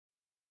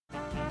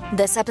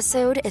This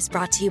episode is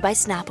brought to you by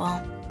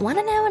Snapple. Want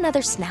to know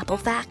another Snapple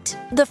fact?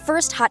 The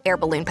first hot air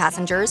balloon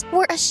passengers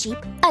were a sheep,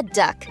 a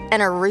duck,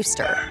 and a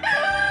rooster.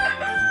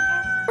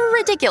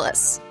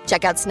 Ridiculous.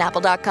 Check out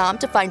Snapple.com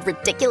to find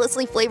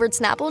ridiculously flavored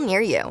Snapple near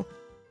you.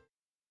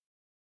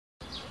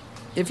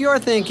 If you're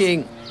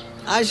thinking,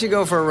 I should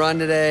go for a run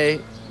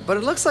today, but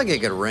it looks like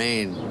it could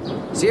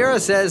rain, Sierra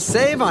says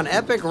save on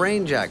epic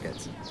rain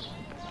jackets.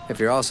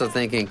 If you're also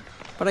thinking,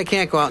 but I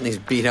can't go out in these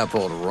beat-up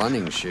old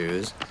running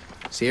shoes,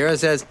 Sierra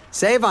says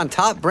save on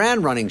top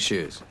brand running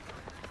shoes.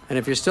 And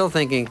if you're still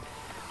thinking,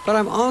 but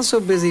I'm also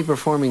busy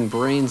performing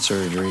brain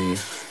surgery,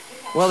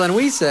 well then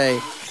we say,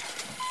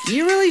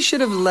 you really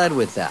should have led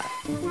with that.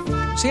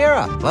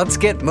 Sierra, let's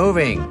get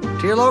moving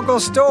to your local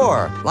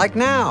store, like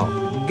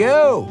now.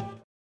 Go!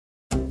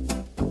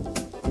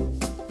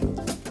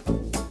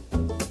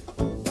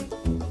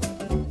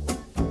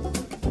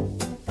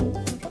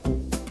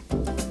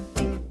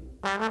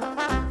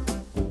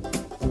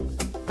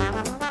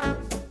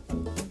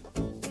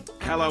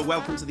 Hello,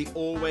 welcome to the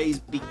Always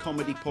Be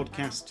Comedy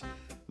podcast.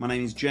 My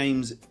name is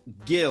James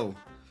Gill,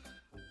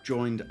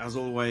 joined as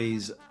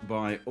always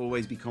by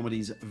Always Be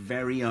Comedy's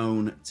very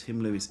own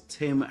Tim Lewis.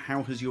 Tim,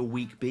 how has your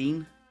week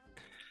been?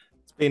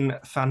 It's been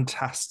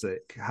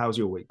fantastic. How's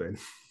your week been?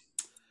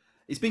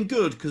 It's been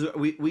good because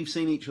we've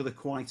seen each other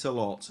quite a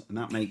lot, and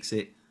that makes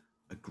it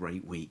a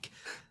great week.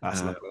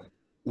 Absolutely.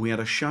 We had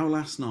a show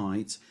last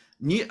night.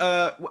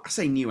 I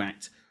say new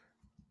act.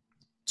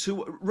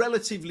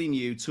 Relatively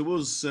new, to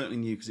us certainly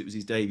new because it was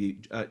his debut.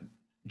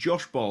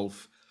 Josh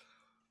Bolf.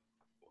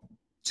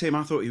 Tim,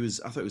 I thought it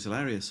was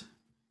hilarious.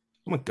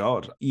 Oh my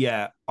God.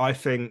 Yeah, I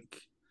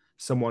think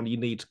someone you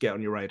need to get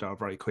on your radar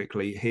very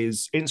quickly.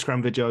 His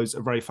Instagram videos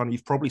are very funny.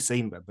 You've probably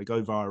seen them. They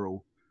go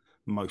viral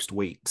most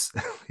weeks.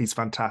 He's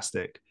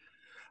fantastic.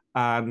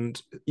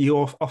 And you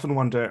often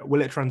wonder,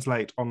 will it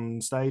translate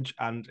on stage?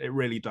 And it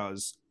really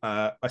does.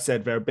 I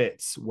said there are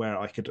bits where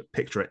I could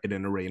picture it in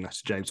an arena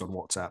to James on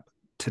WhatsApp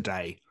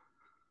today.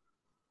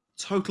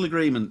 Total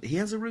agreement. He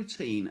has a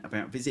routine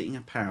about visiting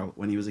a pal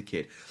when he was a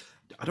kid.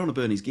 I don't want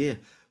to burn his gear,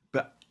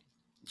 but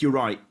you're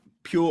right.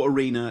 Pure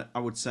arena, I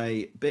would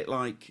say, a bit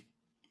like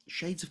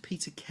shades of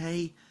Peter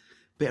Kay,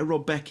 bit of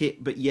Rob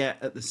Beckett, but yet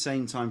at the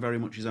same time very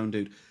much his own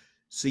dude.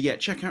 So yeah,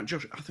 check out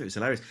Josh. I thought it was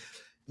hilarious.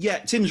 Yeah,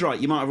 Tim's right.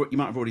 You might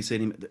have already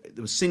seen him.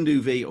 There was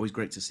Sindhu V. Always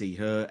great to see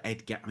her.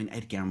 Ed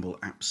Gamble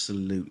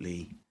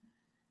absolutely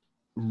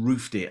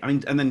roofed it.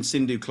 And then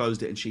Sindhu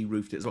closed it and she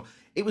roofed it as well.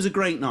 It was a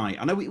great night.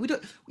 I know we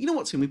don't. You know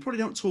what, Tim? We probably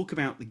don't talk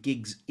about the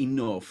gigs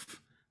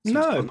enough.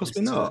 No,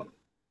 possibly not.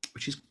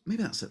 Which is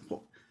maybe that's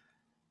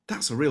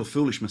a real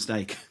foolish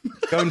mistake.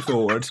 Going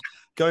forward,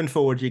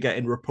 you're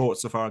getting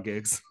reports of our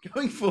gigs.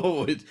 Going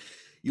forward,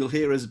 you'll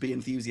hear us be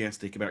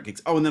enthusiastic about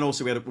gigs. Oh, and then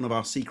also we had one of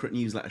our secret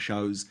newsletter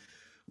shows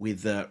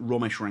with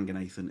Ramesh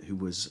Ranganathan, who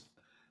was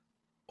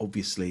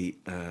obviously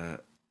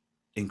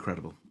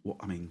incredible.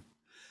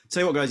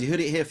 Tell you what, guys, you heard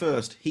it here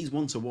first. He's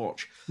one to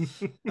watch.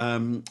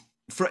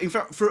 For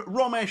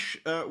Ramesh,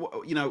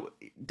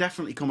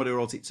 definitely comedy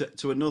royalty.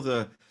 To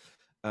another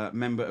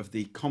member of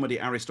the comedy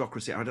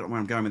aristocracy. I don't know where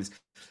I'm going with this,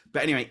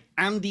 but anyway,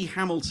 Andy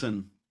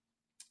Hamilton,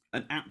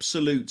 an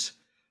absolute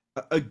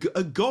a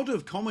god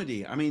of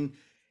comedy. I mean,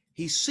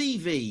 his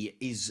CV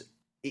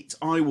it's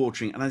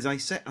eye-watering, and as I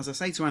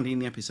say to Andy in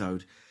the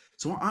episode,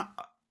 so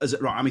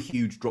I'm a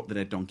huge Drop the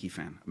Dead Donkey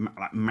fan,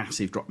 like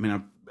massive Drop. I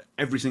mean,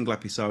 every single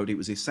episode, it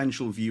was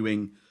essential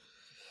viewing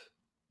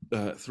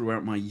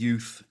throughout my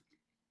youth.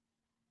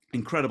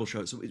 Incredible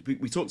show. So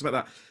we talked about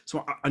that.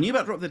 So I knew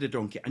about Drop the Dead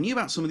Donkey. I knew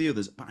about some of the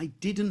others, but I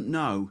didn't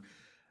know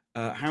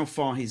how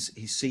far his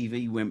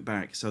CV went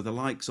back. So the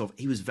likes of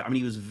he was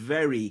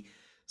very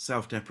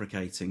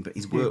self-deprecating, but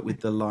he's worked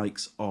with the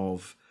likes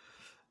of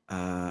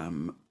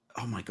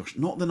oh my gosh,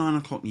 not the 9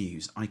 o'clock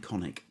news,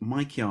 iconic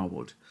Mike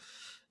Yarwood,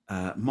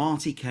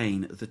 Marty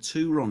Kane, the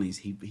Two Ronnies.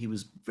 He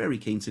was very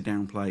keen to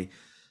downplay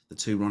the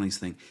Two Ronnies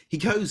thing. He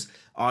goes,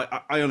 I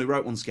only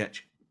wrote one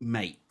sketch,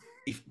 mate.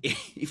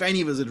 If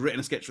any of us had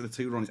written a sketch for the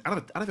Two Ronnies, I'd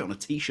have it on a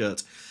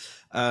T-shirt.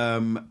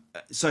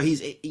 So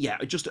he's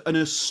just an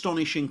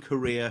astonishing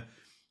career.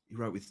 He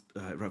wrote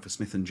for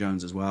Smith and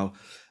Jones as well.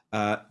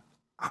 I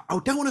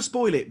don't want to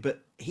spoil it,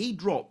 but he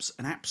drops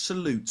an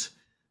absolute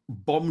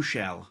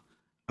bombshell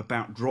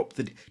about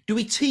Do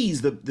we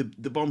tease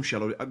the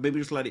bombshell, or maybe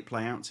just let it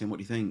play out, Tim? What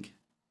do you think?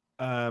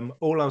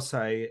 All I'll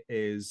say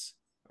is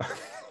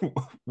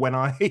when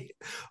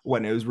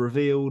it was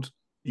revealed,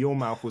 your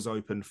mouth was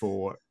open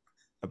for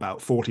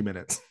about 40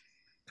 minutes.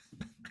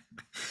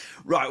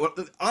 Right. Well,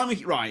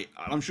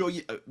 I'm sure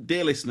you,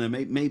 dear listener,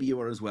 maybe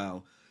you are as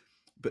well.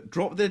 But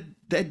Drop the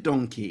Dead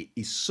Donkey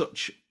is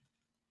such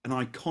an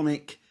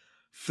iconic,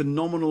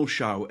 phenomenal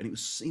show, and it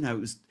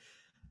was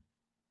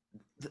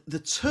the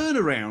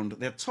turnaround.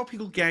 They had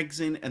topical gags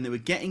in, and they were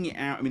getting it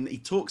out. I mean, he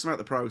talks about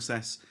the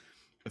process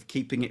of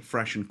keeping it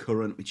fresh and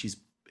current, which is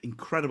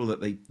incredible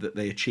that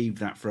they achieved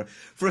that for a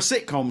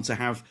sitcom to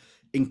have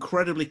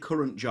incredibly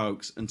current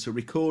jokes and to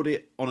record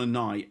it on a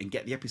night and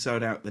get the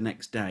episode out the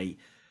next day,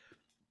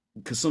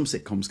 because some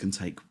sitcoms can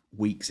take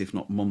weeks if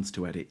not months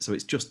to edit. So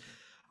it's just,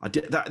 I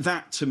did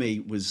that to me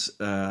was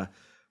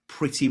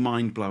pretty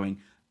mind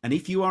blowing. And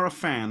if you are a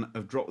fan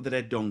of Drop the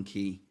Dead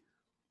Donkey,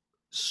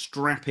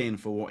 strap in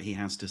for what he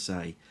has to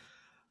say.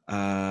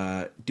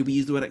 Do we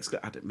use the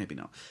word maybe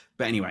not.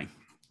 But anyway,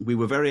 we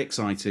were very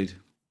excited.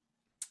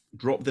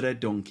 Drop the Dead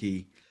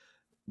Donkey.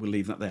 We'll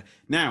leave that there.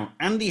 Now,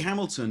 Andy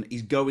Hamilton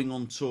is going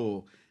on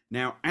tour.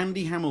 Now,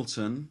 Andy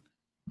Hamilton,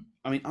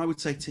 I mean, I would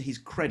say to his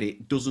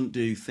credit, doesn't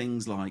do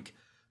things like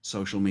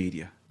social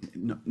media.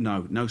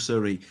 No,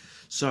 sirree.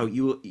 So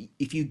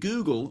if you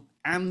Google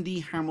Andy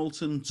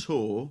Hamilton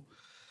tour,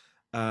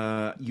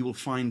 you will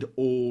find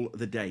all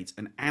the dates.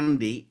 And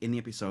Andy, in the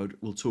episode,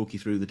 will talk you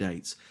through the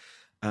dates.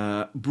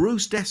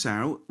 Bruce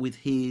Dessau, with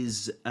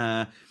his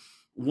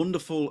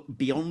wonderful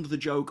Beyond the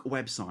Joke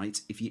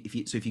website, if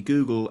you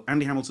Google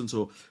Andy Hamilton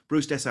tour,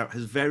 Bruce Dessau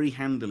has very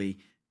handily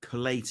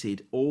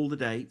collated all the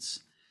dates,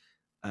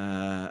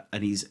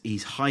 and he's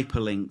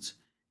hyperlinked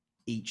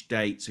each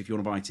date. So if you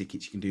want to buy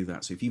tickets, you can do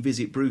that. So if you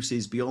visit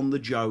Bruce's Beyond the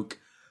Joke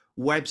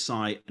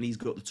website, and he's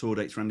got the tour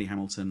dates for Andy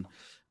Hamilton,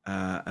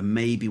 and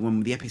maybe when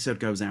the episode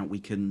goes out, we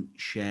can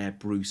share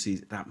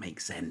Bruce's. That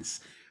makes sense.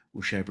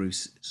 We'll share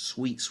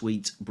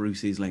sweet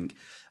Bruce's link.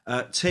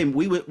 Tim,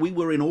 we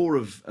were in awe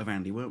of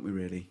Andy, weren't we?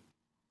 Really,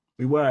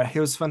 we were.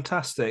 He was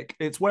fantastic.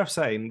 It's worth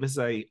saying this is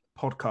a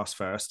podcast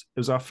first. It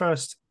was our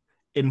first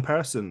in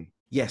person.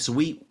 Yeah, so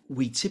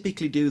we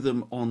typically do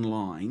them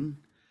online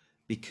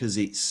because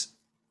it's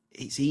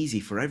easy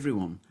for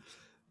everyone.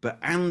 But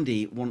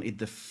Andy wanted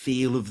the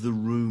feel of the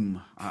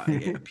room,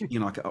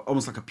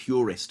 almost like a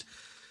purist.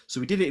 So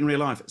we did it in real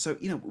life. So,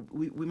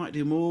 we might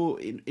do more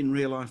in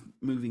real life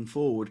moving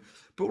forward,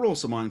 but we're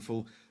also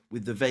mindful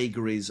with the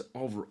vagaries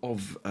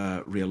of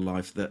real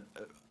life that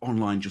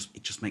online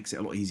just makes it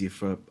a lot easier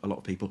for a lot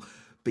of people.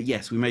 But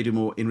yes, we may do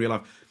more in real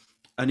life.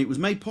 And it was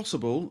made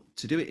possible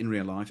to do it in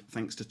real life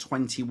thanks to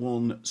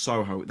 21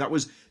 Soho. That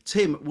was,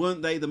 Tim,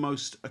 weren't they the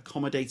most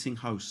accommodating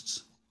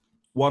hosts?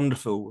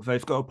 Wonderful.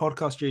 They've got a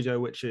podcast studio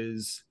which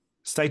is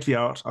state of the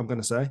art, I'm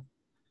going to say.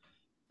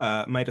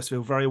 Made us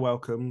feel very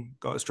welcome,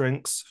 got us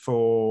drinks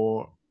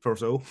for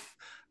us all.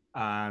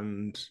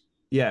 And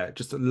yeah,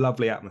 just a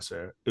lovely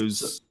atmosphere. It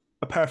was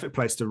a perfect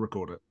place to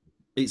record it.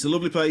 It's a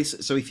lovely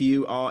place. So if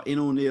you are in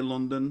or near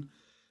London,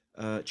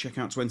 check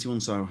out 21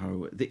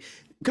 Soho.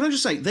 Can I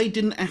just say, they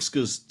didn't ask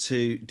us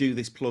to do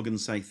this plug and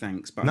say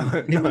thanks, but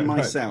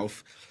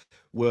myself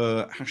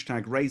were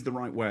hashtag raised the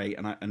right way,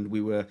 and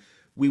we were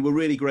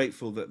really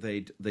grateful that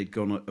they'd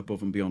gone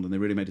above and beyond, and they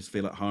really made us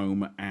feel at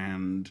home.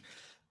 And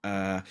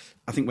I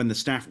think when the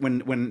staff,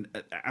 when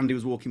Andy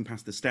was walking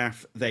past the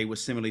staff, they were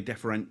similarly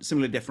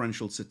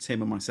deferential to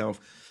Tim and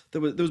myself.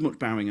 There was much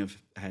bowing of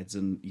heads,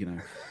 and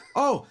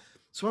Oh,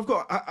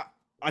 so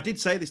I did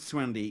say this to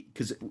Andy,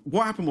 because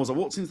what happened was I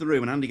walked into the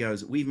room and Andy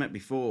goes, "We've met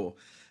before."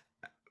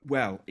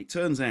 Well, it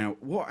turns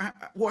out what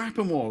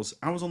happened was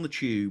I was on the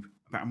tube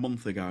about a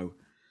month ago.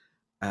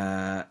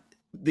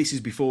 This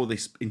is before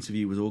this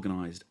interview was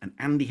organised, and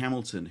Andy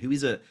Hamilton, who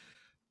is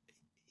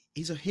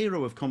he's a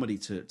hero of comedy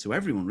to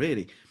everyone,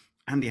 really.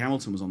 Andy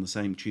Hamilton was on the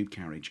same tube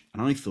carriage,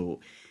 and I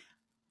thought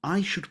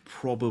I should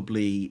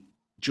probably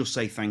just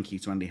say thank you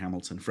to Andy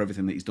Hamilton for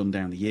everything that he's done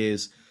down the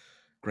years.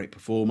 Great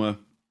performer,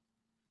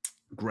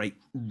 great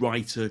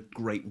writer,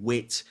 great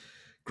wit,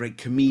 great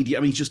comedian.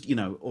 I mean, just,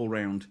 all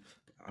round.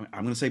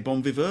 I'm going to say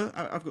bon vivant.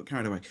 I've got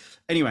carried away.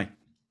 Anyway,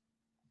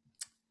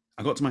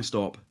 I got to my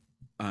stop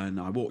and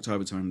I walked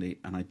over to Andy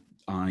and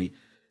I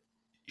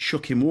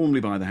shook him warmly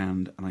by the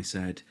hand and I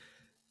said,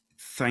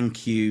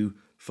 "Thank you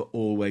for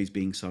always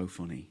being so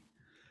funny."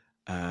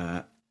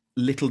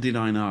 Little did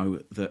I know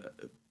that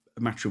a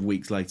matter of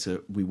weeks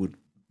later we would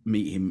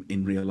meet him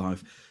in real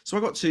life. So I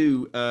got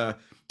to,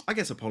 I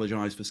guess,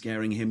 apologise for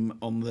scaring him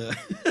on the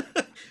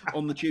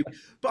on the tube.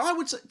 But I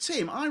would say,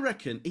 Tim, I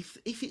reckon if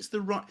it's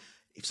the right,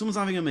 if someone's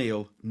having a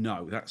meal,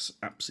 no, that's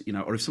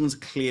absolutely, or if someone's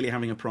clearly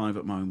having a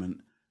private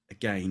moment,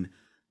 again,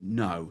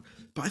 no.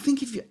 But I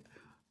think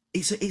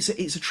it's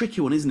a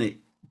tricky one, isn't it,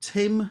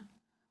 Tim?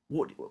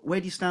 Where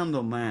do you stand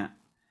on that?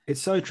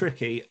 It's so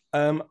tricky.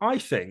 I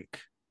think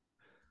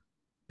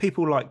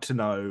people like to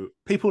know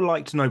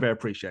they're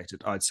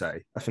appreciated, I'd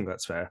say. I think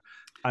that's fair.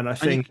 And I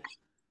think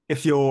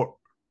if you're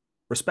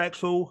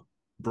respectful,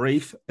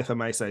 brief, if I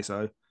may say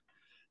so,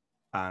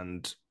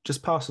 and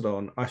just pass it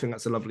on, I think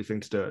that's a lovely thing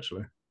to do,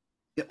 actually.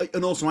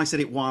 And also, I said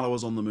it while I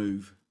was on the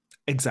move.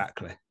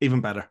 Exactly. Even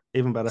better.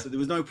 So there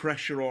was no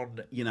pressure on,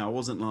 I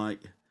wasn't like,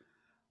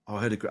 I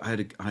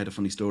had a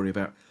funny story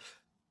about,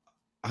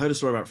 I heard a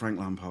story about Frank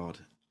Lampard,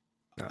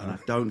 and I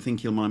don't think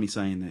he'll mind me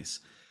saying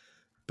this,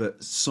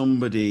 but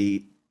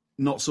somebody,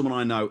 not someone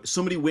I know,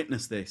 somebody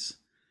witnessed this.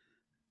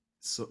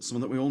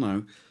 Someone that we all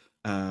know,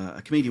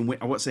 a comedian.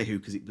 I won't say who,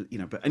 because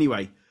but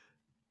anyway,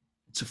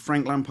 to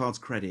Frank Lampard's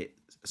credit,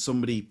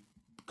 somebody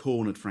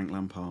cornered Frank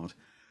Lampard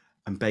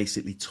and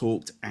basically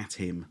talked at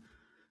him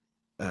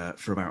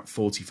for about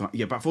 45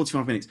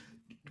 minutes,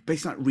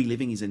 basically like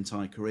reliving his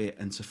entire career.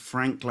 And to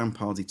Frank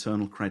Lampard's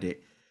eternal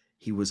credit,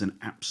 he was an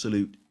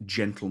absolute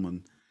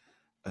gentleman.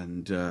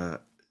 And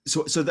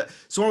so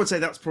I would say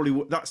that's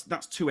probably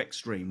that's too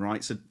extreme,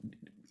 right? So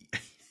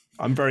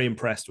I'm very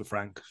impressed with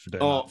Frank for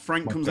doing that.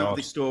 Frank My comes out of God.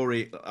 this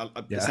story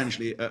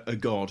essentially a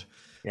god.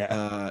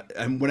 Yeah.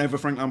 And whenever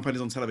Frank Lampard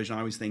is on television, I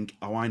always think,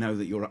 I know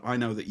that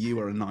you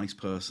are a nice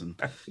person.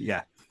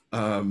 Yeah.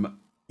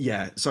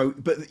 So,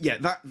 but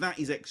yeah, that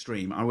is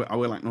extreme. I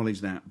will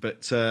acknowledge that.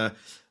 But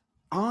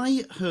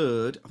I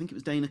heard, I think it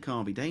was Dana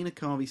Carvey. Dana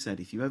Carvey said,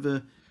 if you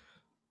ever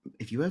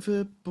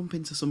bump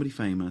into somebody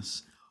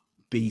famous,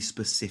 be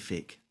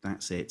specific.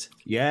 That's it.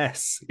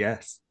 Yes.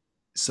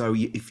 So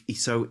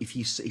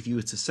if you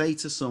were to say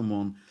to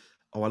someone,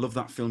 "Oh, I love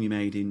that film you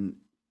made in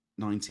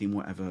 19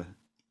 whatever,"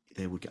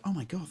 they would go, "Oh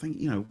my God, thank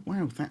you.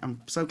 Wow,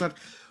 I'm so glad."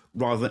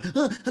 Rather than,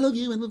 "Oh, I love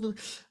you."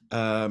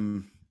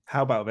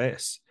 How about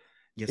this?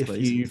 Yes, if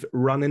please. you've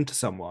run into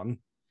someone,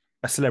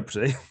 a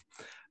celebrity,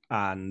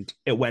 and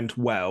it went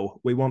well,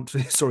 we want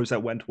stories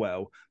that went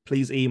well,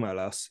 please email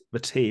us, the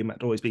team at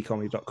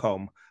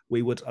alwaysbecomedy.com.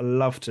 We would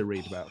love to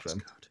read about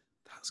them.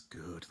 That's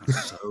good.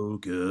 That's so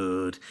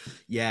good.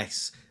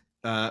 Yes.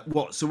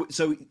 What?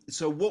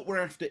 So what we're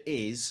after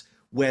is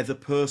where the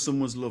person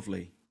was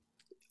lovely.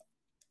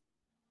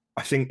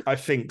 I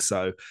think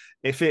so.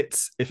 If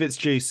it's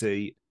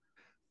juicy,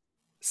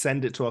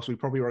 send it to us. We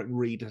probably won't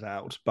read it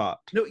out, but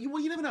no,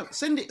 you never know.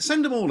 Send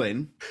them all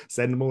in.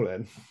 Send them all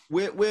in.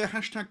 We're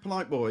hashtag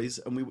polite boys,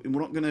 and we're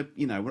not going to,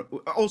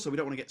 also we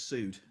don't want to get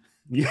sued.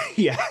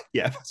 Yeah.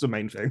 That's the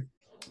main thing.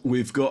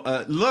 We've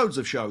got loads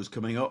of shows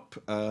coming up.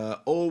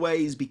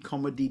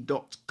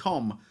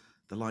 Alwaysbecomedy.com.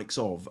 The likes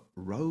of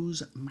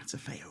Rose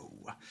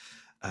Matafeo,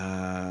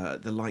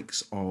 the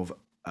likes of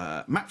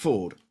Matt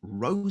Ford,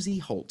 Rosie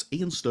Holt,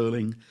 Ian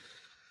Sterling,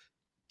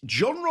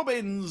 John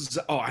Robbins,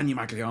 Anya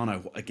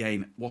Magliano.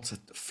 Again, what a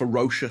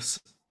ferocious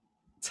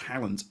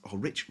talent.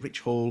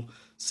 Rich Hall,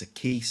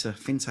 Sakisa,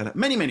 Finn Taylor,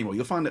 many more.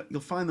 You'll find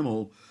them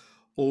all.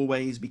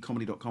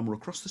 alwaysbecomedy.com or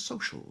across the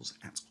socials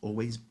at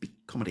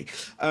alwaysbecomedy.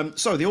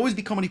 So the Always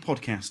Be Comedy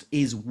podcast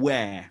is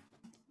where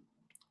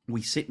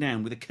we sit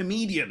down with a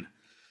comedian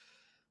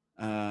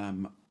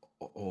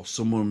or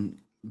someone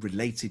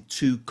related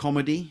to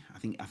comedy. I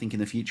think in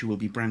the future we'll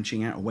be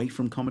branching out away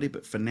from comedy,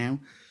 but for now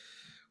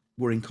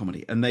we're in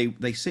comedy. And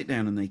they sit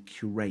down and they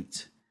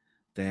curate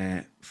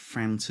their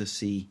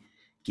fantasy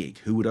gig.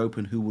 Who would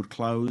open, who would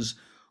close,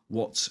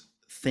 what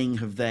thing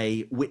have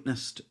they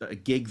witnessed at a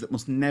gig that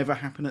must never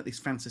happen at this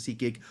fantasy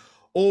gig?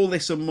 All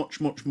this and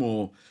much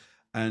more.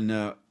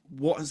 And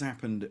what has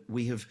happened?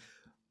 We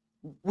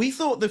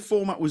thought the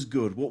format was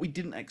good. What we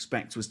didn't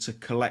expect was to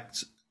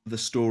collect the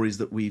stories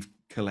that we've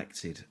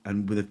collected,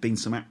 and there have been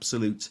some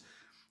absolute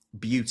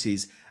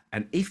beauties.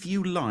 And if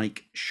you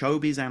like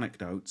showbiz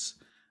anecdotes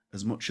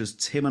as much as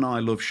Tim and I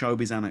love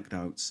showbiz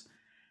anecdotes,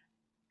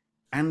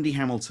 Andy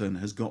Hamilton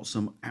has got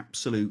some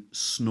absolute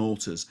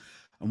snorters.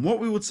 And what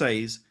we would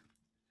say is,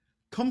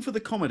 come for the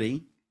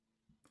comedy,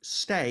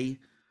 stay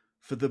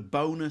for the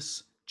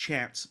bonus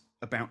chat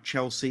about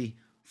Chelsea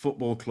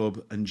Football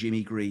Club and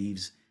Jimmy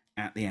Greaves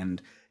at the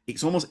end.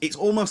 It's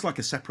almost like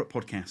a separate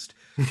podcast.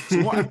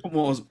 So what happened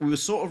was, we were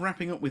sort of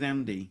wrapping up with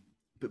Andy,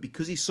 but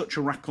because he's such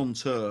a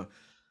raconteur,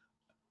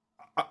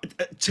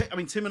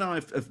 Tim and I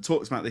have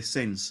talked about this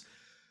since.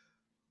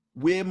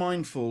 We're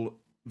mindful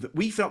that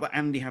we felt that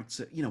Andy had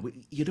to,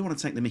 you don't want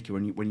to take the mickey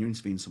when you're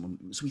interviewing someone.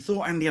 So we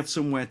thought Andy had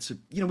somewhere to,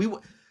 we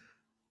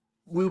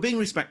were being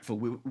respectful.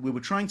 We were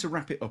trying to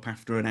wrap it up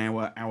after an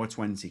hour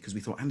 20, because we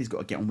thought Andy's got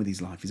to get on with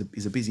his life.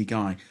 He's a busy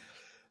guy.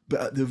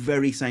 But at the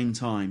very same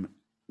time,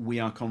 we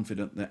are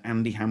confident that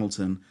Andy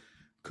Hamilton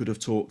could have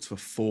talked for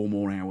 4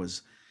 more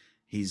hours.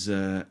 He's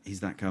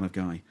that kind of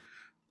guy.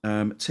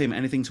 Tim,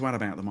 anything to add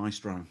about the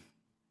maestro?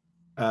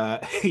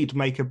 He'd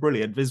make a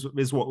brilliant. This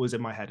is what was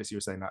in my head as you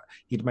were saying that.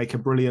 He'd make a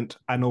brilliant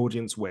an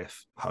audience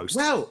with host.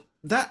 Well,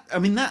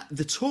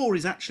 the tour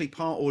is actually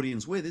part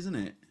audience with, isn't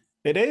it?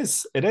 It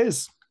is.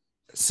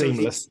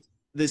 Seamless. So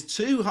there's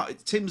two.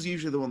 Tim's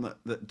usually the one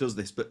that does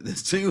this, but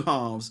there's 2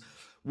 halves.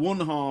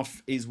 One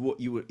half is what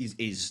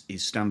is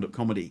stand-up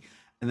comedy,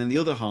 and then the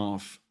other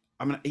half.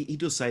 I mean, he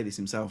does say this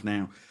himself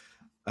now.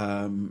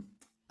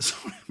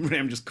 Sorry,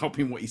 I'm just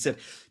copying what he said.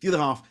 The other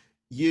half,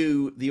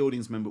 you, the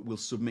audience member, will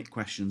submit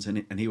questions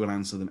and he will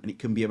answer them, and it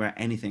can be about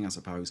anything, I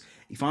suppose.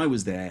 If I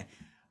was there,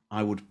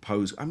 I would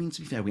pose. I mean,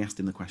 to be fair, we asked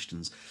him the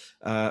questions,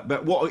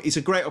 but it's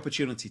a great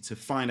opportunity to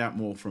find out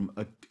more from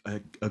a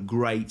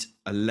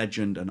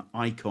legend, an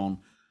icon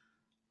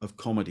of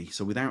comedy.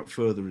 So, without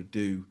further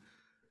ado,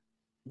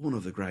 one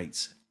of the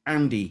greats,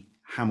 Andy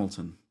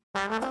Hamilton.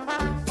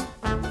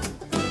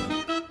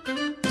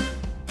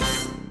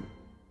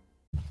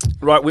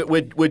 Right,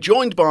 we're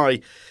joined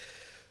by,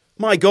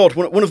 my God,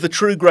 one of the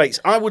true greats.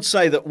 I would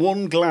say that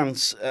one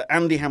glance at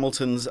Andy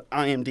Hamilton's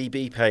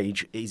IMDb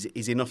page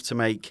is enough to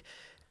make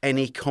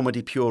any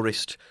comedy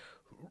purist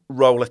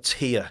roll a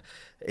tear.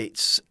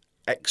 It's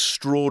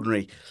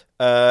extraordinary.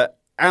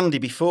 Andy,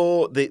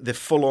 before the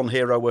full-on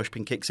hero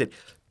worshipping kicks in,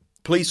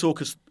 please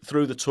talk us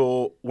through the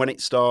tour, when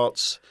it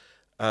starts,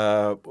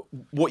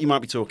 what you might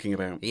be talking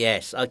about.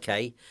 Yes,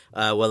 okay.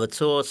 Well, the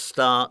tour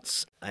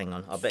starts... Hang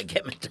on, I better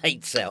get my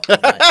dates out.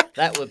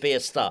 That would be a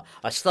start.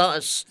 I start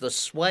at the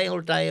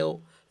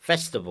Swaledale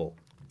Festival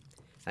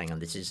hang on,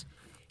 this is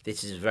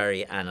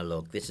very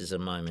analog. This is a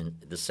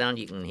moment. The sound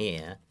you can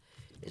hear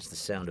is the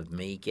sound of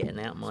me getting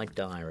out my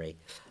diary.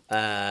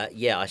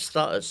 I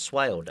start at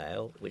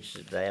Swaledale, which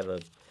they have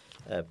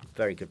a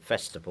very good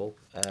festival.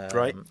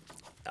 Right.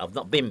 I've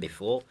not been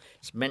before.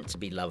 It's meant to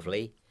be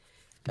lovely.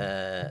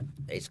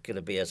 It's going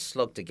to be a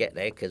slog to get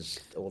there because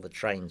all the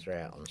trains are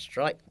out on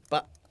strike,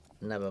 but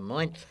never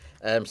mind.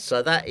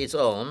 So that is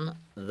on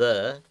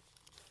the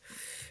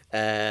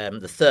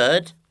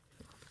 3rd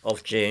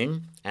of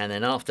June, and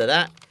then after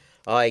that,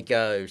 I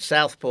go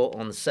Southport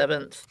on the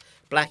 7th,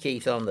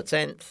 Blackheath on the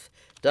 10th,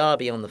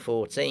 Derby on the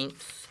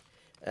 14th,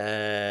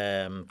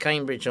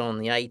 Cambridge on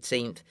the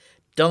 18th,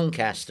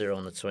 Doncaster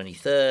on the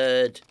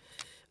 23rd,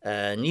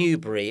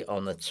 Newbury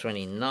on the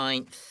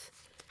 29th,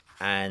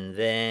 and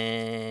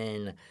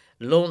then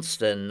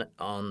Launceston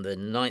on the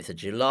 9th of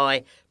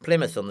July,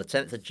 Plymouth on the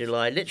 10th of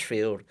July,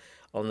 Lichfield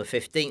on the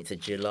 15th of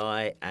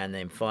July, and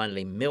then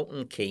finally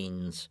Milton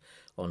Keynes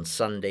on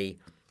Sunday,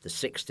 the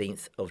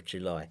 16th of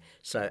July.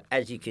 So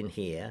as you can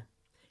hear,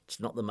 it's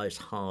not the most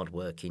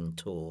hard-working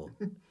tour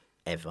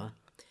ever.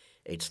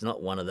 It's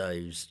not one of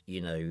those,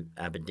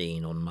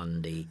 Aberdeen on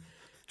Monday,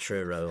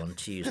 Truro on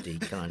Tuesday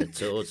kind of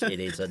tours. It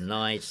is a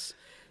nice,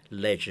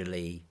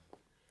 leisurely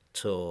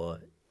tour,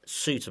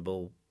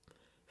 suitable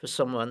for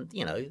someone,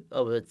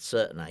 of a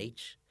certain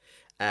age.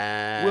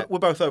 We're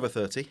both over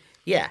 30.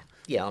 Yeah,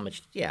 I'm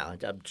just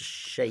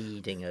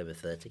shading over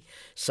 30.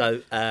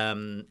 So,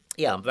 I'm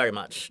very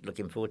much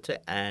looking forward to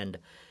it. And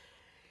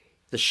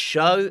the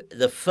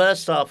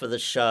first half of the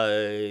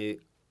show,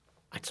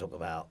 I talk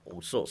about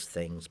all sorts of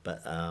things,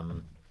 but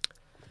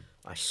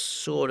I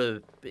sort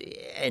of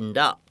end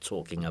up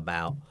talking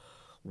about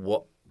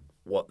what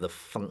the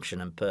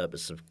function and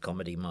purpose of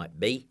comedy might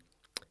be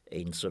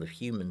in sort of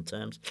human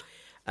terms.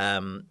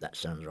 That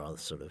sounds rather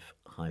sort of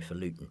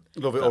highfalutin.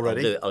 Love it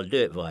already. I'll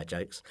do it via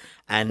jokes.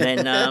 And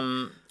then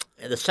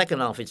the second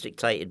half is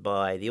dictated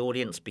by the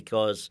audience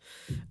because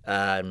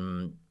at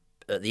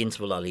the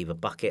interval I leave a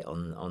bucket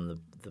on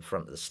the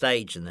front of the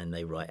stage, and then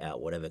they write out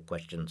whatever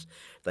questions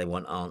they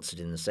want answered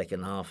in the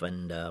second half.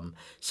 And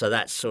so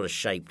that's sort of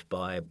shaped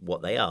by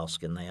what they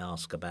ask, and they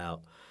ask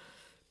about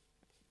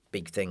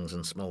big things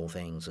and small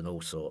things and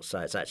all sorts. So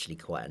it's actually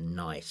quite a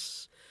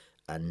nice,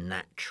 a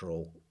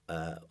natural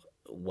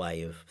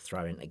way of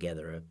throwing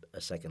together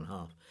a second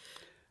half.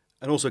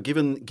 And also,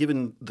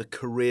 given the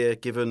career,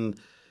 given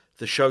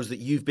the shows that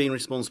you've been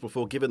responsible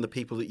for, given the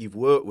people that you've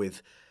worked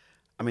with,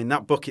 I mean,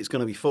 that bucket's going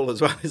to be full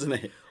as well, isn't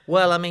it?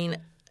 Well, I mean,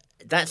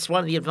 that's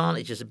one of the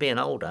advantages of being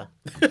older,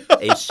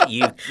 is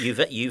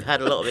you've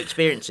had a lot of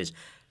experiences.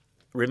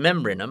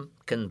 Remembering them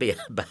can be a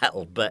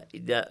battle, but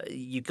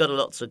you've got a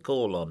lot to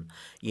call on,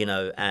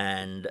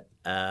 and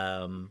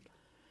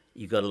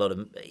you've got a lot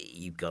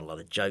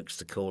of jokes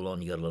to call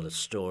on. You've got a lot of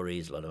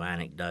stories, a lot of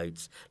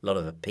anecdotes, a lot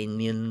of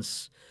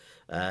opinions.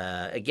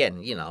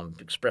 Again, I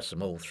express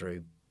them all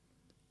through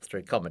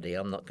comedy.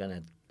 I'm not going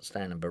to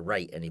stand and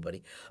berate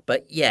anybody,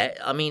 but yeah,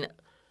 I mean,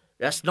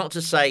 that's not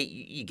to say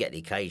you get the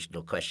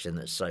occasional question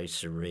that's so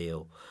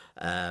surreal.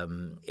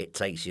 It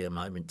takes you a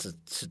moment to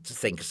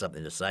think of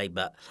something to say,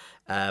 but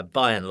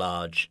by and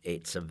large,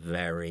 it's a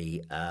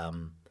very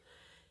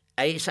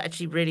it's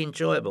actually really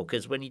enjoyable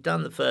because when you've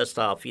done the first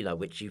half,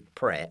 which you've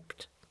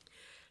prepped,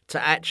 to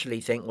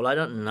actually think, well, I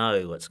don't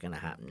know what's going to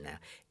happen now.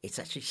 It's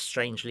actually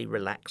strangely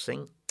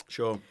relaxing.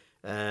 Sure.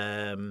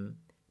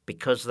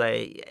 Because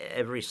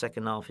every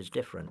second half is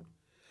different.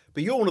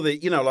 But you're one of the,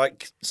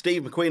 like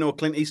Steve McQueen or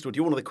Clint Eastwood,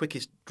 you're one of the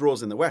quickest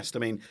draws in the West. I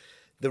mean,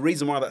 the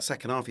reason why that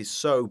second half is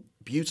so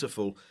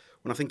beautiful,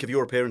 when I think of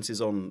your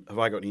appearances on Have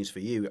I Got News For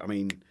You, I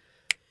mean,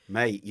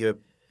 mate, to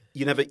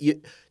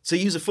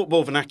use a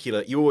football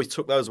vernacular, you always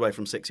took those away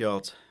from 6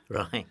 yards.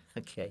 Right,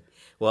 okay.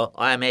 Well,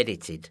 I am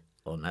edited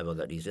on Have I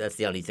Got News. That's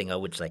the only thing I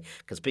would say,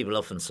 because people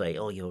often say,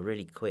 oh, you're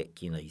really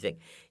quick. You think,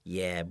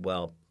 yeah,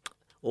 well,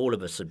 all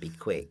of us would be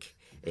quick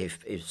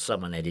if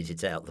someone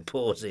edited out the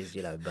pauses,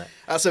 but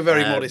that's a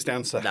very modest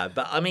answer. No,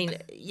 but I mean,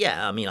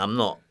 I'm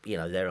not.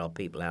 There are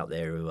people out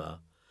there who are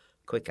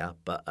quicker,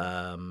 but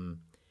I'm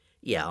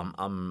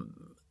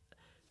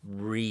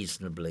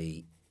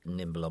reasonably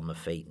nimble on my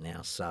feet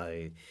now.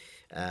 So,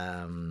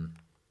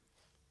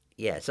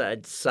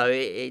 so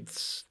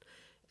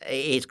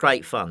it's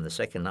great fun. The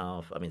second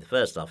half, I mean, the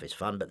first half is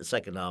fun, but the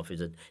second half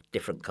is a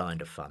different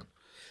kind of fun.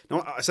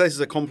 Now, I say this as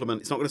a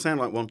compliment. It's not going to sound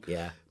like one.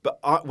 Yeah. But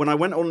when I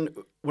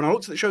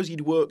looked at the shows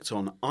you'd worked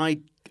on, I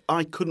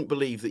couldn't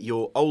believe that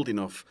you're old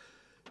enough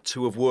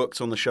to have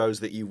worked on the shows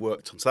that you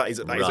worked on. So that is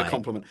a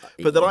compliment.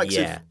 But the likes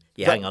of...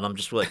 hang on, I'm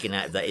just working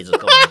out if that is a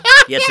compliment.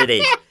 Yes, it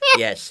is.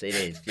 Yes, it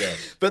is,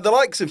 yes. But the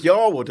likes of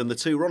Yarwood and the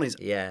Two Ronnies,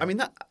 yeah. I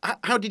mean,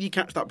 how did you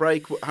catch that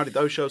break? How did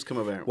those shows come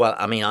about? Well,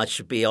 I mean, I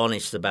should be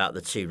honest about the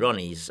Two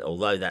Ronnies,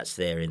 although that's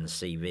there in the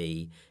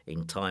CV,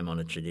 in Time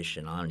Honoured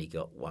Tradition, I only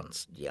got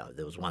once. Yeah,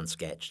 there was one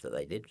sketch that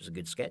they did. It was a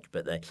good sketch.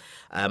 But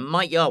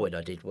Mike Yarwood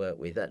I did work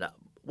with.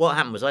 What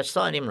happened was I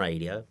started in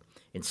radio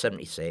in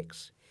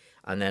 76,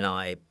 and then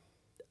I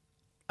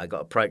I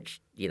got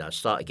approached,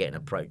 started getting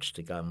approached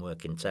to go and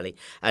work in telly.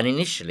 And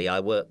initially I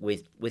worked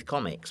with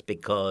comics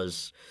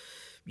because,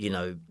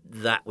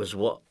 that was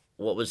what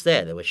was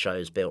there. There were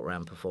shows built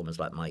around performers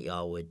like Mike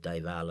Yarwood,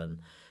 Dave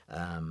Allen.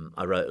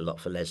 I wrote a lot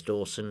for Les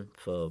Dawson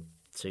for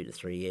 2 to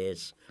 3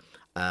 years.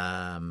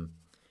 And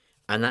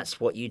that's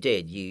what you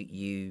did.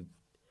 You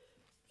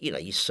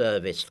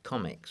serviced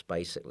comics,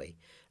 basically.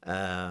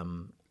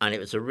 And it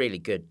was a really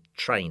good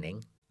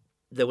training.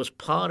 There was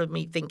part of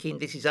me thinking,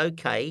 this is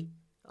okay.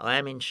 I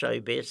am in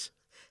showbiz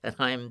and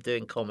I am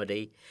doing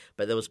comedy.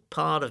 But there was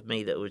part of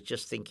me that was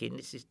just thinking,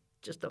 this is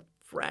just a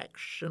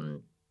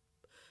fraction,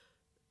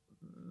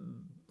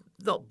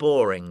 not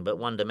boring, but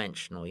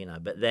one-dimensional,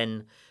 But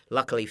then,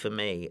 luckily for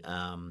me,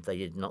 they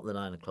did Not the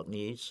 9 o'clock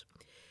news.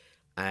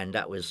 And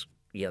that was,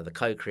 the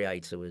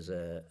co-creator was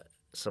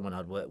someone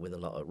I'd worked with a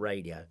lot at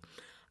radio.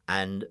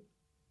 And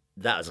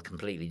that was a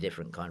completely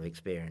different kind of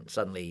experience.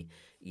 Suddenly,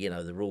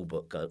 the rule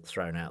book got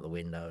thrown out the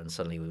window, and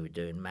suddenly we were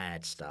doing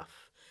mad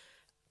stuff.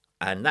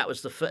 And that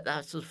was the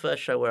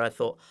first show where I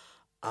thought,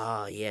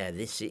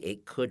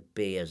 it could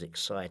be as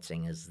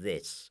exciting as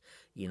this.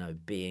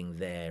 Being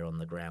there on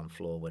the ground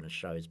floor when a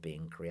show is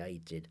being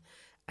created,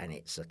 and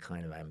it's a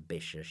kind of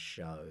ambitious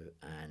show.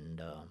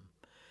 And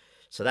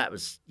so that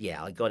was,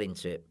 I got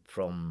into it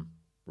from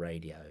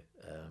radio.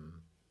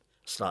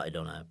 Started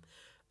on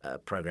a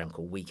program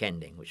called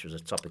Weekending, which was a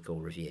topical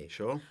review.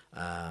 Sure.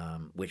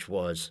 Which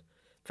was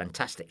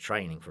fantastic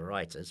training for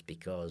writers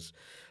because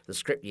the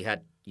script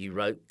you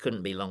wrote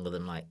couldn't be longer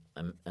than like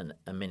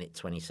a minute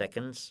 20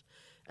 seconds,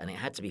 and it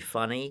had to be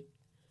funny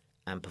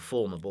and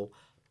performable,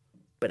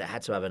 but it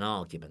had to have an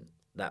argument.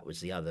 That was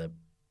the other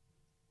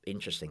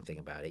interesting thing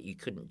about it. You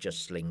couldn't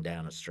just sling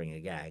down a string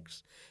of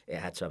gags. It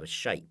had to have a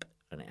shape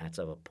and it had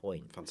to have a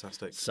point.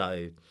 Fantastic.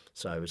 So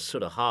it was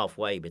sort of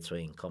halfway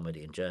between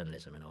comedy and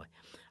journalism in a way.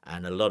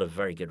 And a lot of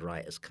very good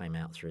writers came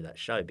out through that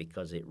show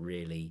because it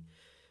really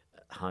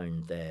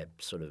honed their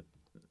sort of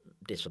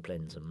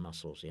disciplines and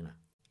muscles,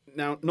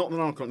 Now, Not the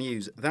 9 o'clock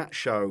news, that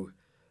show,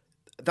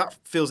 that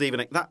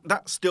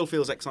still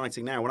feels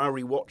exciting now. When I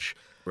rewatch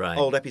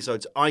old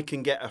episodes, I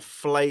can get a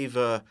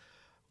flavour.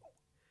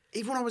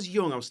 Even when I was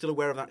young, I was still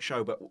aware of that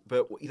show, but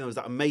there's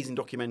that amazing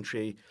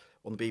documentary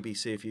on the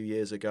BBC a few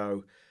years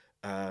ago.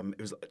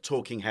 It was like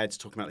talking heads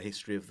talking about the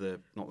history of the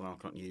Not the 9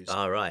 o'clock news.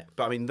 Oh, right.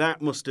 But I mean,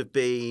 that must have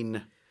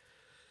been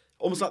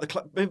almost like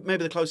maybe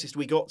the closest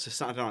we got to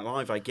Saturday Night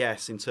Live, I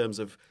guess, in terms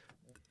of.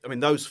 I mean,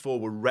 those four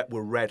were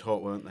red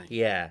hot, weren't they?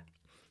 Yeah.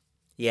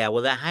 Yeah,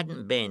 well, there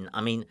hadn't been. I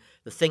mean,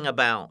 the thing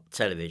about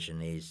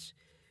television is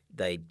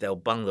they'll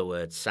bung the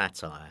word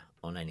satire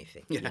on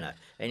anything. Yeah.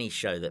 Any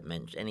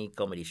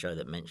comedy show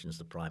that mentions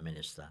the Prime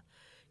Minister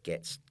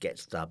gets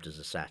dubbed as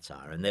a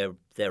satire, and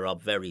there are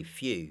very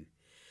few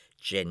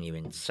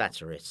genuine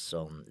satirists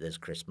on. There's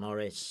Chris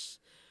Morris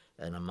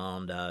and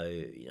Armando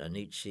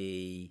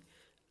Iannucci,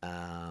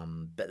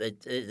 but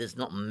there's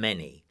not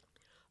many.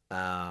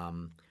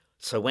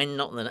 So when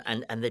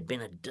and there'd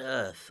been a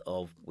dearth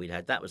of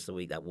that was the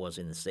week that was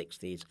in the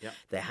 60s. Yep.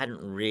 There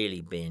hadn't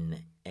really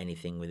been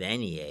anything with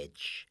any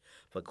edge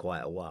for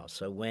quite a while.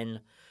 So when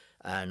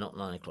Not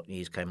 9 o'clock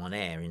news came on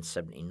air in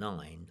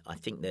 '79, I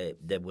think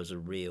there was a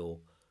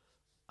real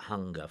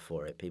hunger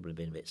for it. People had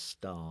been a bit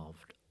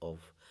starved of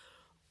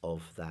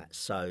that.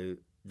 So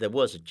there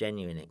was a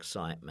genuine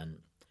excitement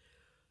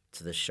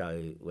to the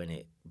show when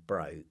it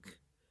broke.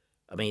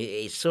 I mean,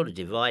 it's sort of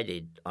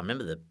divided. I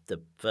remember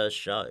the first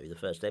show, the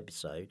first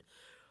episode,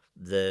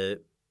 the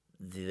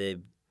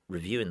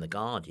review in The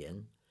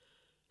Guardian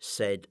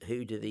said,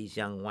 "Who do these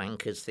young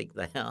wankers think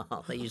they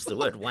are?" They used the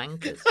word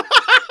wankers.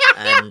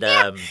 And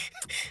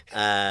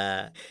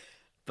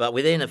but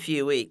within a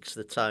few weeks,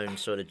 the tone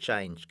sort of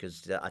changed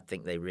because I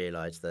think they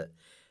realised that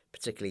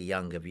particularly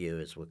younger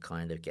viewers were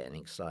kind of getting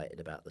excited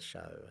about the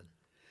show.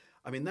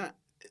 I mean,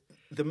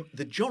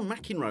 the John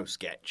McEnroe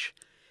sketch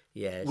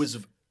Yes.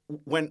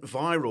 went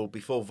viral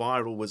before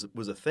viral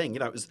was a thing.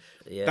 That was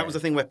the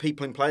thing where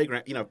people in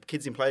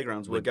kids in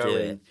playgrounds were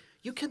going,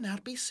 "You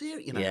cannot be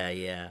serious."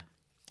 Yeah.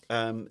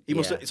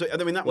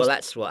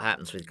 That's what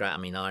happens with I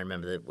mean, I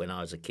remember that when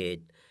I was a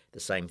kid, the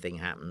same thing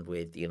happened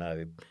with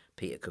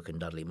Peter Cook and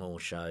Dudley Moore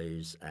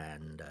shows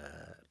and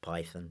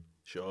Python.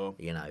 Sure.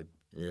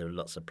 There are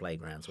lots of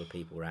playgrounds where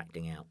people were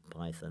acting out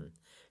Python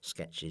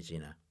sketches.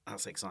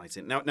 That's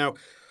exciting. Now,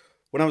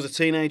 when I was a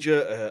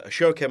teenager, a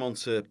show came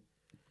onto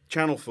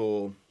Channel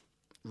 4.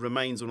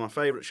 Remains one of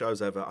my favourite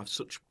shows ever. I've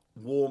such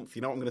warmth.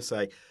 You know what I'm going to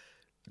say?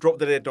 Drop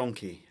the Dead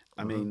Donkey.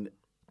 I mean,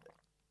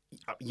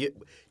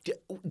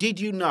 did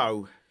you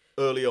know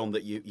early on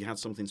that you had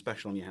something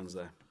special on your hands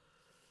there?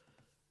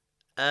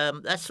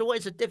 That's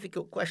always a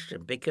difficult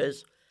question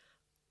because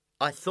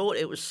I thought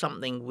it was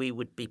something we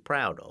would be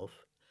proud of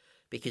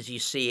because you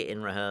see it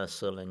in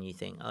rehearsal and you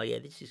think, oh yeah,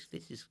 this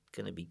is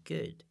going to be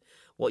good.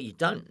 What you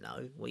don't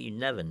know, what you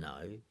never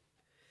know,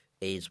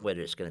 is whether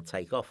it's going to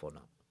take off or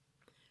not.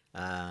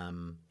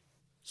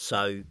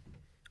 So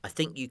I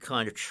think you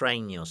kind of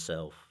train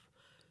yourself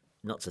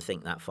not to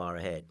think that far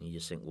ahead. You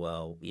just think,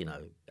 well,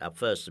 our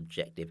first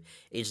objective,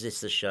 is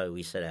this the show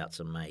we set out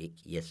to make?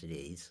 Yes, it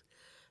is.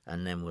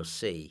 And then we'll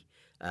see.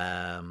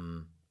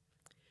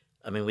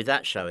 With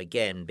that show,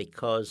 again,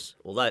 because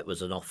although it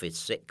was an office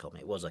sitcom,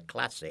 it was a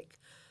classic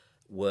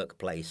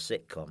workplace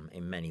sitcom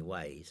in many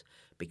ways,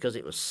 because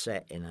it was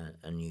set in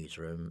a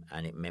newsroom,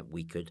 and it meant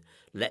we could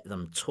let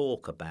them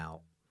talk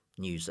about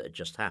news that had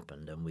just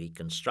happened, and we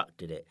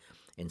constructed it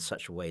in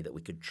such a way that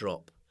we could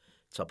drop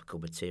topical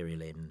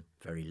material in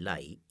very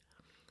late,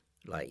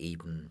 like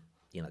even,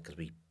 because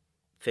we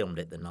filmed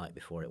it the night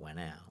before it went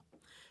out.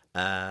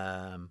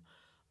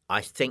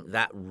 I think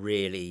that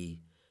really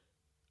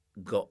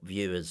got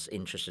viewers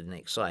interested and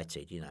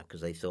excited,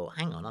 because they thought,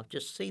 hang on, I've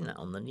just seen that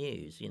on the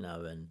news,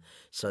 and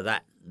so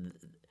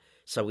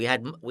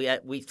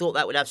we thought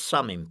that would have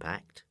some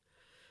impact,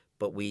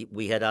 but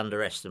we had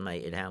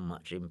underestimated how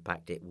much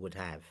impact it would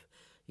have,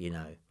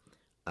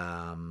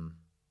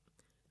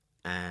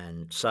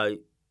 and so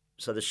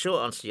the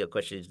short answer to your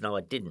question is no,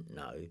 I didn't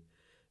know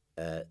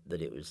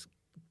that it was,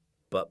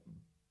 but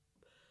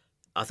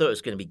I thought it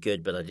was going to be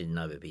good, but I didn't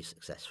know it would be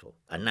successful,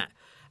 and that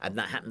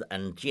happened,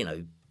 and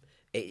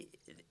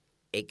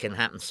it can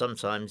happen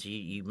sometimes.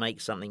 You make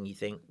something, you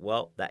think,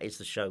 well, that is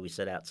the show we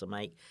set out to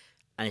make,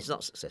 and it's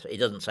not successful. It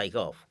doesn't take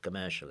off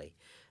commercially,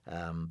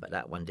 but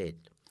that one did.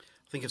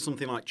 Think of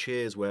something like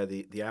Cheers, where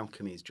the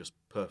alchemy is just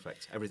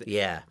perfect. Everything.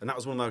 Yeah. And that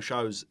was one of those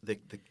shows,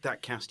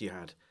 that cast you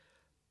had,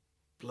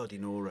 bloody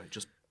Nora,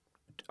 just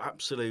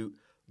absolute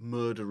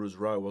murderer's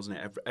row, wasn't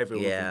it?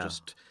 Everyone yeah.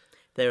 just...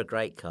 They're a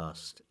great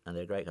cast,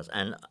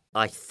 and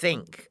I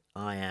think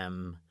I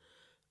am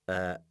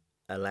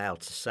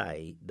allowed to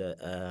say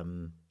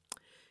that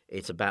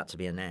it's about to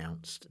be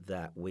announced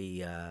that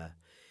we're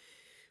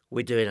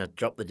doing a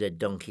Drop the Dead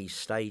Donkey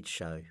stage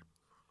show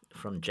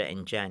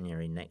in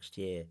January next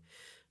year,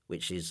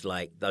 which is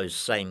like those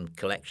same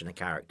collection of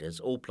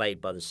characters, all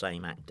played by the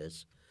same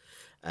actors,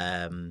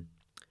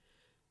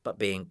 but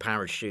being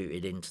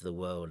parachuted into the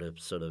world of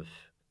sort of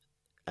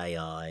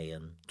AI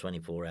and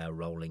 24-hour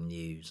rolling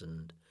news,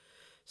 and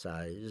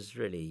so it's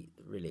really,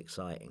 really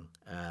exciting.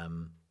 I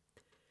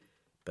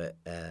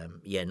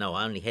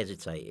only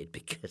hesitated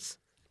because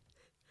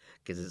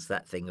it's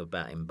that thing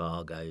about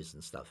embargoes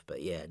and stuff.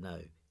 But yeah, no.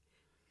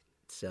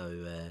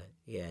 So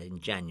in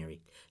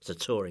January, it's a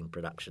touring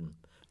production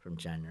from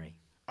January.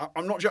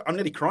 I'm not sure. I'm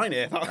nearly crying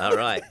here. All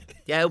right.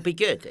 Yeah, it'll be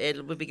good.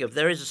 It will be good.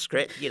 There is a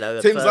script,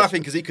 Tim's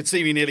laughing because he could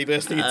see me nearly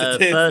bursting into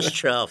tears. First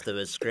draft of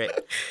a script.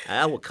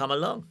 Will come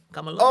along.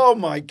 Oh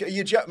my God,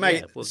 mate!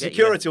 Yeah, we'll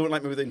security won't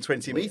let me within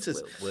 20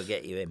 meters. We'll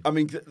get you in. I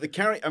mean, the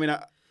character. I mean,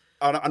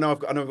 I know I've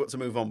got to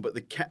move on, but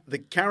the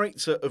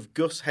character of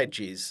Gus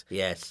Hedges.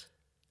 Yes.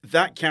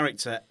 That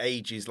character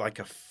ages like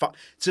a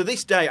to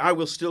this day, I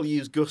will still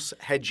use Gus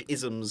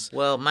Hedge-isms.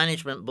 Well,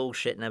 management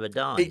bullshit never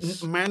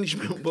dies.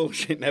 Management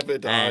bullshit never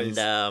dies.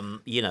 And,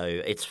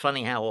 it's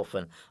funny how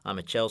often I'm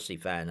a Chelsea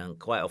fan, and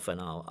quite often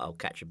I'll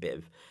catch a bit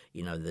of,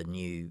 the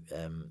new,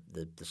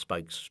 the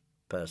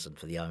spokesperson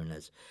for the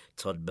owners,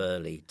 Todd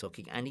Burley,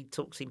 talking, and he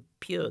talks in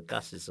pure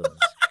Gusisms.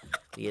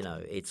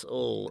 It's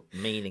all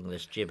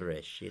meaningless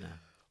gibberish,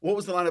 What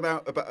was the line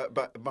about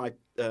my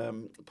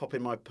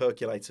popping my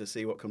percolator,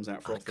 see what comes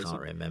out for offers? I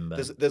can't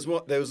remember.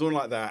 There was one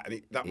like that,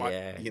 and might,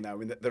 Yeah. I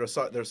mean, there are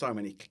so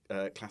many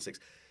classics.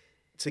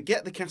 To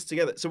get the cast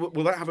together, so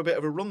will that have a bit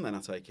of a run then? I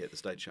take it, the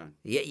stage show.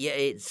 Yeah,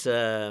 it's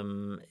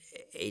well,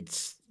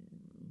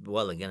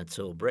 they're going to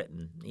tour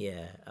Britain.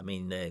 Yeah, I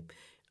mean, I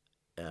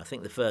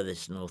think the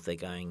furthest north they're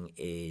going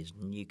is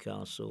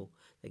Newcastle.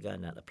 They're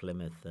going out to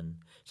Plymouth, and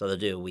so they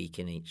do a week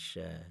in each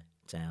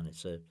town.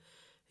 It's a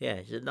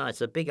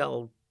big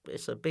old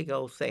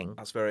thing.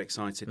 That's very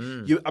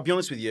exciting. I'll be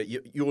honest with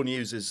you, your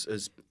news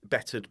has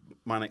bettered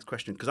my next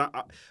question, because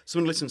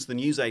someone listens to the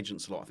News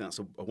Agents a lot. I think that's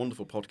a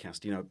wonderful podcast.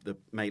 The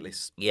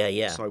Mateless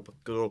soap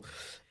girl.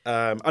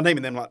 I'm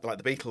naming them like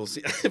the Beatles.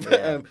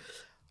 But,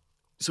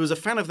 so as a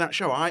fan of that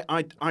show,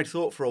 I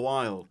thought for a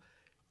while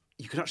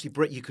you could actually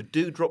you could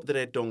do Drop the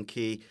Dead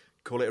Donkey,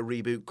 call it a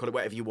reboot, call it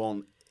whatever you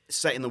want,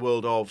 set in the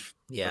world of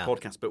the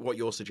podcast. But what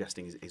you're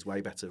suggesting is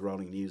way better,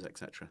 rolling news,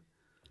 etc.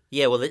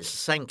 Yeah, well, it's the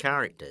same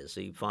characters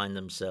who find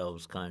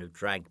themselves kind of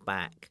dragged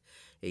back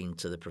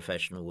into the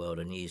professional world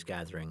of news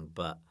gathering,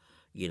 but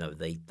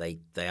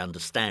they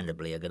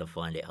understandably are going to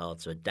find it hard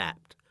to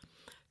adapt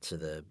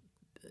to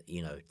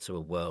to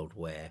a world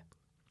where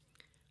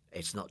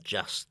it's not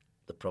just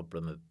the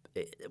problem of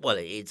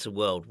it's a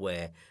world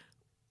where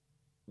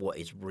what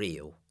is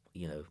real,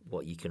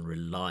 what you can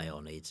rely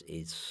on is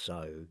it's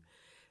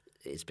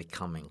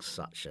becoming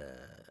such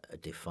a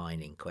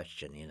defining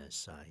question,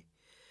 so.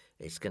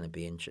 It's going to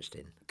be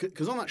interesting.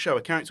 Because on that show,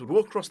 a character would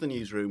walk across the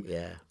newsroom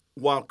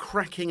while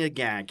cracking a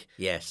gag.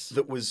 Yes.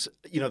 That was,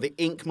 the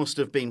ink must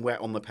have been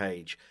wet on the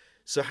page.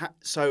 So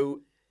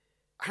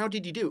how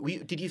did you do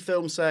it? Did you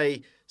film,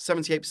 say,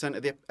 78%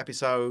 of the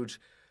episode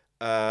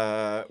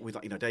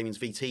with, Damien's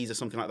VTs or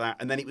something like that?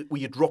 And then were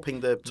you dropping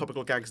the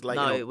topical gags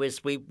later? No, it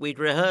was, we'd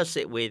rehearse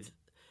it with,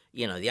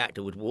 the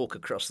actor would walk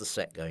across the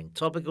set going,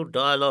 topical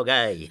dialogue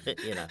A,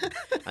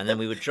 and then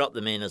we would drop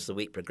them in as the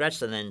week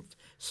progressed, and then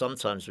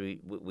sometimes we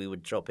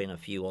would drop in a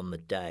few on the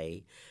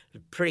day. It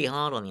was pretty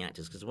hard on the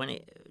actors because when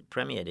it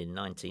premiered in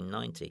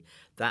 1990,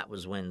 that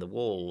was when the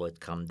wall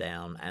had come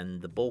down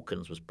and the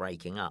Balkans was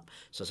breaking up.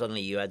 So suddenly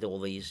you had all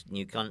these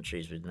new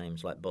countries with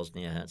names like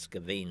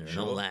Bosnia-Herzegovina and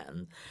all that.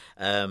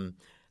 And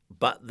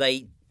but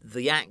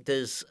the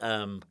actors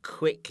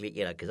quickly,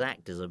 because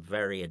actors are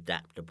very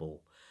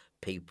adaptable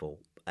people,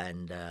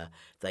 and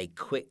they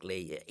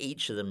quickly,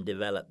 each of them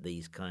developed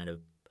these kind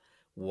of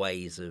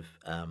ways of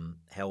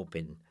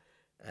helping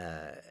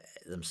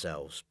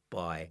themselves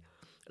by,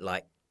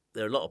 like,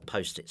 there are a lot of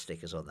post-it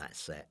stickers on that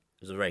set.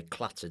 It was a very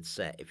cluttered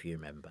set, if you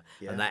remember,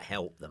 and that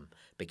helped them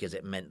because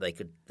it meant they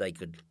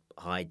could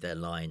hide their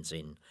lines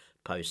in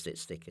post-it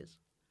stickers,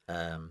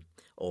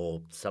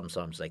 or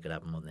sometimes they could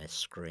have them on their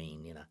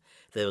screen.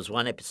 There was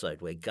one episode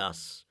where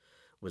Gus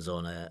was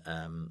on a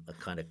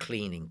kind of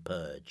cleaning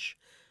purge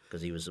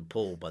because he was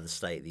appalled by the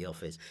state of the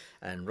office,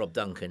 and Rob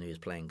Duncan, who was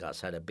playing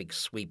Gus, had a big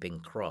sweeping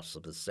cross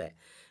of the set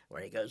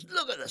where he goes,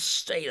 "Look at the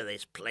state of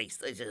this place.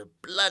 This is a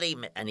bloody..."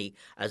 And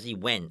as he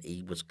went,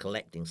 he was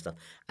collecting stuff,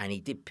 and he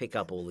did pick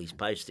up all these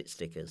post-it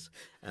stickers.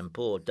 And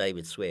poor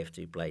David Swift,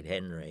 who played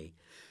Henry,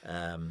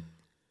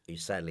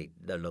 who's sadly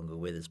no longer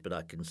with us, but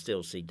I can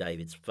still see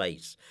David's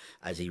face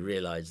as he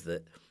realised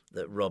that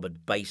Rob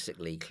had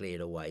basically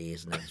cleared away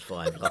his next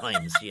 5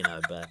 lines,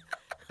 But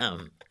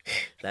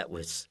that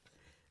was...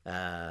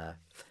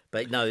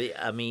 but no,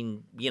 I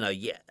mean,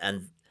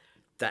 and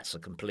that's a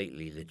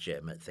completely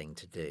legitimate thing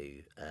to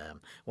do.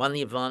 One of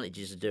the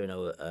advantages of doing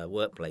a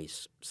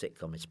workplace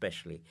sitcom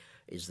especially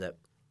is that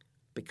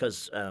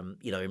because,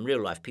 in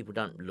real life, people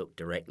don't look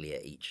directly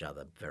at each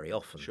other very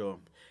often. Sure.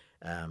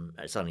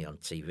 It's only on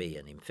TV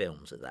and in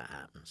films that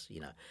happens,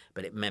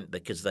 But it meant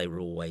because they were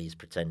always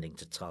pretending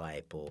to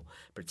type or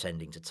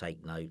pretending to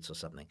take notes or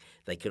something,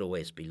 they could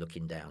always be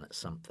looking down at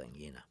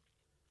something,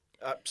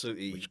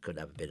 Absolutely. Which could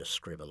have a bit of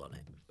scribble on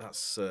it.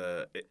 That's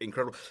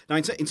incredible. Now,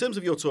 in terms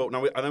of your talk,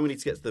 now I know we need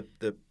to get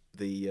to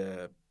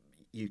the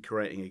you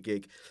creating a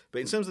gig, but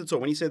in terms of the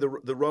talk, when you say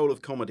the role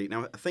of comedy,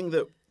 now a thing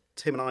that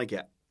Tim and I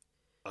get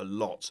a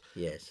lot.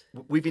 Yes.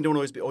 We've been doing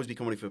Always Be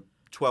Comedy for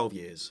 12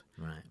 years,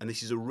 right? And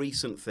this is a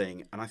recent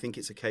thing, and I think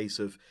it's a case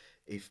of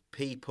if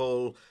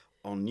people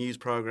on news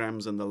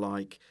programs and the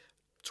like,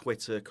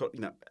 Twitter,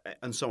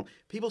 and so on,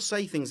 people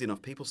say things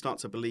enough, people start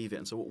to believe it,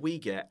 and so what we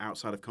get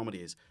outside of comedy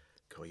is,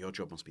 "God, your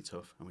job must be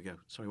tough." And we go,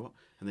 "Sorry, what?"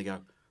 And they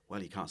go,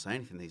 "Well, you can't say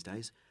anything these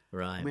days."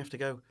 Right. And we have to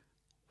go,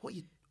 What are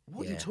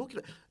you talking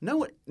about? No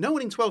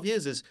one in 12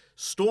 years has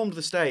stormed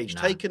the stage,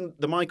 taken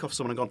the mic off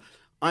someone and gone,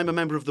 "I'm a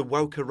member of the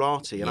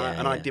wokerati,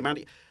 and I demand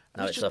it."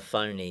 No, it's a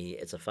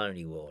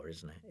phony war,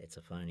 isn't it? It's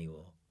a phony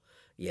war.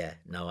 Yeah.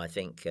 No, I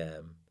think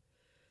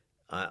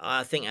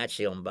I think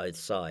actually on both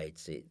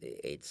sides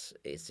it's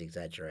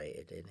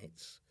exaggerated, and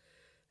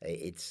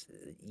it's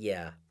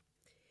yeah.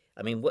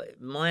 I mean,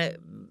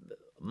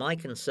 my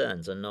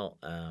concerns are not.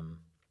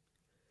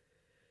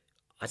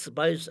 I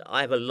suppose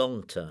I have a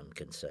long-term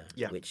concern,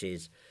 which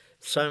is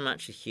so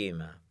much of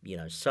humour,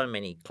 so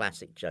many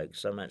classic jokes,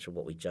 so much of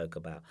what we joke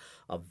about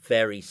are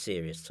very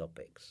serious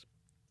topics,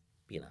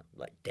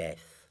 like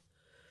death,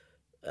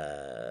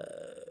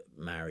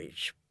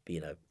 marriage,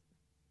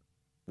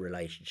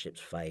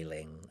 relationships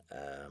failing,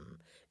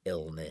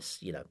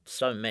 illness,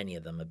 so many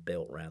of them are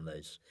built around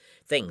those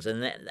things.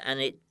 And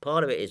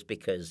part of it is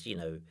because,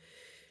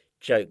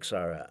 jokes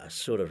are a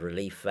sort of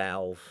relief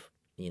valve,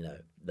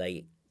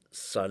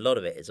 so a lot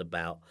of it is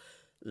about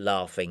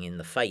laughing in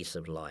the face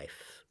of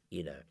life,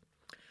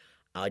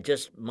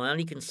 my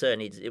only concern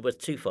is, it was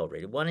twofold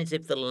really. One is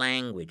if the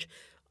language,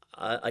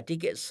 I did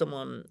get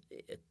someone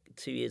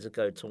 2 years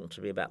ago talking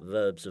to me about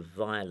verbs of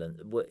violent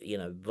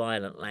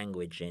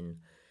language and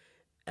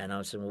I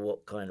was saying, well,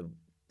 what kind of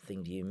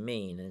thing do you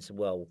mean? And he said,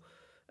 well,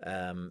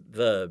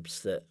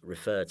 verbs that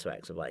refer to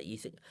acts of violence. You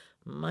think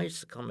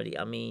most comedy,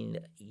 I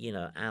mean,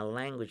 our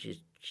language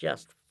is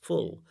just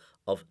full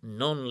of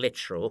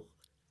non-literal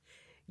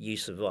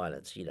use of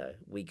violence.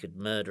 We could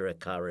murder a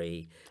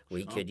curry,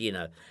 we could,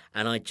 and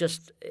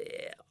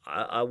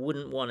I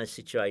wouldn't want a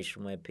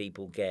situation where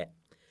people get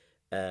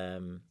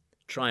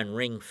try and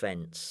ring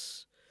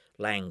fence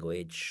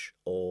language,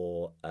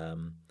 or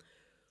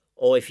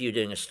if you're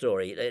doing a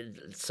story,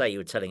 say you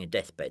were telling a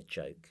deathbed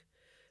joke,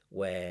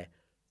 where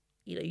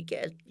you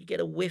get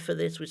a whiff of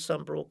this with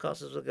some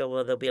broadcasters will go,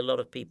 well, there'll be a lot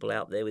of people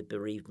out there with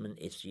bereavement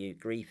issues,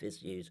 grief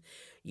issues.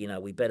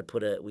 We better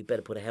put a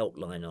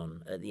helpline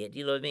on at the end.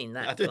 You know what I mean?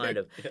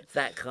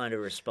 That kind of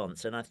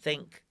response. And I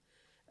think,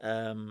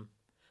 I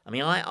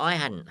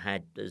hadn't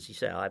had, as you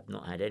say, I've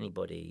not had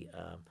anybody.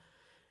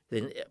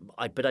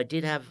 But I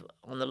did have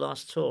on the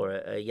last tour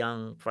a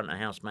young front of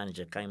house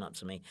manager came up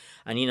to me,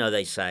 and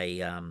they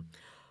say,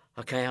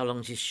 okay, how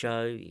long's your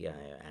show? You go,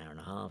 hour and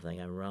a half. They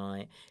go,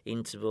 right.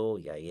 Interval?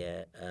 You go,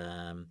 yeah.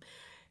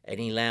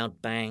 Any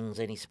loud bangs?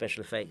 Any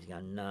special effects? You go,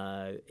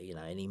 no.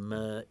 Any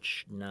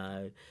merch?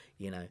 No.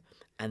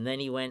 And then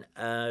he went,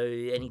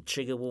 any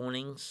trigger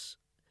warnings?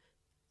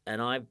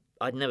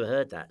 I'd never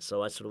heard that,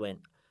 so I sort of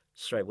went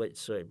straight. What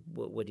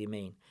do you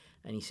mean?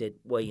 And he said,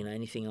 well,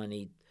 anything I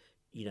need,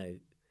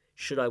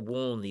 should I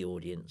warn the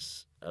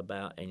audience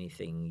about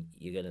anything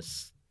you're going to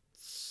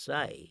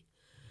say?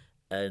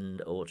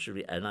 And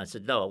I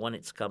said, no, I want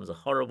it to come as a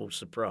horrible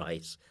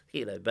surprise,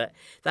 But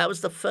that was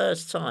the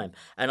first time,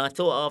 and I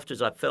thought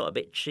afterwards I felt a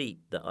bit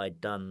cheap that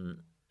I'd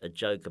done a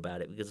joke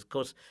about it because, of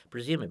course,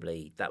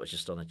 presumably that was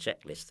just on a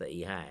checklist that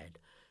he had,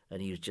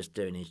 and he was just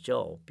doing his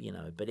job,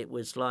 But it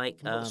was like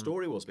what the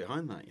story was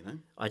behind that,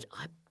 I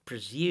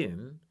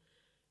presume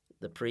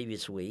the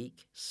previous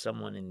week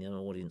someone in the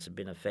audience had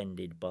been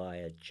offended by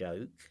a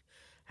joke,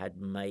 had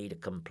made a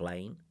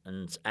complaint,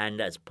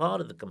 and as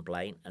part of the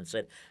complaint, and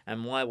said,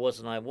 and why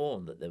wasn't I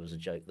warned that there was a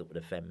joke that would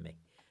offend me?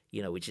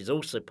 Which is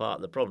also part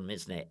of the problem,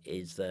 isn't it?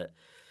 Is that,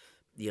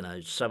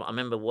 I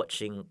remember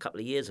watching a couple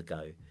of years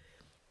ago,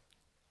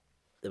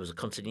 there was a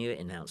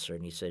continuity announcer,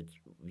 and he said,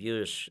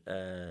 viewers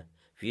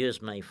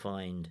may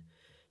find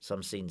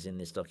some scenes in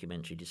this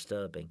documentary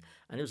disturbing.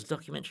 And it was a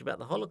documentary about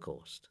the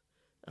Holocaust.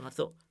 And I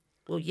thought,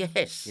 well,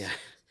 yes. Yeah.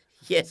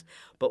 Yes,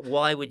 but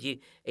why would you?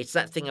 It's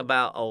that thing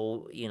about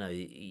you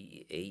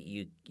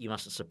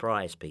mustn't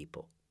surprise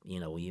people,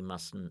 or you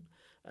mustn't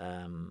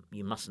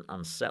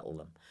unsettle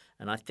them,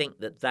 and I think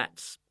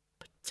that's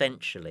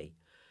potentially,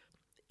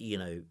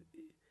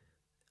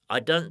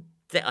 I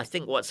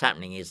think what's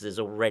happening is there's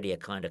already a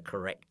kind of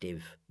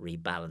corrective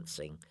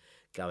rebalancing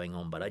going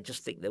on, but I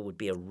just think there would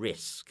be a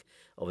risk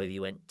of if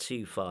you went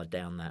too far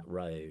down that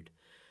road,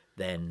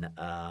 then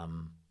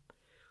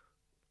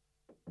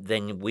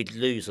we'd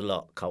lose a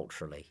lot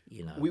culturally,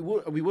 We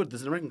would.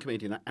 There's an American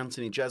comedian,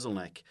 Anthony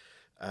Jeselnik.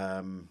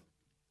 I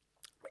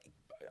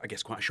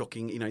guess quite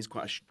shocking. He's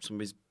some of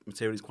his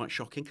material is quite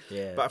shocking.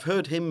 Yeah. But I've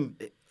heard him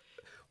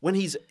when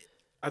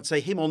I'd say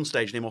him on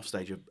stage and him off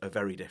stage are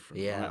very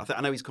different. Yeah. Right?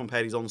 I know he's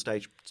compared his on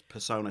stage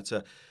persona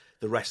to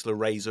the wrestler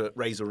Razor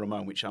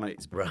Ramon, which I know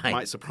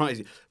might surprise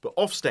you. But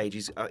off stage,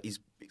 he's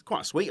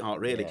quite a sweetheart,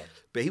 really. Yeah.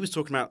 But he was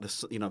talking about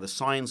the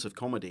science of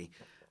comedy.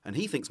 And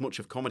he thinks much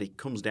of comedy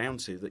comes down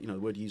to that. The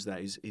word used there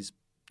is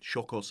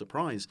shock or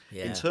surprise.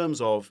 Yeah. In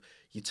terms of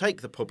you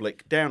take the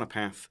public down a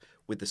path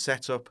with the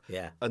setup,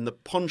 and the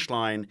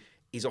punchline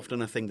is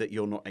often a thing that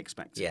you're not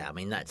expecting. Yeah, I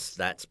mean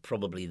that's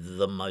probably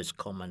the most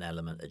common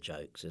element of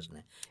jokes, isn't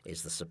it?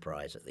 Is the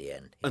surprise at the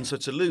end. Yeah. And so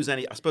to lose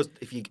any, I suppose,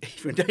 if you're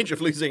in danger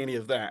of losing any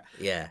of that,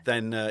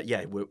 then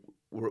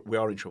we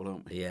are in trouble,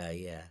 aren't we?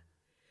 Yeah.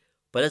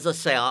 But as I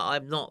say,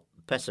 I'm not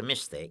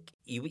pessimistic.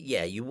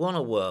 You want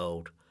a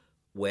world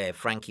where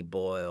Frankie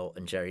Boyle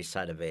and Jerry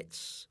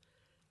Sadowitz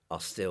are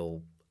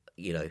still,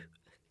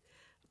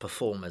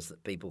 performers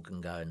that people can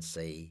go and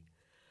see.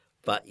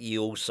 But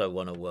you also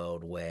want a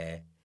world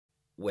where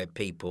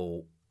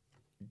people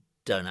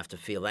don't have to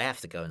feel they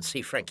have to go and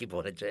see Frankie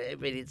Boyle and Jerry. I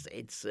mean,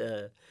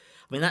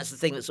 that's the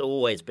thing that's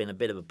always been a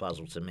bit of a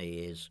puzzle to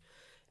me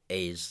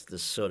is the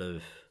sort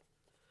of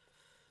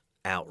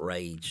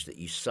outrage that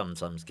you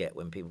sometimes get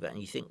when people go and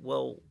you think,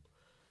 well,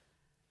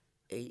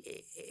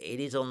 it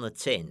is on the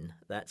tin.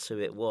 That's who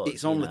it was.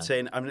 It's on the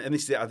tin. I mean, and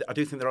this is, I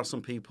do think there are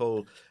some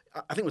people.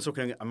 I think we're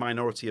talking a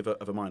minority of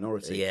a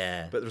minority.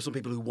 Yeah. But there are some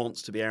people who want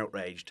to be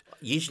outraged.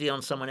 Usually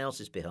on someone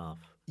else's behalf.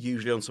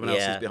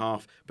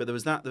 But there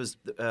was that.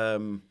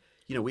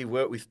 We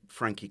worked with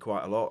Frankie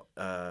quite a lot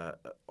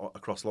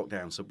across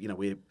lockdown. So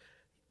we're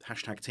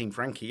 #Team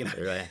Frankie.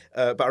 Right.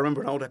 But I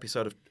remember an old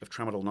episode of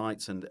Tramadol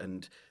Nights,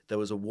 and there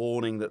was a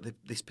warning that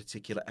this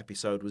particular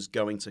episode was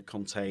going to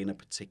contain a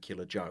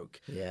particular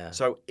joke. Yeah.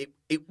 So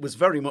it was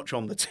very much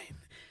on the tin.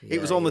 It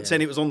was on the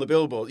tin. It was on the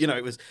billboard.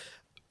 It was.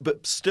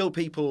 But still,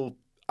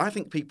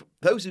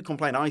 those who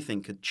complain, I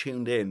think, had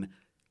tuned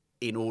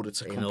in order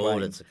to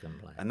complain.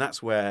 And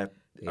that's where,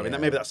 I mean,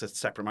 maybe that's a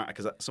separate matter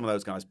because some of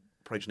those guys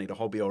probably just need a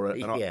hobby or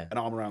an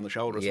arm around the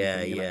shoulder or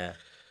something. Yeah,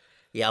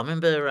 I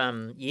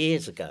remember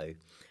years ago,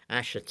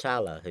 Ash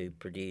Atala, a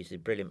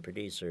brilliant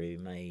producer who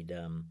made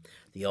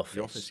The Office.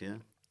 The Office, yeah.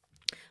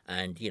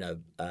 And,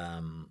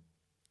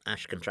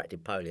 Ash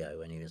contracted polio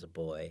when he was a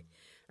boy.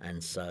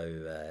 And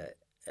so,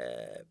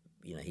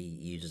 he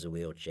uses a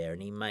wheelchair,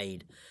 and he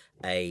made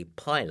a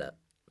pilot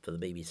for the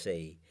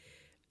BBC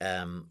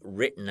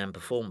written and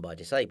performed by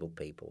disabled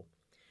people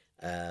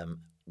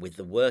with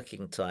the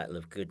working title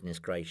of Goodness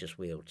Gracious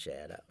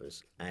Wheelchair. That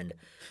was and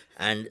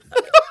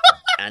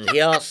he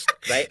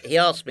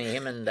asked me,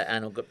 him and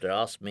Anil Gupta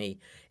asked me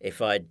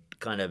if I'd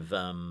kind of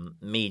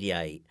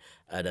mediate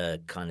at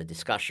a kind of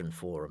discussion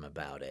forum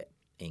about it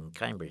in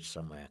Cambridge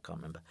somewhere, I can't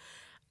remember.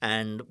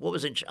 And what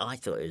was interesting, I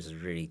thought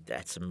it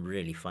had some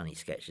really funny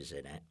sketches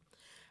in it.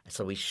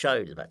 So we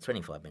showed it, about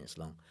 25 minutes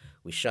long.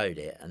 We showed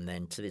it, and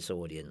then to this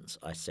audience,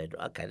 I said,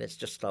 okay, let's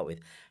just start with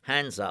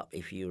hands up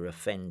if you were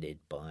offended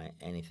by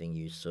anything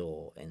you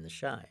saw in the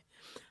show.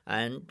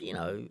 And,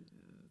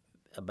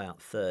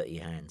 about 30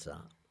 hands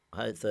up.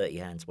 I heard 30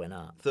 hands went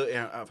up. 30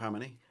 out of how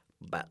many?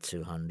 About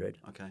 200.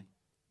 Okay.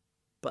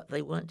 But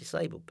they weren't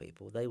disabled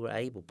people. They were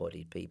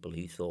able-bodied people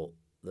who thought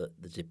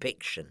that the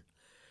depiction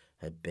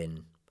had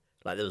been...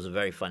 Like, there was a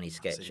very funny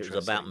sketch. It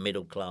was about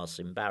middle-class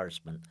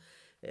embarrassment.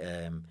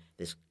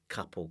 this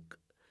couple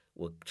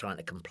were trying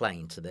to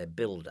complain to their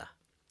builder.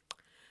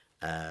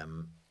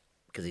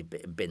 Because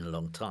it'd been a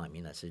long time,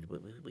 you know. So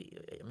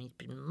it's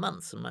been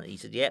months and months. He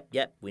said,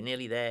 "Yep, we're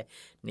nearly there.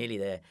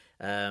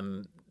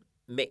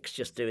 Mick's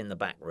just doing the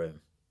back room,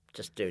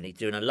 he's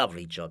doing a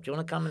lovely job. Do you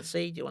want to come and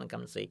see?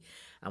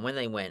 And when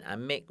they went,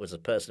 and Mick was a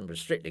person with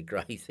restricted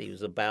growth. He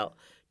was about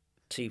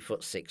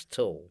 2'6"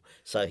 tall,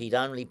 so he'd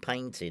only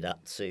painted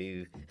up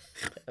to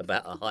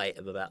about a height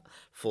of about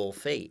 4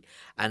 feet,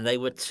 and they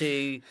were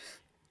too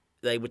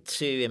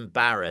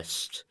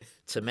embarrassed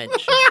to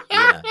mention, you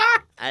know.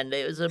 And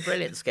it was a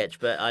brilliant sketch,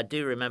 but I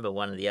do remember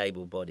one of the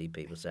able-bodied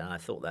people saying, "I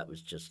thought that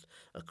was just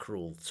a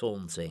cruel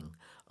taunting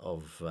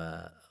of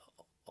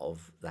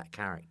that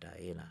character,"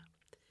 you know.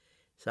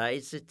 So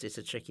it's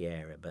a tricky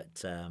area,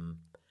 but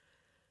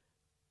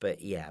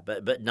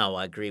no,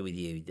 I agree with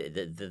you.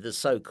 The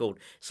so-called,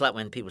 it's like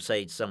when people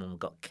say someone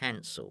got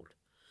cancelled,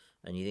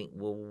 and you think,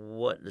 well,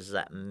 what does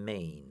that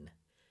mean?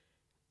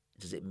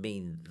 Does it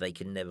mean they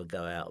can never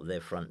go out of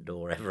their front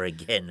door ever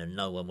again and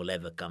no one will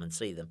ever come and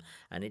see them?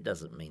 And it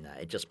doesn't mean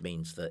that. It just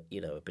means that,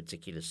 you know, a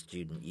particular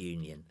student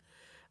union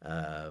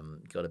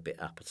got a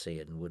bit uppity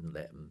and wouldn't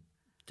let them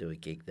do a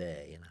gig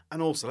there, you know.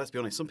 And also, let's be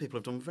honest, some people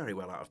have done very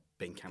well out of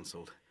being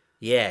cancelled.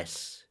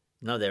 Yes.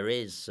 No, there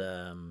is.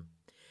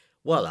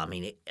 Well, I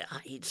mean,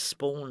 it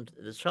spawned...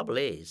 The trouble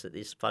is that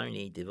this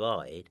phony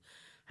divide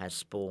has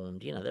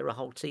spawned... You know, there are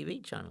whole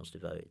TV channels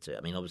devoted to it.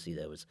 I mean, obviously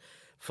there was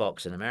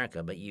Fox in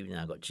America, but you've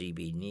now got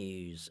GB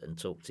News and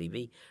Talk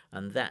TV,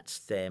 and that's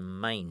their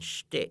main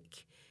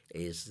shtick,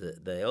 is that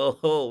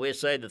we're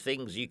saying the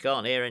things you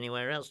can't hear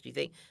anywhere else. Do you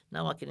think,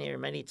 no, I can hear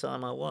them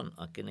anytime I want.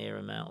 I can hear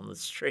them out on the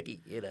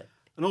street, you know.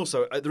 And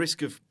also, at the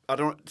risk of...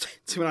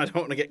 Tim and I don't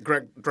want to get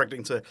dragged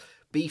into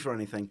beef or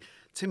anything.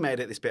 Tim may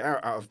edit this bit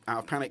out of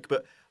panic,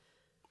 but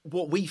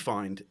what we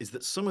find is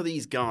that some of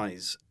these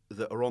guys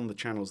that are on the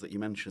channels that you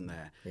mentioned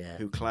there,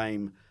 who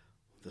claim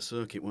the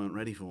circuit weren't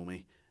ready for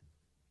me,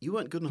 you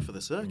weren't good enough for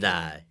the circuit.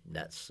 No,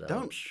 that's...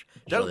 Don't.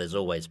 There's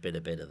always been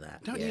a bit of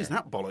that. Don't use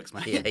that bollocks,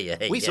 mate.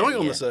 Yeah. We saw you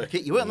on the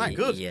circuit. You weren't that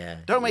good. Yeah.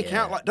 Don't make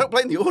out like... Don't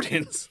blame the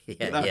audience.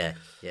 Yeah, you know?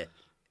 yeah.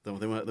 They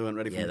weren't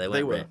ready for me.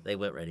 They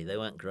weren't ready. They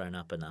weren't grown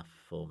up enough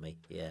for me.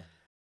 Yeah.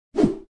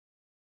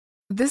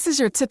 This is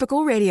your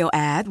typical radio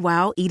ad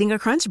while eating a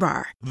Crunch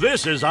Bar.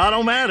 This is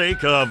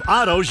Automatic of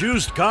Otto's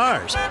Used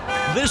Cars.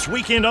 This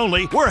weekend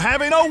only, we're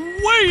having a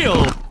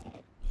whale.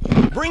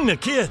 Bring the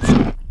kids.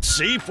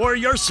 See for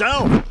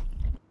yourself.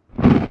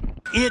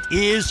 It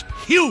is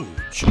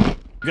huge.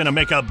 Gonna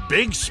make a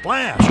big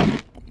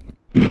splash.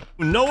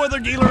 No other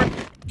dealer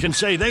can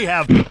say they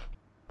have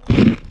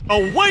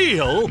a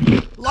whale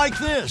like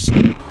this.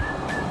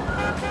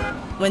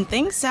 When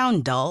things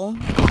sound dull,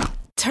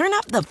 turn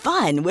up the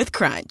fun with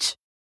Crunch.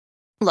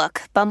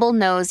 Look, Bumble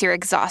knows you're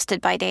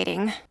exhausted by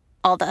dating.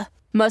 All the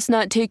must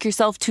not take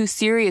yourself too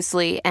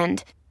seriously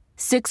and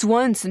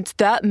 6'1" since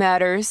that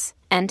matters.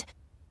 And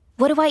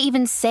what do I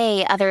even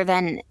say other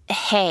than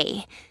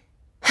hey?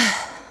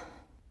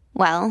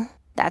 Well,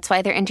 that's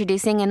why they're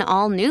introducing an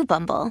all-new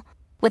Bumble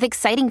with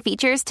exciting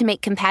features to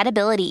make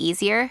compatibility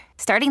easier,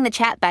 starting the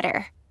chat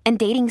better, and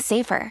dating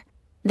safer.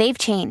 They've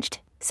changed,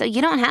 so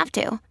you don't have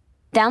to.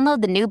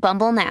 Download the new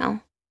Bumble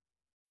now.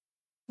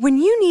 When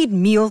you need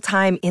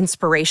mealtime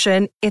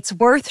inspiration, it's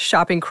worth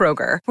shopping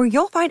Kroger, where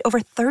you'll find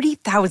over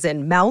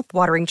 30,000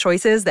 mouth-watering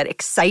choices that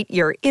excite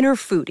your inner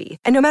foodie.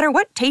 And no matter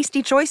what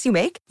tasty choice you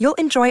make, you'll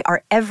enjoy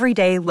our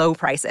everyday low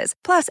prices,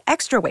 plus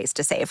extra ways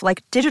to save,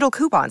 like digital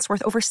coupons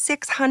worth over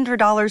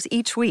 $600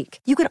 each week.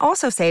 You can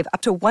also save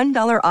up to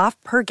 $1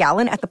 off per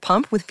gallon at the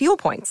pump with fuel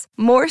points.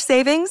 More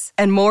savings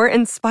and more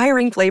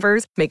inspiring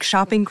flavors make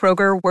shopping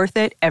Kroger worth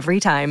it every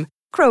time.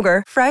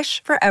 Kroger,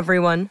 fresh for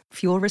everyone.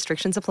 Fuel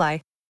restrictions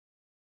apply.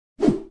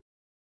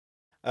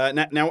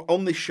 Now,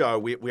 on this show,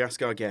 we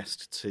ask our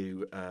guest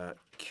to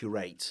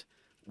curate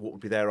what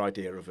would be their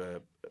idea of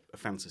a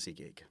fantasy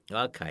gig.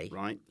 Okay.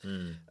 Right?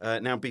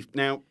 Now,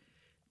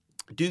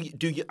 do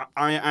you?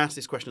 I ask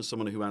this question as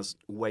someone who has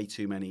way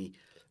too many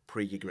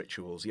pre-gig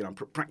rituals. You know, I'm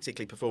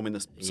practically performing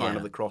the sign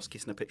of the cross,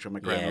 kissing a picture of my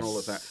grandma, and all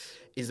of that.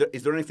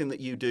 Is there anything that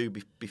you do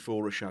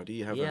before a show? Do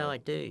you have? Yeah, I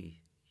do.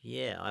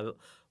 Yeah, I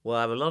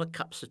have a lot of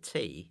cups of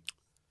tea,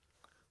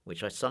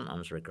 which I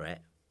sometimes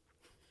regret.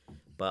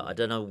 But I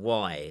don't know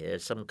why.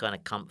 There's some kind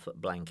of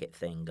comfort blanket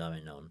thing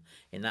going on.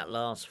 In that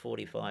last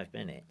 45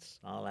 minutes,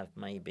 I'll have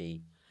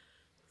maybe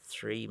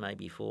 3,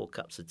 maybe 4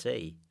 cups of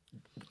tea.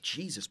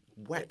 Jesus,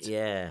 wet.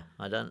 Yeah,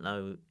 I don't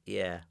know.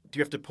 Yeah. Do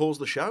you have to pause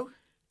the show?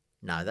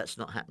 No, that's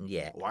not happened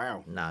yet.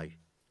 Wow. No.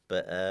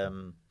 But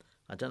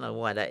I don't know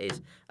why that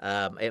is.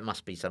 It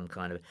must be some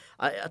kind of...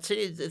 I'll tell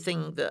you the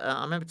thing that...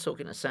 I remember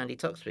talking to Sandy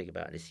Toksvig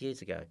about this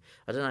years ago.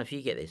 I don't know if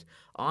you get this.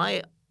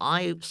 I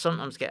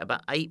sometimes get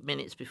about 8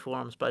 minutes before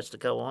I'm supposed to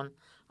go on,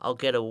 I'll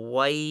get a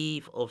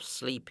wave of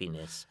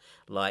sleepiness.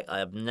 Like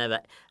I've never...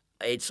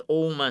 It's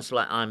almost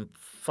like I'm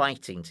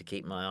fighting to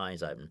keep my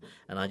eyes open.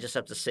 And I just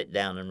have to sit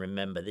down and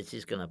remember this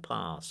is going to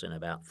pass in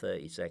about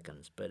 30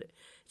 seconds. But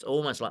it's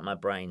almost like my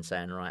brain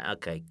saying, right,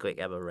 okay, quick,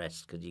 have a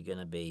rest because you're going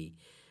to be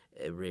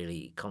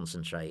really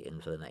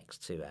concentrating for the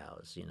next 2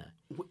 hours.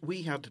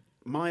 We had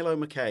Milo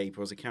McCabe,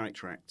 who was a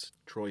character act,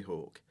 Troy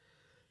Hawk,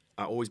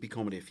 at Always Be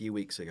Comedy a few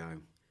weeks ago,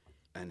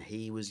 and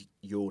he was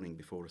yawning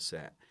before a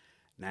set.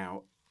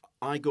 Now,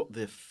 I got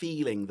the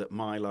feeling that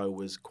Milo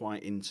was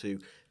quite into,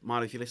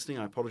 Milo, if you're listening,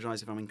 I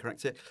apologise if I'm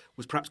incorrect here,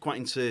 was perhaps quite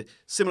into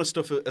similar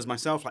stuff as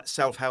myself, like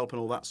self-help and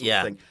all that sort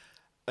of thing.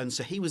 And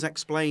so he was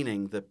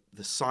explaining the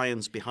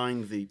science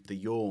behind the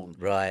yawn.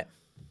 Right.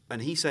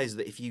 And he says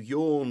that if you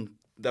yawn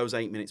those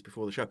 8 minutes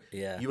before the show,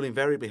 you will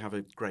invariably have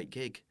a great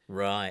gig.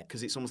 Right.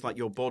 Because it's almost like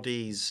your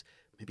body's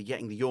maybe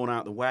getting the yawn out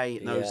of the way.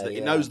 It knows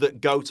it knows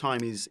that go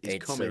time is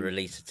coming. It's a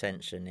release of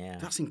tension,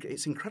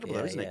 It's incredible,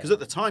 though, isn't it? Because at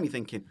the time you're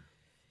thinking,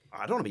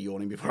 I don't want to be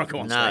yawning before I go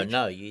on stage.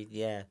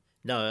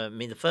 No, I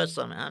mean, the first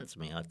time it happened to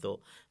me, I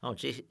thought, oh,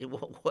 gee,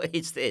 what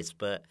is this?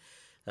 But,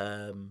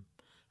 and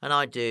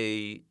I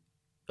do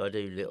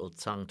little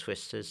tongue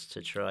twisters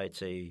to try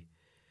to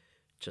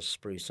just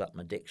spruce up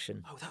my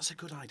diction. Oh, that's a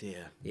good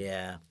idea.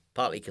 Yeah,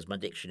 partly because my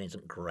diction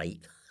isn't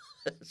great.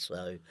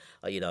 So,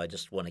 I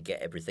just want to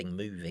get everything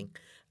moving.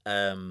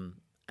 And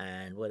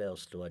what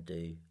else do I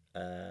do?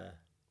 I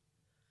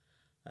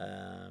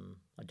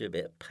do a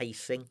bit of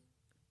pacing.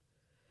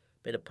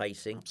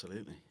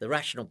 Absolutely. The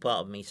rational part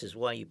of me says,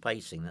 why are you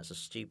pacing? That's a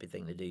stupid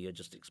thing to do. You're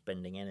just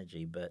expending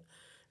energy. But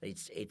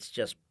it's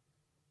just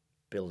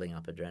building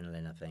up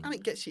adrenaline, I think. And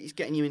it's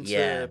getting you into...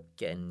 Yeah,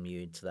 getting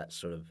you into that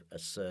sort of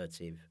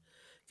assertive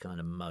kind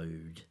of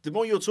mode. The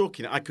more you're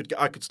talking, I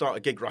could start a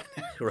gig right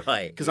now.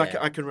 Right. Because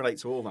I can relate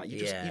to all that.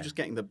 You're just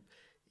getting the...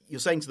 You're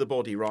saying to the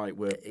body, right,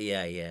 we're...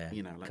 Yeah.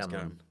 Let's Come go.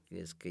 on.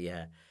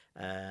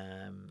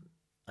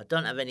 I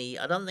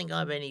don't think I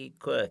have any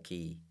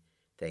quirky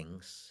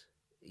things.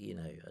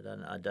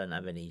 I don't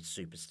have any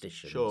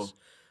superstitions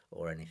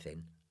or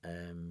anything.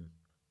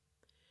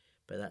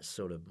 But that's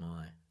sort of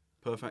my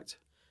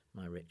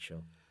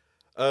ritual.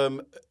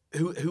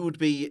 Who would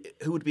be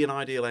an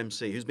ideal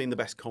MC? Who's been the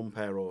best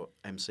compere or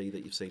MC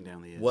that you've seen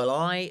down the years?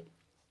 Well,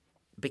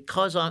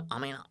 because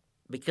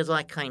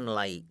I came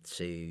late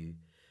to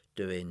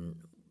doing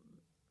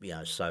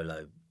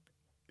solo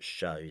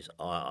shows.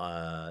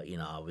 I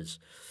was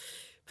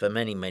for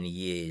many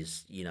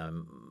years.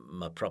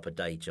 My proper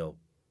day job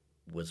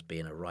was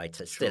being a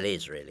writer. Still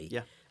is, really.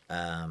 Yeah.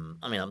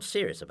 I'm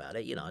serious about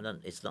it.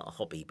 It's not a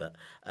hobby, but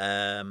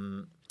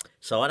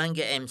so I don't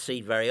get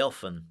MC'd very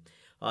often.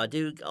 I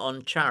do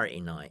on charity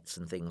nights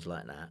and things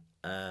like that.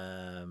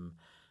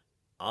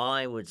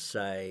 I would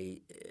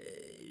say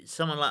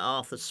someone like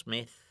Arthur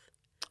Smith,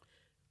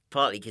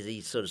 partly because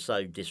he's sort of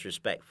so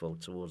disrespectful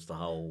towards the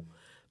whole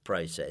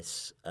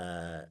process.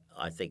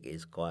 I think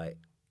is quite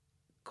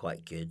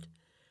good.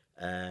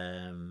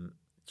 Trying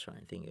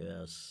to think who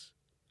else.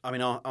 I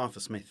mean,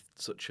 Arthur Smith,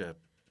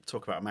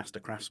 talk about a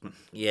master craftsman.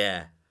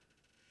 Yeah.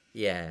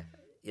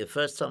 The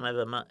first time I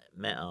ever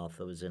met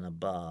Arthur was in a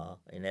bar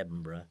in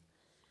Edinburgh,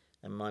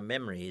 and my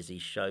memory is he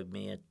showed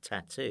me a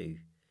tattoo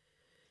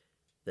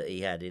that he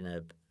had in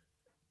a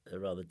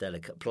rather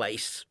delicate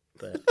place.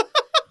 But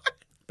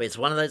but it's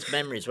one of those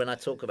memories when I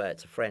talk about it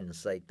to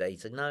friends, they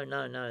say no,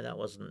 that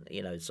wasn't.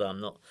 So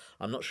I'm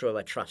not sure if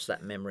I trust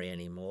that memory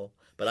anymore.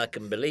 But I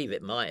can believe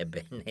it might have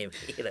been him.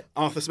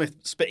 Arthur Smith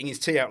spitting his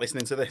tea out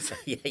listening to this.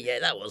 yeah,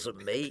 that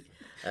wasn't me.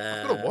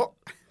 What?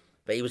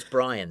 But he was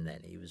Brian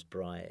then. He was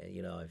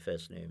Brian. I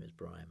first knew him as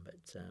Brian. But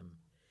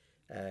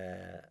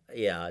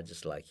I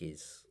just like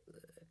his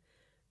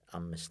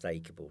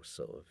unmistakable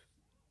sort of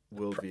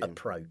worldview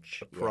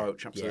approach.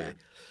 Absolutely.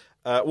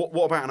 Yeah.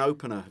 What about an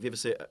opener? Have you ever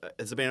seen?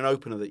 Has there been an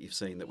opener that you've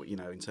seen that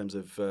in terms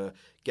of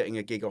getting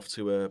a gig off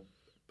to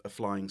a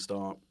flying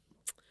start?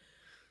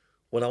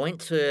 Well, I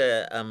went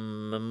to a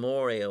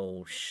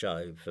memorial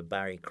show for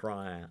Barry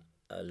Cryer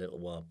a little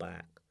while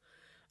back,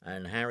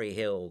 and Harry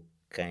Hill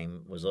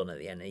was on at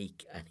the end,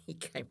 and he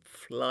came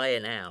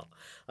flying out.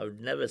 I've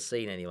never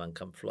seen anyone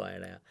come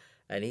flying out.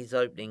 And his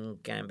opening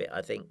gambit,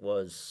 I think,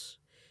 was,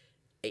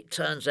 it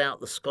turns out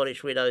the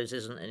Scottish Widows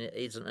isn't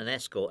an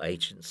escort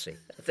agency.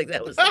 I think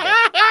that was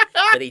the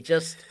But he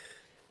just,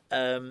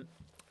 I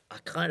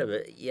kind of,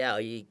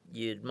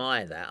 you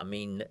admire that. I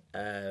mean,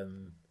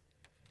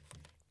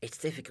 it's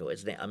difficult,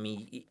 isn't it? I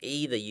mean,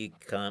 either you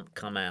can't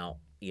come out,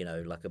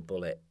 like a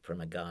bullet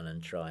from a gun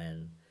and try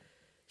and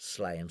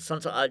slay him.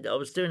 Sometimes I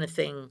was doing a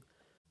thing.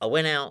 I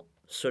went out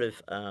sort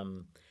of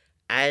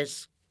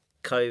as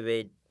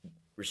COVID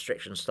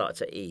restrictions started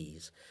to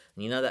ease.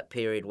 And that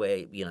period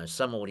where,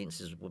 some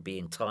audiences would be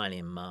entirely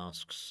in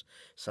masks,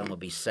 some would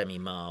be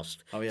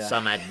semi-masked,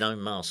 some had no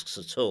masks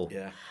at all.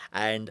 Yeah.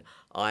 And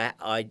I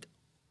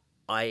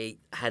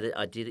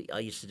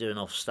used to do an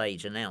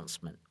off-stage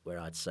announcement where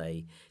I'd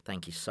say,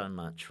 thank you so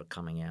much for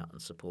coming out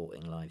and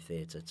supporting live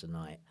theatre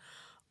tonight.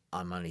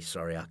 I'm only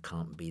sorry I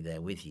can't be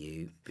there with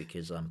you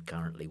because I'm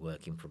currently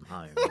working from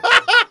home.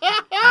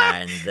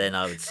 And then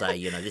I would say,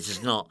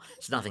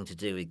 it's nothing to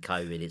do with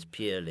COVID. It's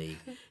purely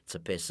to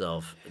piss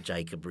off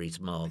Jacob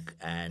Rees-Mogg.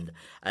 And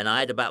I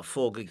had about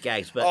 4 good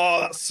gags. But,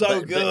 that's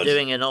so good. But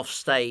doing an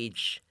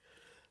off-stage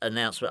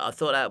announcement, I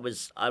thought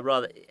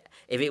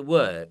if it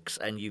works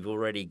and you've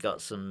already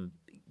got some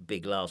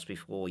big laughs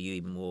before you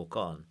even walk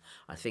on.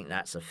 I think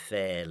that's a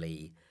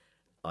fairly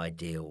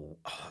ideal.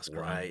 Oh, that's one.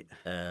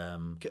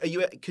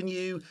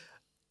 great.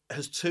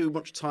 Has too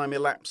much time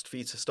elapsed for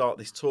you to start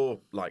this tour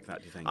like that,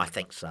 do you think? I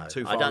think so.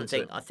 Too far I don't into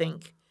think. it? I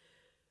think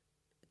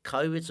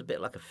COVID's a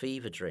bit like a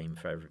fever dream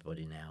for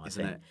everybody now.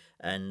 Isn't it?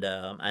 And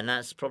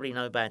that's probably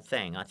no bad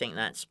thing. I think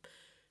that's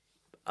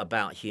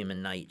about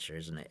human nature,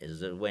 isn't it? Is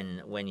that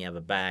when you have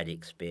a bad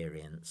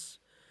experience,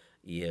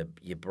 your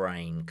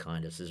brain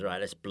kind of says, right,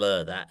 let's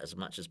blur that as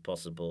much as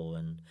possible,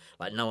 and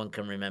like no one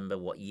can remember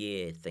what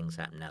year things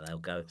happened. Now they'll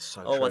go,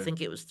 true. I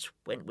think it was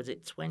was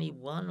it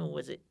 21 or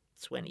was it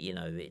 20? You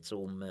know, it's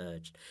all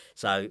merged.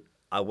 So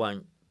I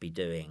won't be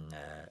doing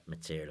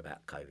material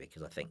about COVID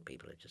because I think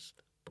people are just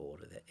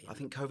bored with it. I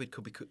think COVID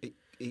could be.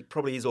 It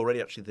probably is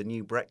already actually the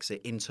new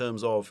Brexit in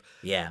terms of.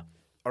 Yeah.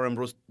 I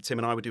remember Tim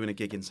and I were doing a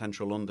gig in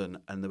central London,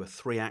 and there were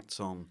 3 acts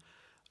on,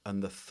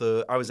 and the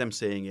third I was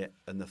emceeing it,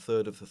 and the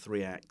third of the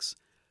 3 acts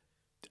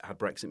had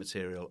Brexit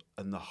material,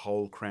 and the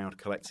whole crowd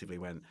collectively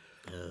went,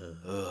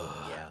 ugh.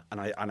 Yeah.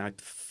 And I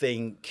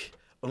think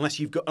unless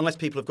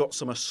people have got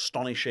some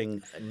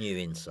astonishing new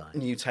insight,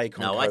 new take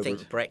on. No, COVID. I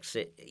think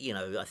Brexit. You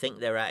know, I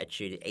think their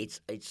attitude.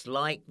 It's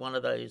like one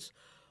of those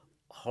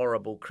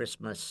horrible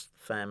Christmas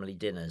family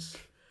dinners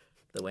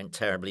that went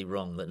terribly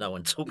wrong that no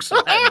one talks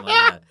about anymore,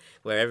 you know,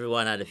 where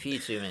everyone had a few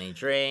too many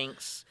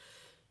drinks,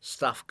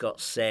 stuff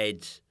got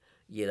said,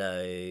 you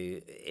know,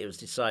 it was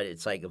decided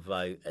to take a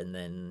vote, and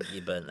then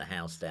you burnt the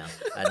house down,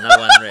 and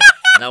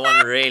no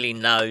one really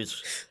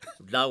knows,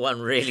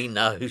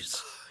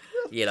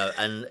 you know.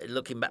 And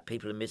looking back,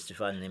 people are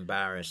mystified and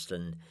embarrassed,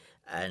 and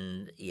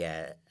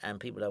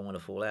people don't want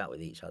to fall out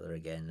with each other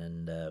again,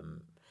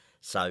 and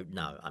so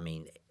no, I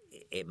mean.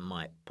 It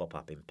might pop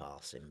up in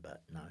passing,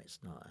 but no, it's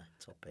not a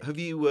topic. Have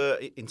you,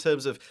 in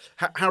terms of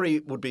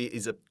Harry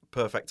is a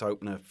perfect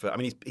opener for? I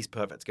mean, he's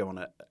perfect to go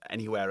on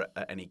anywhere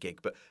at any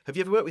gig. But have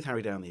you ever worked with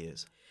Harry down the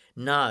years?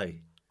 No,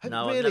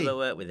 Really? I've never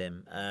worked with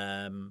him.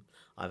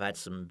 I've had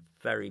some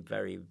very,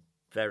 very,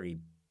 very.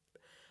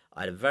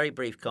 I had a very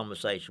brief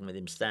conversation with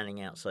him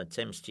standing outside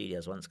Tim's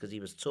studios once because he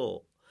was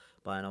taught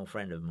by an old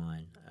friend of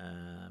mine.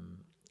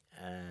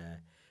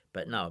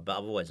 But I've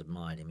always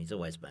admired him. He's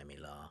always made me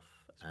laugh.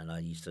 And I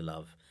used to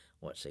love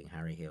watching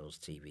Harry Hill's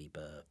TV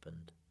burp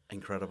and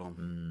incredible.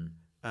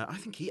 I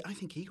think he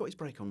got his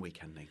break on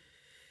Weekending.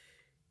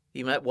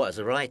 You met what as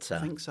a writer? I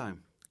think so.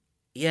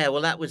 Yeah,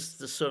 well, that was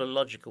the sort of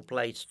logical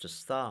place to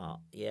start.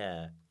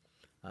 Yeah,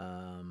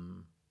 I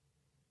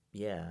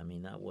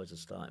mean that was a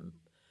starting.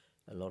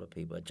 A lot of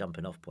people, a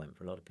jumping off point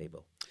for a lot of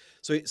people.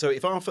 So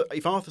if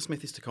Arthur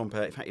Smith is to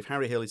compare, if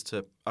Harry Hill is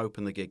to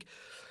open the gig,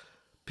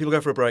 people go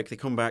for a break, they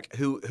come back.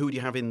 Who do you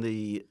have in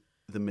the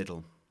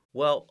middle?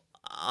 Well,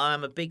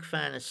 I'm a big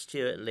fan of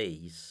Stuart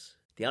Lee's.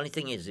 The only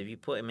thing is, if you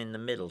put him in the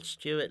middle,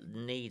 Stuart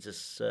needs a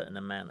certain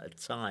amount of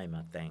time,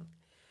 I think,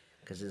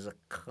 because there's a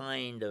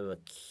kind of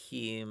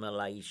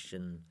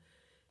accumulation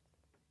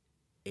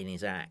in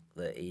his act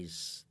that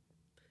is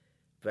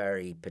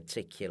very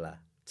particular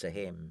to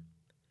him.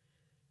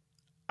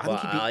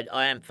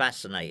 I am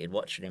fascinated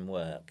watching him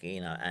work,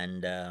 you know,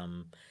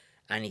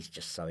 and he's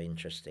just so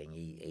interesting.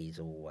 He's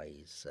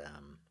always.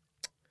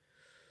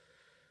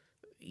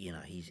 You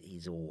know,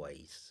 he's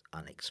always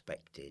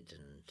unexpected,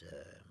 and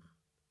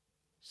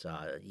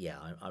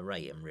I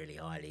rate him really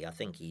highly. I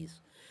think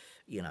he's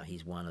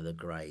one of the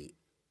great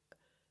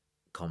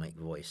comic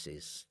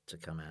voices to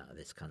come out of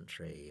this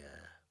country.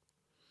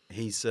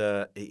 He's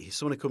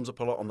someone who comes up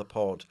a lot on the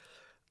pod,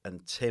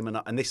 and Tim and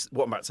I, and this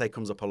what I'm about to say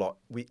comes up a lot.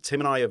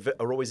 Tim and I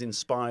are always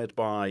inspired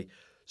by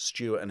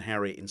Stuart and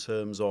Harry in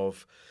terms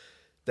of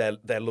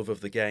their love of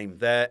the game.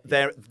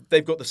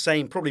 They've got the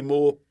same, probably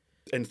more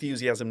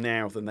enthusiasm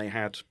now than they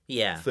had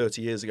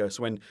 30 years ago.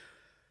 So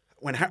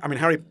when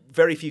Harry,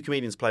 very few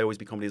comedians always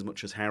be comedy as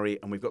much as Harry,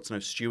 and we've got to know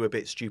Stu a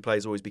bit. Stu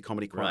plays always be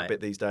comedy quite a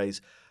bit these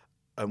days.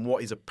 And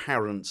what is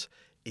apparent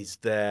is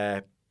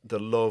the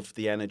love,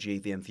 the energy,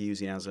 the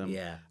enthusiasm.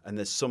 Yeah. And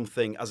there's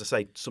something, as I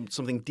say,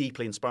 something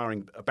deeply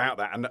inspiring about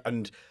that.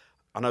 And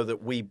I know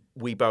that we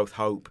both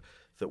hope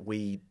that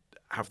we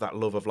have that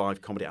love of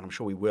live comedy, and I'm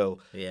sure we will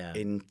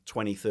in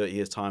 20, 30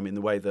 years' time in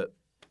the way that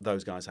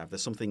those guys have.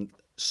 There's something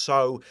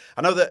so...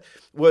 I know that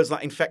words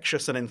like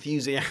infectious and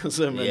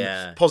enthusiasm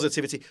and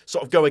positivity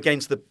sort of go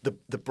against the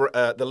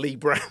Lee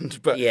brand,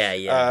 but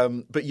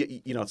but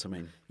you know what I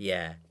mean.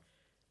 Yeah.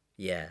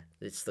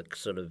 It's the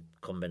sort of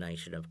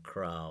combination of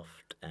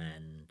craft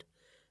and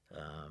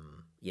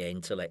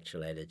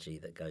intellectual energy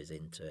that goes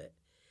into it.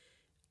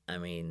 I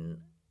mean,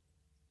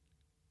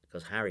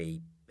 because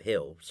Harry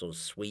Hill sort of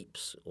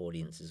sweeps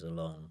audiences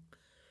along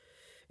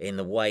in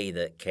the way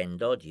that Ken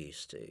Dodd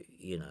used to,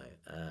 you know.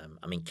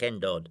 I mean, Ken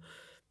Dodd,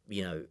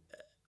 you know,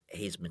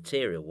 his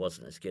material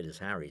wasn't as good as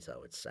Harry's, I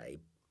would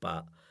say,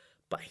 but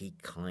he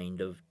kind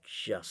of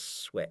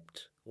just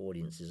swept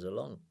audiences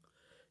along.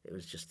 It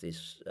was just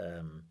this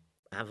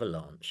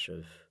avalanche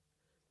of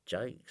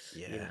jokes,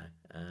 you know.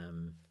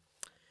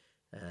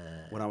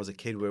 When I was a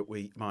kid,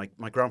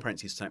 my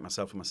grandparents used to take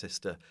myself and my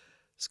sister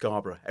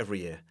Scarborough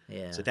every year.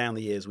 Yeah. So down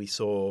the years, we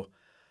saw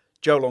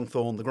Joe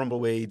Longthorne, the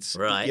Grumbleweeds,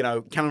 Right.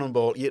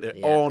 Cannonball,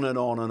 on and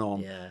on and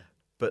on. Yeah.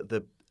 But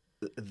the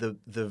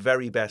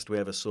very best we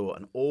ever saw,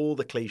 and all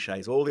the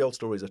cliches, all the old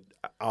stories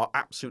are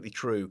absolutely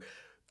true.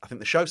 I think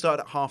the show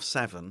started at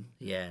 7:30.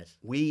 Yes.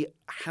 We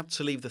had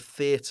to leave the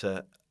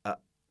theatre at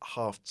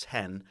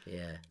 10:30.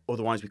 Yeah.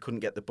 Otherwise, we couldn't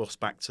get the bus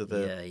back to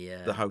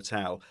the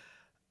hotel.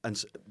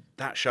 And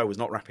that show was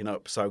not wrapping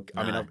up. So,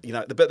 I mean,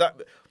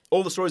 but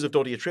all the stories of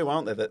Doddy are true,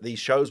 aren't they? That these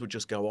shows would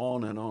just go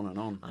on and on and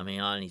on. I mean,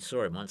 I only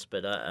saw him once,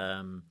 but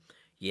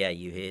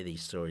you hear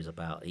these stories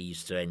about he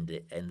used to end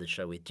the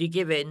show with "Do you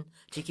give in?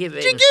 Do you give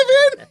in? Do you give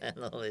in?"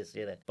 and all this,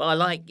 But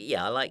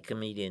I like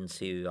comedians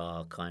who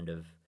are kind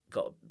of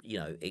got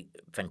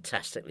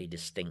fantastically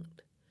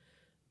distinct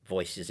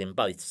voices in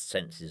both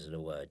senses of the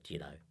word.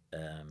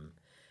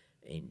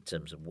 In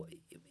terms of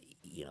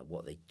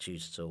what they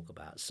choose to talk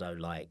about. So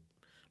like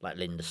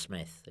Linda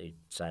Smith, who's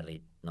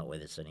sadly not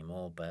with us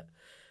anymore, but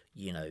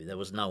there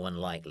was no one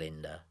like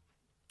Linda.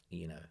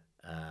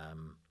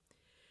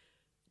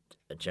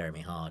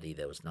 Jeremy Hardy,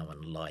 there was no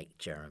one like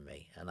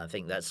Jeremy, and I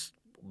think that's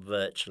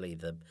virtually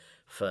the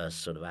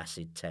first sort of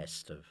acid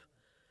test of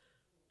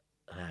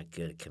how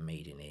good a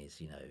comedian is.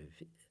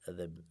 Are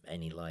there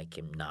any like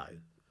him? No.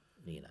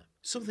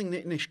 Something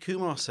that Nish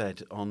Kumar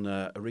said on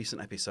a recent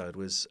episode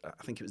was,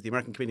 I think it was the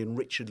American comedian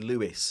Richard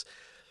Lewis,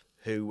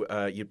 who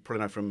you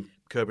probably know from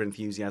Curb Your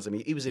Enthusiasm.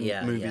 He was in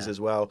movies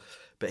as well.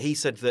 But he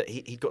said that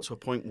he got to a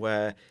point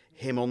where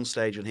him on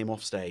stage and him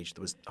off stage,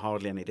 there was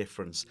hardly any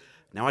difference.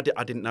 Now, I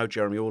didn't know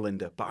Jeremy or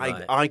Linda, but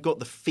right. I got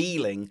the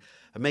feeling,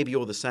 and maybe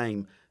you're the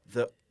same,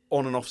 that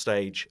on and off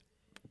stage,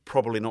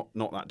 probably not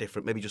that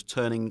different. Maybe just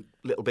turning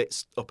little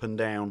bits up and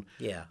down.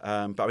 Yeah.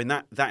 But I mean,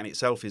 that in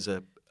itself is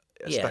a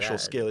special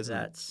skill, isn't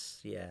it?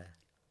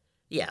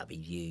 Yeah. I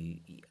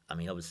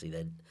mean, obviously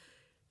then,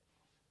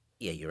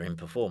 you're in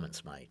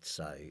performance mode,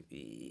 so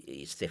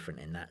it's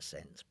different in that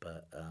sense.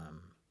 But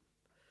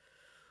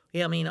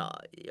I mean, a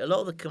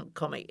lot of the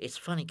comic. It's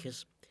funny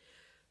because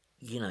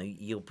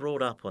you're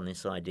brought up on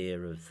this idea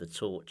of the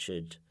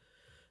tortured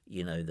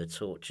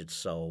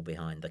soul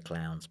behind the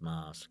clown's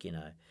mask,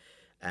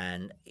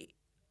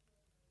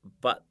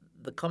 but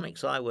the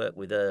comics I worked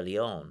with early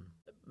on,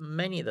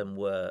 many of them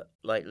were,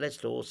 like Les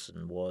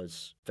Dawson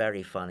was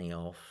very funny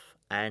off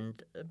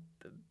and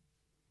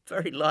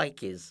very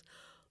like his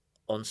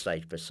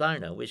onstage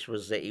persona, which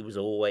was that he was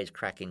always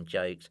cracking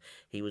jokes,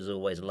 he was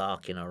always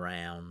larking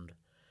around.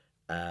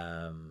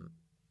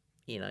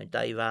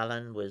 Dave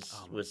Allen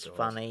was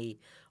funny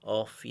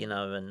off,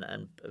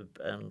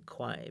 and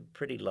quite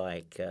pretty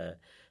like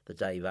the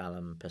Dave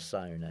Allen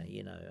persona,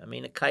 I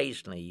mean,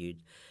 occasionally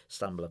you'd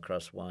stumble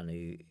across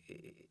one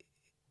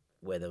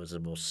where there was a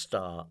more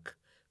stark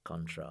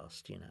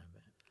contrast,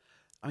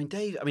 I mean,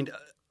 Dave. I mean,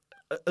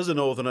 as a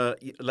Northerner,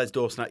 Les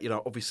Dawson,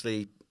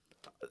 obviously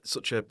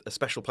such a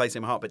special place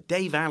in my heart. But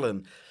Dave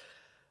Allen,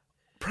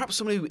 perhaps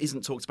someone who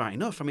isn't talked about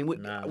enough. I mean, we're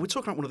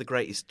talking about one of the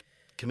greatest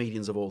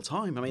comedians of all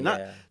time. I mean,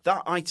 that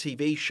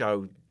ITV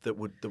show that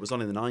was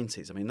on in the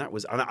 90s. I mean, that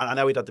was. I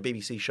know he'd had the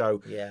BBC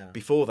show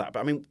before that,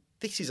 but I mean,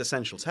 this is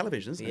essential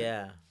television, isn't it?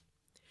 Yeah.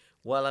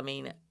 Well, I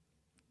mean,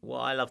 what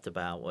I loved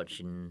about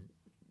watching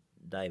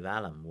Dave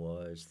Allen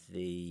was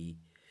he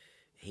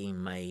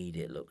made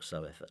it look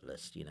so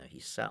effortless. He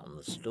sat on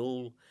the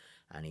stool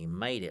and he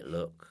made it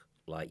look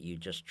like you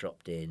just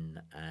dropped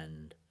in,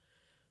 and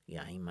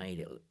he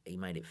made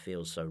it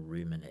feel so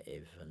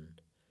ruminative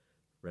and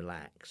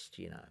relaxed.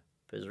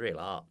 There's real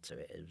art to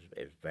it.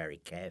 It was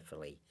very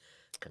carefully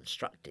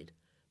constructed,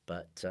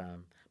 but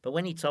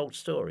when he told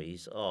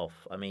stories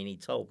off, I mean, he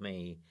told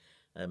me.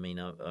 I mean,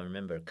 I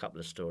remember a couple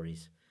of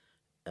stories.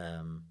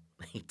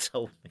 He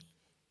told me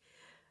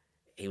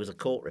he was a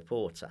court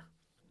reporter,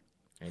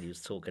 and he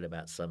was talking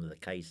about some of the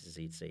cases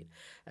he'd seen,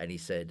 and he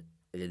said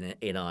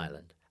in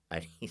Ireland,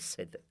 and he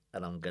said,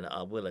 and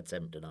I will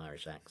attempt an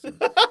Irish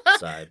accent,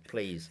 so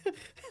please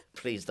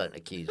don't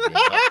accuse me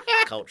of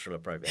cultural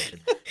appropriation.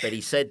 But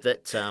he said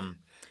that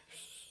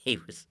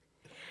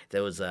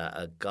there was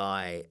a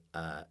guy,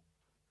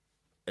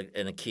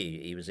 an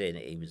accused. He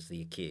was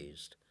the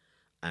accused,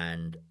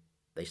 and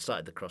they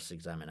started the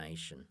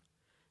cross-examination,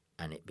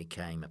 and it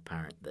became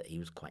apparent that he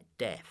was quite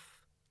deaf.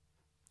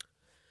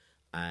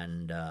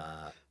 And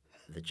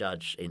the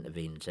judge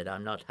intervened and said,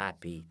 "I'm not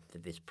happy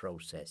that this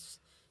process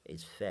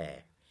is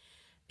fair.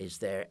 Is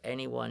there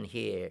anyone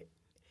here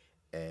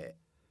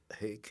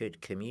who could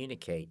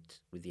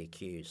communicate with the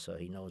accused so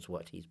he knows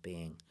what he's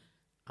being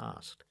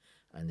asked?"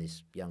 And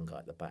this young guy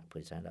at the back put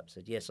his hand up and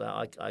said, "Yes,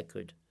 I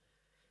could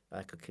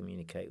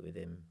communicate with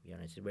him."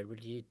 He said, "Well,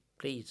 would you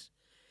please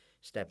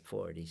step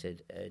forward?" He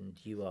said,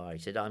 "And you are?" He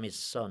said, "I'm his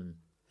son,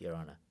 Your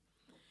Honour."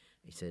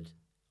 He said,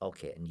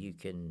 "Okay, and you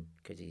can,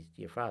 because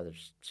your father,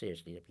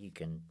 seriously, you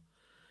can..."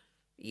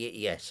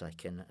 Yes, I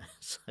can.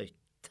 So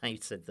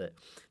Dave said that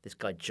this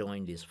guy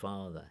joined his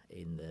father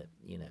in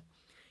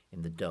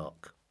the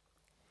dock,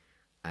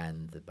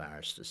 and the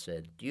barrister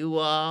said, "You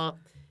are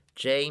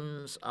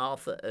James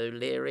Arthur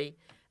O'Leary,"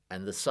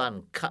 and the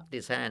son cupped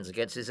his hands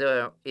against his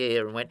ear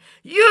and went,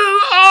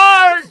 "You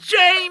are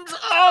James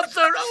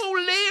Arthur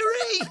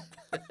O'Leary."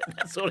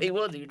 That's all he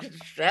was. He was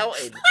just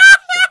shouting,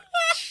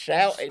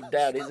 shouting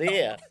down his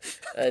ear,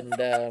 and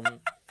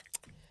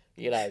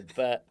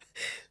but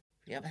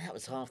yeah, but that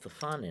was half the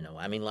fun, you know.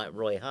 I mean, like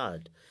Roy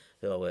Hudd,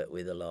 who I work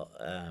with a lot.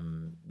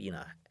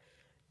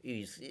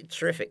 He's a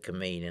terrific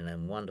comedian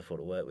and wonderful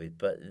to work with.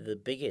 But the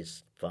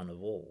biggest fun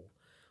of all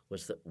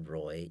was that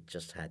Roy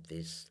just had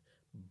this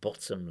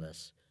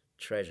bottomless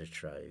treasure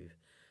trove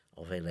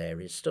of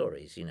hilarious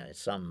stories. You know,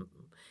 some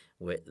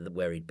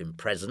where he'd been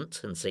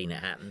present and seen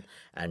it happen,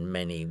 and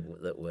many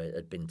that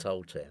had been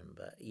told to him.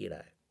 But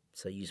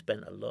so you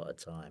spent a lot of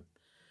time.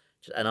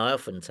 And I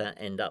often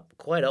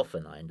quite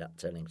often I end up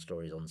telling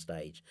stories on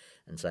stage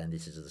and saying,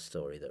 this is the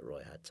story that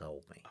Roy had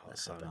told me. Oh,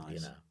 so happened,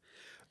 nice. You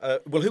know.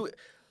 Well,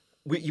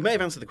 you may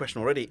have answered the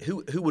question already.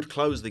 Who would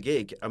close the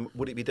gig?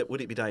 Would it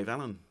be Dave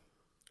Allen?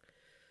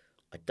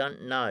 I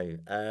don't know.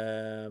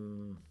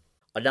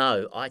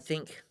 I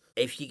think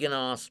if you're going to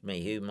ask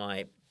me who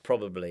might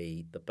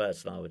probably the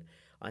person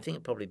I think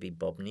it'd probably be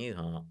Bob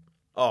Newhart.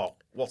 Oh,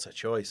 what a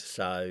choice!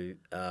 So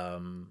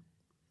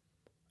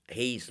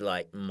he's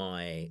like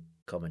my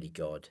comedy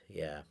god.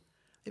 Yeah.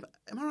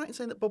 Am I right in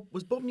saying that Bob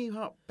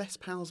Newhart best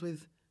pals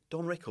with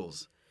Don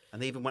Rickles?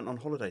 And they even went on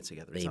holiday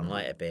together. He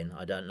might have been.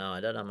 I don't know. I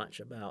don't know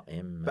much about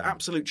him. But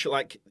absolute,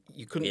 like,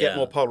 you couldn't get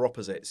more polar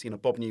opposites. You know,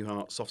 Bob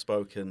Newhart,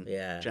 soft-spoken,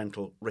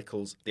 gentle,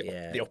 Rickles,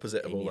 the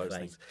opposite of all those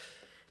things.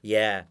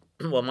 Yeah.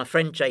 Well, my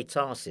friend Jay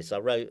Tarsis, I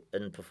wrote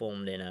and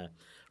performed in a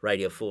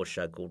Radio 4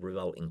 show called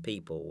Revolting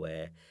People,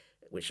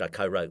 which I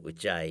co-wrote with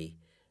Jay.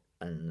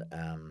 And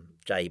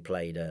Jay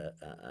played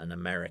an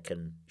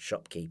American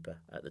shopkeeper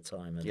at the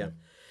time of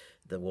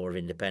the War of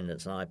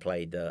Independence. And I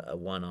played a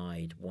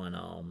one-eyed,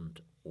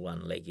 one-armed,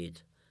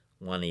 one-legged,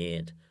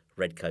 one-eared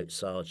redcoat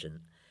sergeant,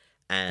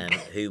 and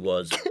who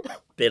was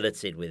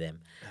billeted with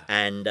him.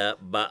 And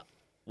but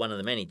one of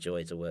the many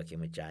joys of working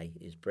with Jay,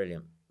 he's a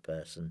brilliant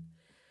person,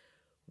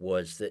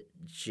 was that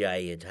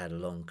Jay had a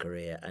long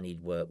career, and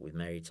he'd worked with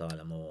Mary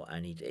Tyler Moore,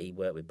 and he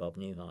worked with Bob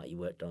Newhart. He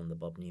worked on the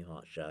Bob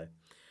Newhart show,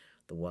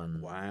 the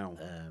one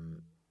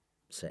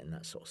set in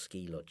that sort of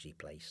ski lodgy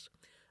place.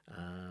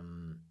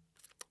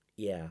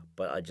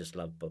 But I just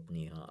love Bob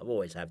Newhart. I've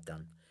always have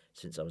done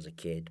since I was a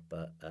kid,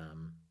 but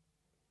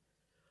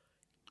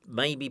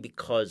maybe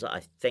because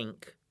I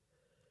think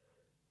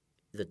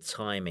the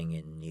timing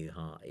in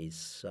Newhart is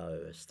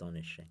so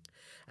astonishing.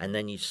 And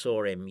then you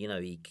saw him, you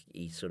know,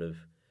 he sort of,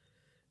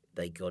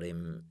 they got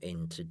him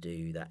in to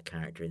do that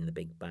character in The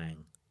Big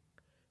Bang.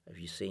 Have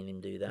you seen him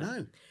do that?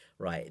 No.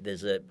 Right,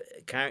 there's a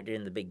character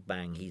in The Big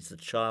Bang. He's the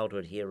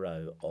childhood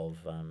hero of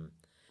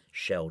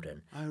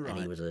Sheldon. Oh, right.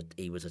 And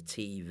he was a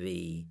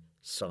TV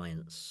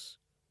science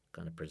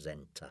kind of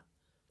presenter.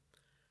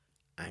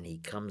 And he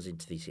comes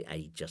into this and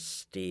he just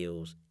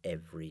steals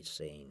every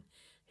scene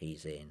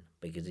he's in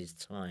because his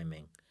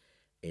timing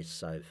is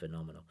so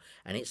phenomenal.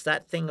 And it's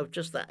that thing of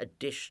just that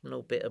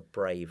additional bit of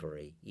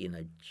bravery, you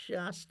know,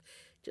 just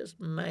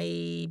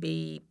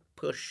maybe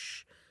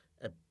push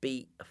a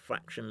beat a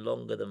fraction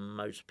longer than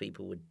most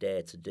people would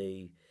dare to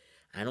do.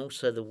 And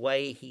also the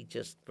way he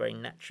just very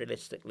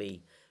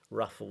naturalistically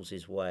ruffles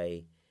his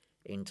way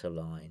into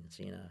lines,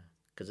 you know.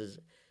 Because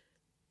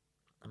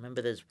I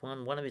remember there's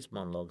one of his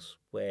monologues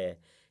where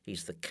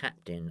he's the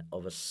captain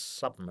of a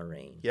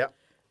submarine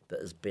that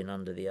has been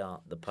under the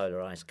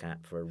polar ice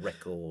cap for a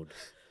record,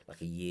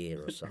 like a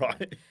year or something.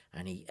 Right.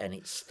 And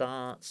it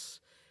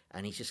starts,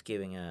 and he's just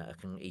giving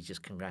he's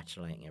just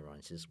congratulating everyone.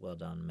 He says, "Well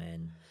done,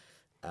 men.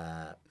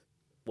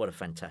 What a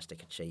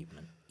fantastic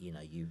achievement. You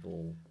know,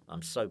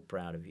 I'm so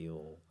proud of you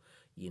all.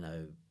 You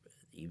know,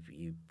 you've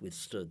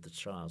withstood the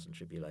trials and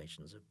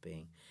tribulations of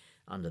being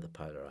under the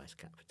polar ice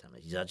cap for 10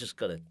 minutes." He said, "I just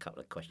got a couple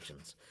of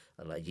questions.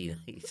 He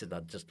said,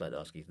 I'd just like to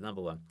ask you.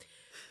 Number one,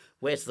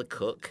 where's the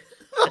cook?"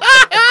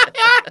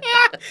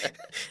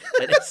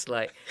 And it's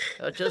like,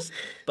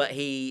 but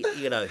he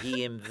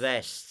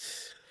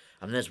invests.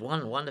 And there's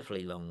one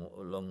wonderfully long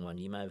one.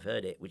 You may have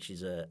heard it, which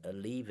is a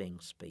leaving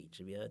speech.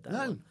 Have you heard that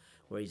one?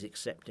 Where he's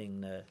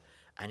accepting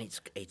and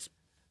it's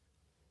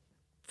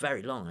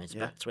very long. It's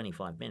about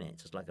 25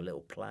 minutes. It's like a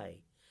little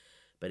play.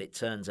 But it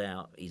turns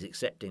out he's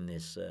accepting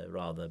this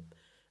rather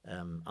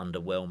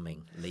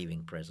underwhelming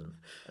leaving present.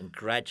 And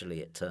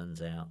gradually it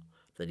turns out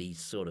that he's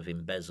sort of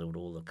embezzled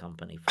all the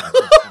company funds.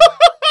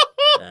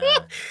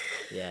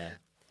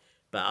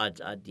 But I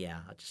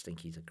just think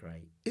he's a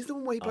great Is the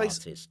one where he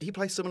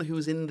plays someone who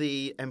was in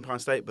the Empire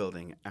State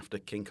Building after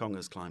King Kong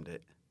has climbed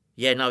it?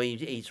 Yeah, no,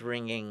 he's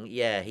ringing.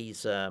 Yeah,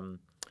 he's a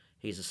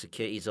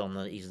security. He's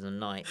the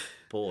night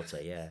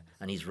porter. Yeah,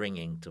 and he's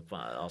ringing to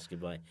ask him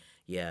why.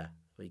 Yeah,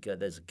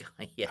 there's a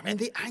guy. Yeah, I mean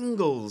the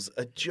angles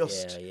are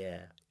just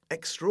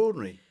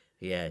extraordinary.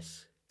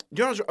 Yes.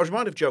 Do you know, I was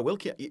reminded of Joe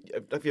Wilkinson.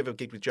 Have you ever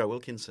gigged with Joe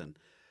Wilkinson?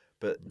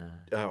 But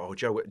no.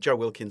 Joe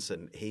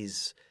Wilkinson,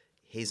 his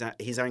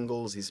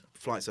angles, his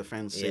flights of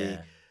fancy.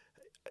 Yeah.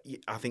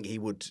 I think he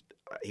would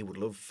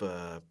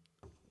love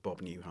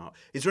Bob Newhart.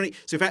 Is there any?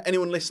 So if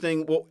anyone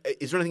listening,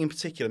 is there anything in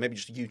particular? Maybe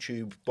just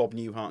YouTube Bob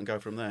Newhart and go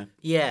from there.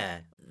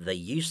 Yeah, they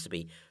used to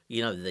be.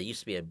 You know, there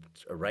used to be a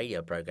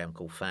radio program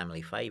called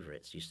Family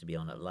Favourites. Used to be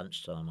on at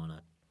lunchtime on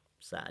a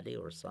Saturday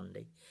or a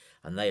Sunday,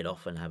 and they'd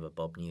often have a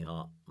Bob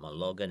Newhart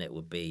monologue, and it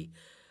would be,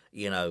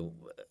 you know,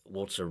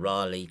 Walter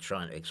Riley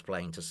trying to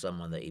explain to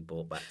someone that he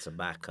brought back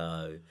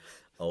tobacco,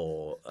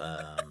 or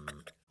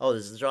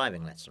there's the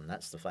driving lesson.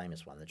 That's the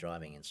famous one, the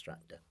driving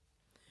instructor,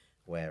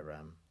 where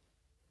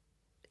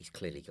he's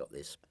clearly got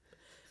this.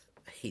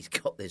 He's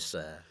got this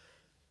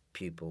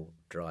pupil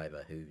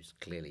driver who's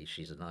clearly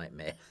she's a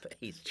nightmare, but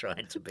he's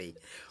trying to be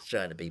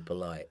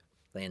polite.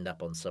 They end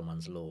up on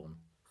someone's lawn.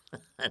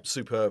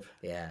 Superb.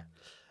 Yeah.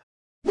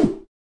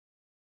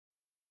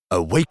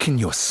 Awaken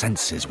your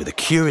senses with a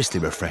curiously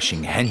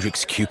refreshing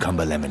Hendrick's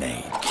Cucumber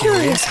Lemonade.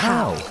 Curious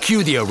how?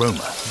 Cue the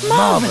aroma.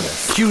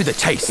 Marvelous. Cue the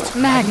taste.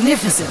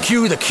 Magnificent.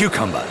 Cue the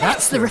cucumber.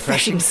 That's the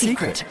refreshing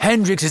secret.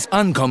 Hendrick's is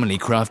uncommonly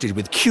crafted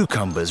with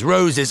cucumbers,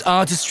 roses,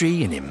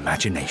 artistry, and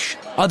imagination.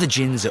 Other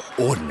gins are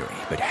ordinary,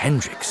 but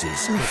Hendrick's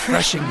is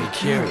refreshingly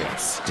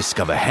curious.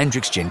 Discover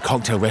Hendrick's Gin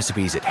cocktail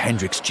recipes at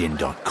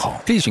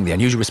hendricksgin.com. Please drink the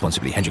unusual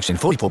responsibly. Hendrick's Gin,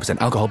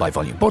 44% alcohol by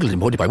volume. Bottled and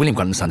imported by William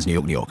Grant & Sons, New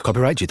York, New York.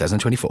 Copyright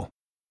 2024.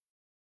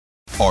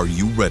 Are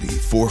you ready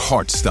for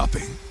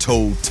heart-stopping,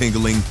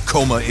 toe-tingling,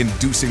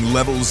 coma-inducing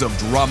levels of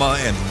drama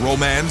and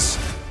romance?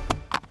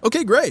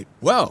 Okay, great.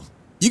 Well,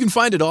 you can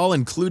find it all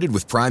included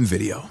with Prime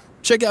Video.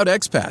 Check out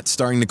Expat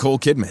starring Nicole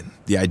Kidman,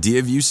 The Idea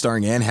of You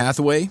starring Anne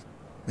Hathaway,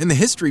 and the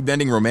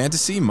history-bending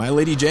romantasy My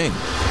Lady Jane,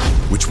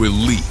 which will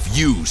leave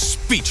you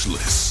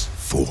speechless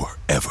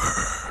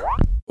forever.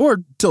 Or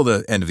till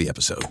the end of the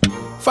episode.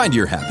 Find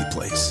your happy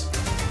place.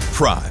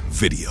 Prime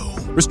Video.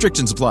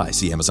 Restrictions apply.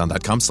 See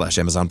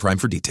Amazon.com/Amazon Prime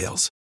for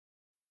details.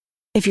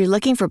 If you're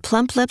looking for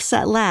plump lips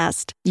that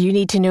last, you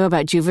need to know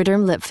about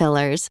Juvederm lip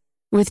fillers.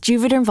 With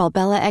Juvederm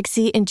Volbella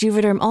XC and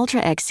Juvederm Ultra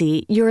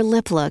XC, your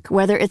lip look,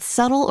 whether it's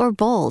subtle or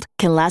bold,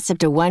 can last up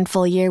to 1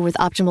 full year with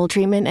optimal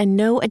treatment and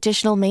no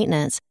additional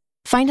maintenance.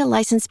 Find a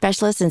licensed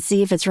specialist and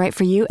see if it's right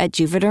for you at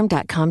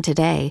Juvederm.com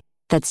today.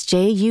 That's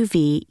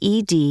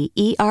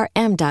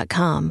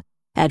JUVEDERM.com.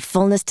 Add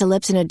fullness to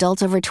lips in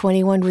adults over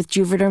 21 with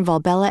Juvederm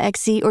Volbella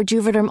XC or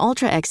Juvederm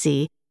Ultra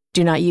XC.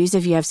 Do not use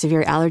if you have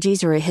severe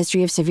allergies or a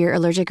history of severe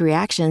allergic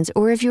reactions,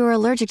 or if you are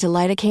allergic to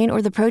lidocaine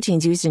or the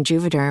proteins used in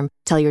Juvederm.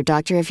 Tell your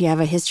doctor if you have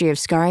a history of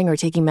scarring or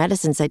taking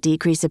medicines that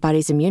decrease the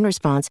body's immune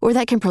response or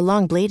that can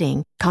prolong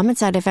bleeding. Common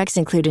side effects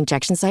include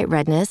injection site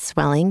redness,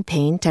 swelling,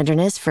 pain,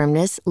 tenderness,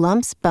 firmness,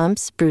 lumps,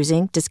 bumps,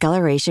 bruising,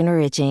 discoloration, or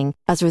itching.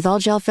 As with all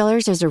gel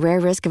fillers, there's a rare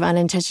risk of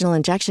unintentional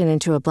injection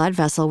into a blood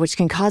vessel, which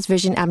can cause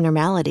vision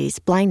abnormalities,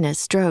 blindness,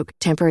 stroke,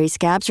 temporary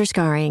scabs, or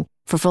scarring.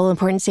 For full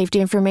important safety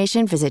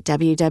information, visit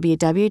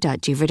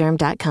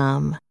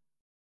www.juvederm.com.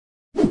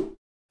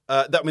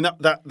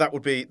 That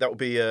would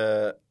be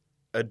a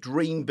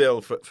dream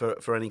bill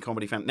for any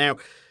comedy fan. Now,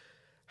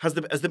 has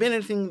there been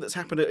anything that's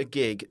happened at a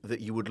gig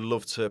that you would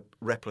love to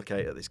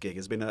replicate at this gig?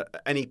 Has there been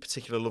any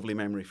particular lovely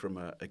memory from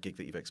a gig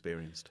that you've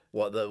experienced?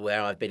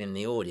 Where I've been in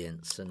the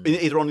audience and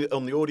either on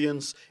the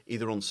audience,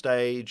 either on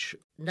stage.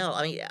 No,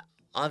 I mean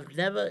I've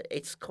never.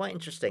 It's quite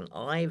interesting.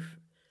 I've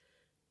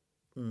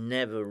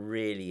never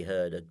really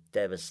heard a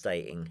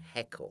devastating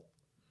heckle.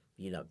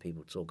 You know,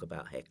 people talk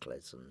about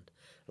hecklers and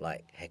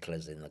like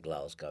hecklers in the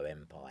Glasgow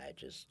Empire.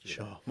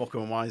 Sure.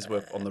 Morecambe and Wise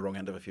were on the wrong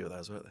end of a few of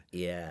those, weren't they?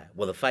 Yeah.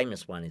 Well, the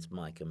famous one is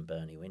Mike and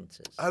Bernie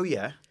Winters. Oh,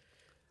 yeah.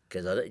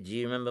 Because do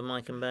you remember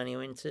Mike and Bernie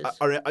Winters?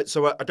 I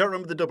don't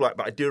remember the double act,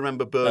 but I do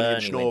remember Bernie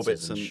and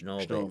Schnorbitz.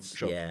 Schnorbitz,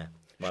 sure. yeah.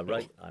 Well,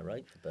 I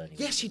wrote for Bernie.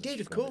 Yes, you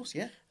did, of course,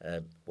 yeah.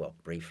 Well,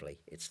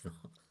 briefly. It's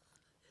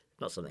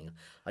not something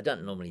I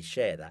don't normally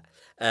share that,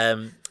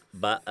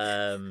 but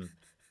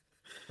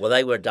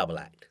they were a double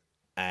act,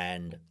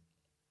 and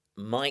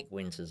Mike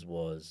Winters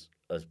was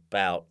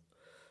about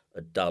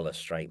as dull a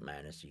straight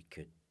man as you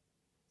could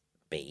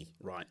be,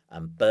 right?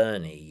 And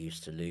Bernie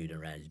used to loon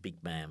around, his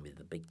big man with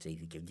the big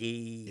teeth. He'd go,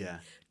 yeah,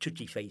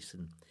 touchy face,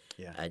 and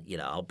you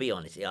know, I'll be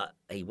honest,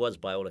 he was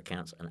by all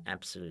accounts an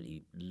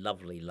absolutely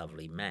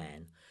lovely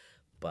man,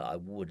 but I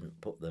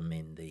wouldn't put them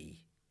in the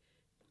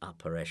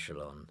upper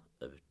echelon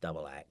of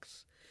double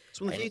acts.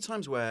 It's one of the few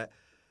times where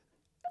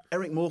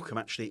Eric Morecambe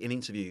actually in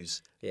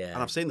interviews, and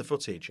I've seen the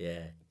footage,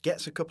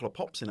 gets a couple of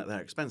pops in at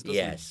their expense,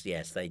 doesn't he?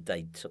 Yes, they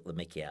took the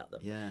mickey out of them.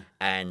 Yeah.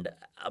 And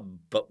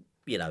but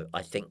you know,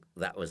 I think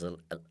that was a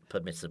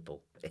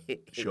permissible.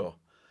 Sure.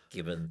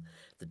 Given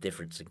the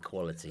difference in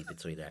quality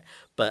between that.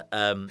 But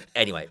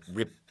anyway,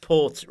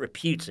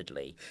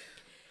 reputedly,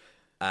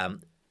 they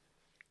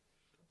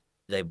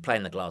were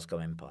playing the Glasgow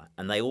Empire,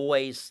 and they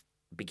always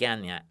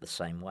began the act the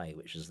same way,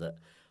 which is that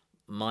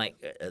Mike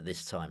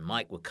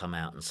would come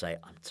out and say,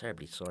 "I'm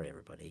terribly sorry,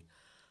 everybody.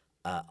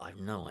 I've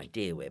no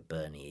idea where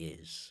Bernie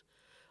is,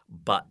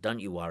 but don't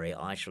you worry,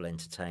 I shall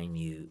entertain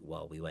you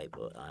while we wait,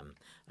 and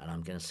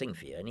I'm going to sing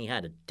for you." And he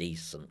had a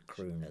decent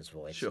crooner's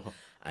voice, sure.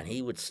 And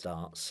he would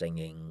start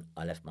singing,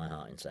 "I left my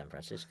heart in San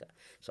Francisco,"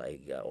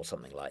 or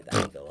something like that.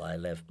 He'd go, "I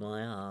left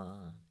my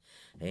heart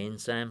in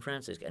San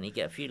Francisco," and he'd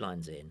get a few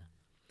lines in,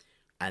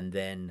 and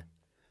then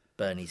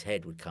Bernie's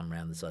head would come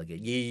round the side, go,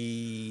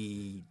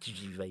 "Yee,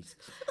 face,"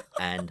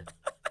 and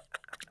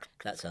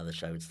That's how the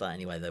show would start.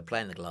 Anyway, they're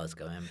playing the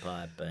Glasgow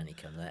Empire.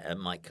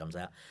 Mike comes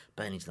out.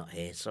 Bernie's not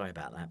here. Sorry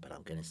about that, but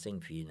I'm going to sing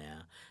for you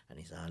now. And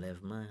he says, I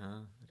left my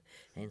heart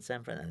in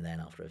San Francisco. And then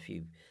after a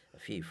few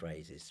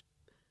phrases,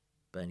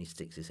 Bernie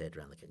sticks his head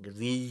around the curtain,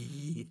 goes,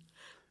 "Ee,"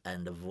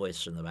 and a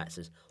voice from the back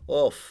says,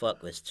 "Oh,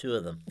 fuck, there's two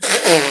of them."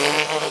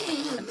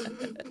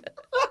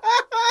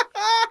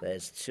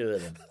 There's two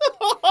of them.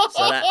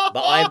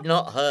 But I've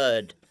not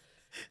heard...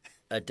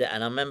 And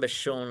I remember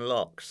Sean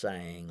Locke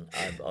saying,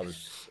 I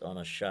was on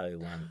a show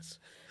once,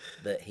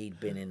 that he'd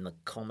been in the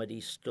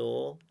Comedy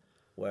Store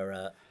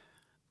where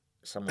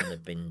someone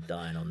had been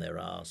dying on their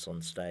arse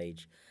on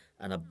stage,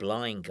 and a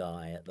blind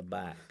guy at the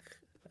back,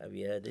 have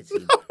you heard this?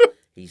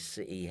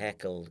 He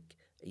heckled,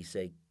 he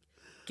said,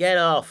 "Get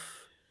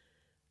off!"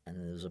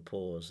 And there was a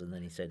pause, and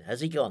then he said,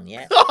 "Has he gone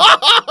yet?" But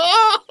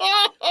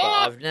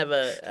I've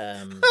never...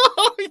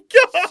 oh, my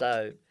God!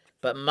 So,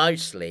 but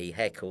mostly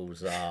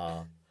heckles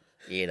are...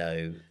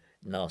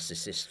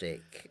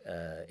 narcissistic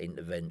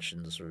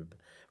interventions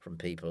from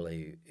people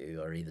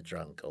who are either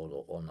drunk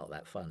or not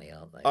that funny,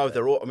 aren't they? Oh,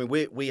 they're all... I mean,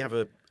 we have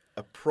a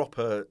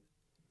proper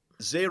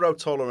zero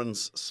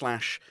tolerance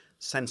 /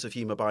 sense of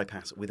humour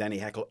bypass with any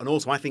heckle. And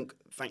also, I think,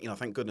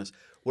 thank goodness,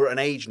 we're at an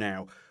age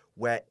now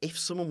where if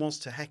someone wants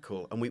to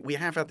heckle, and we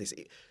have had this,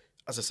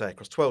 as I say,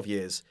 across 12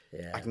 years,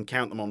 I can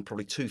count them on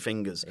probably 2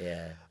 fingers.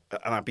 Yeah.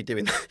 And I'd be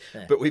doing that.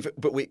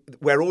 Yeah.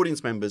 Where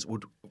audience members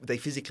they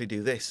physically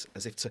do this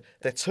as if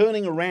they're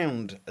turning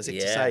around as if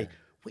to say,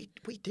 "What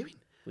are you doing?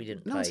 We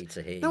didn't pay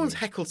to hear. No one's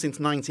heckled since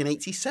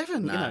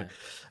 1987.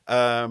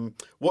 No.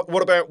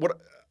 What about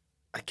what?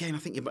 Again, I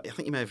think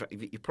you may have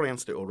you probably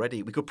answered it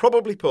already. We could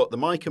probably put the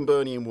Mike and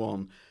Bernie in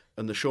one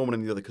and the Shawman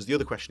in the other, because the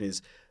other question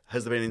is: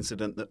 has there been an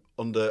incident that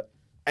under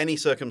any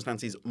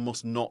circumstances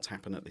must not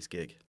happen at this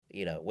gig?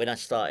 When I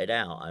started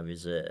out, I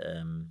was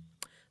a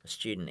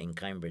student in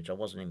Cambridge. I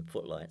wasn't in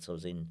Footlights. I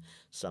was in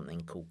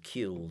something called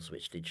Cules,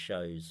 which did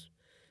shows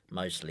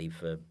mostly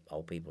for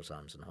old people's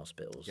homes and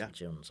hospitals and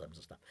children's homes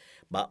and stuff.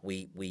 But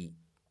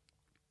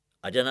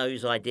I don't know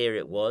whose idea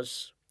it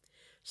was.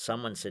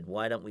 Someone said,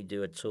 "Why don't we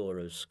do a tour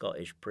of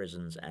Scottish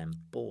prisons and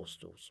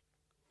borstals?"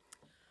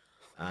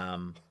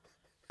 And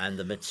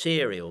the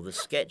material, the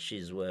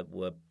sketches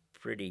were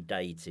pretty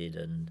dated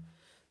and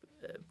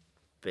a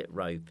bit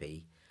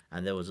ropey.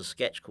 And there was a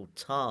sketch called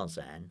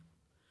Tarzan,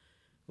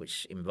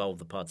 which involved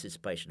the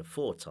participation of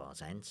 4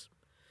 Tarzans,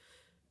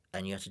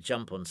 and you had to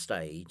jump on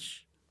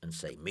stage and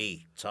say,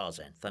 "Me,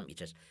 Tarzan," thump your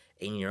chest,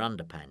 in your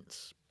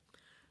underpants.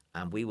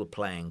 And we were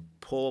playing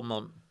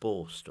Pourmont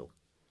Borstal,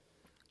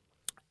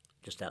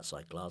 just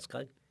outside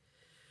Glasgow,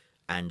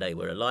 and they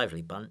were a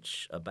lively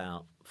bunch,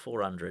 about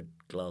 400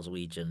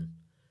 Glaswegian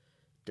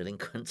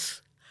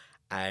delinquents,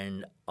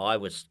 and I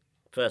was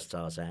first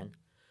Tarzan,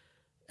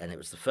 and it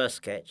was the first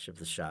sketch of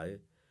the show.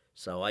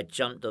 So I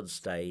jumped on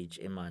stage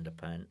in my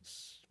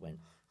underpants, went,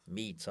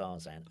 "Me,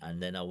 Tarzan,"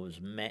 and then I was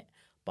met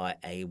by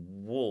a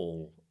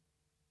wall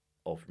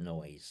of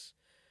noise,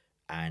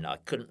 and I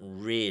couldn't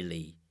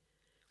really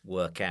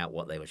work out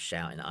what they were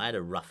shouting. I had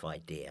a rough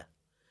idea.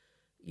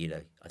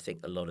 I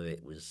think a lot of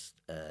it was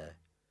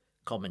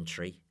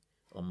commentary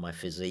on my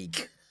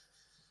physique,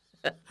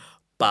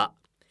 but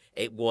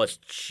it was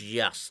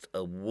just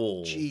a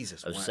wall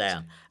of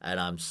sound. And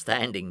I'm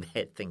standing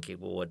there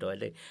thinking, well, what do I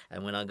do?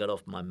 And when I got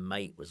off, my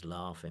mate was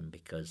laughing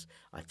because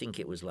I think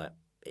it was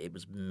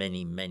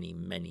many, many,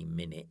 many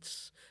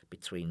minutes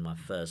between my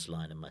first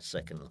line and my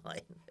second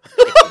line.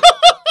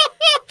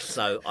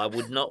 So I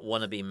would not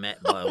want to be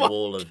met by a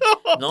wall of...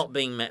 Not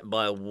being met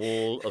by a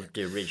wall of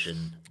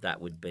derision, that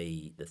would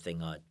be the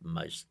thing I'd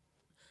most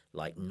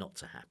like not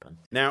to happen.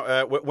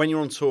 Now, when you're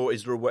on tour,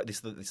 is there a way?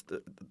 This is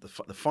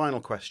the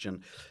final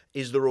question.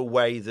 Is there a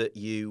way that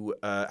you?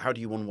 How do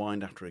you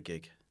unwind after a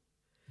gig?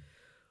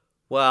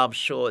 Well, I'm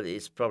sure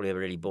it's probably a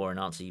really boring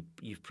answer.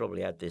 You've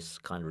probably had this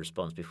kind of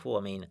response before.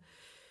 I mean,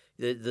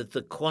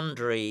 the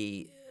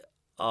quandary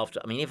after.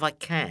 I mean, if I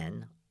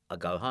can, I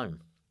go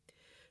home.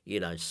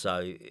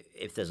 So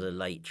if there's a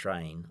late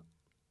train,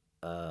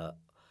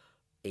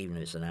 even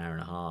if it's an hour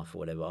and a half or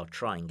whatever, I'll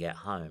try and get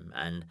home.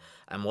 And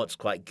what's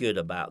quite good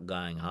about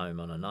going home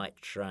on a night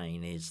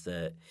train is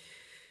that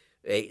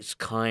it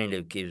kind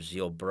of gives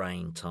your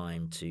brain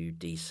time to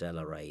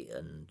decelerate.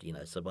 And,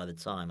 so by the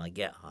time I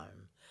get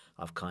home,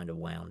 I've kind of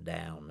wound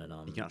down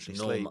and you can actually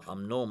sleep.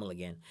 I'm normal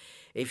again.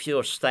 If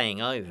you're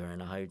staying over in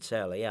a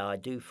hotel, I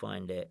do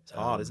find it... It's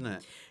hard, isn't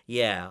it?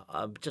 Yeah,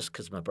 just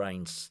because my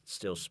brain's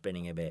still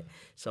spinning a bit.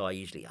 So I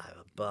usually have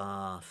a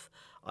bath.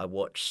 I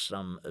watch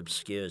some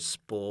obscure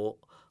sport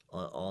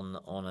on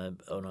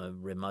a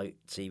remote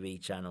TV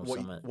channel. What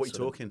are you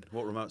talking?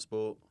 What remote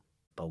sport?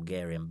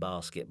 Bulgarian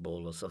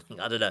basketball or something.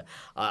 I don't know.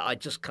 I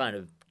just kind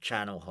of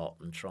channel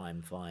hop and try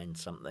and find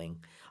something.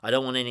 I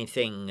don't want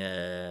anything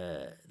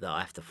that I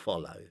have to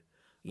follow.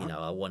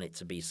 I want it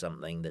to be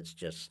something that's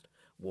just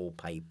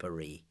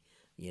wallpapery.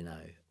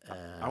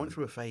 I went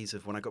through a phase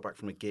of when I got back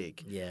from a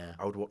gig. Yeah.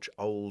 I would watch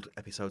old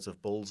episodes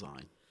of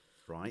Bullseye.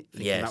 right?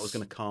 Thinking that was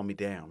going to calm me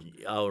down.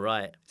 Oh,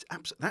 right.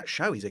 That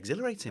show is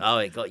exhilarating. Oh,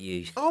 it got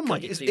you. Oh my!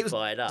 Got you It too was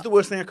fired up. the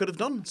worst thing I could have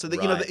done. So that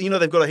Right. you know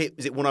they've got to hit.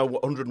 Is it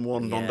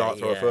 101 non-dart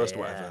thrower first, or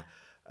yeah. whatever?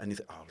 And you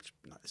think, oh,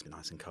 it's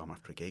nice and calm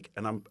after a gig.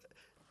 And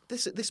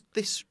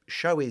this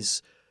show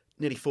is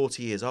nearly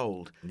 40 years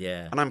old.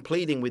 Yeah. And I'm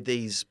pleading with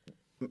this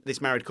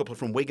married couple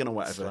from Wigan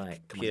or It's whatever.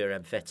 like pure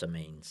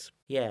amphetamines.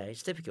 Yeah,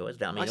 it's difficult,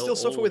 isn't it? I mean, I still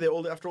suffer with it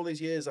after all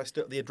these years.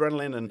 The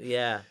adrenaline and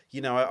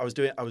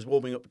I was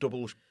warming up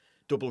double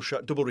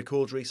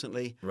records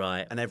recently,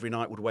 right? And every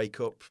night would wake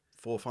up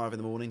 4 or 5 in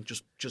the morning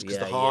just because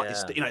the heart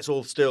is it's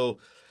all still.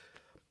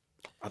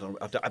 I don't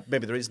know.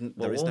 Maybe there isn't.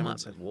 Well, there is no warm up.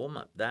 answer. Warm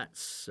up.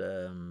 That's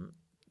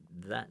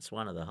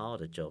one of the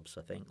harder jobs,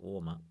 I think.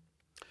 Warm up.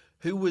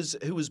 Who was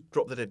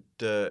Drop the Dead?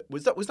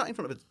 Was that in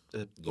front of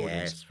a audience?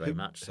 Yes, very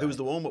much so. Who was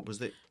the warm up?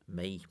 Was it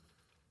me?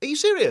 Are you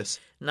serious?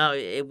 No,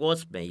 it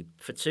was me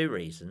for 2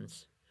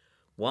 reasons.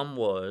 One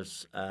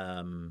was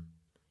I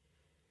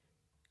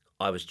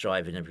was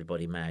driving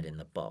everybody mad in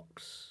the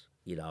box.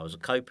 You know, I was a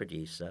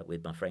co-producer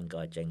with my friend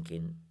Guy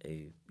Jenkin,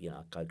 who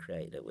I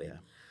co-created it with.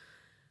 Yeah.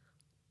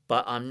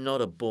 But I'm not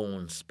a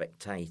born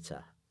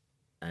spectator,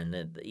 and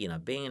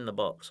being in the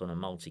box on a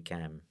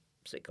multicam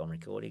sitcom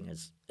recording,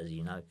 as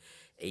you know,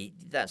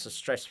 that's a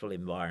stressful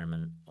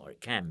environment, or it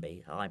can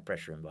be a high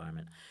pressure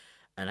environment.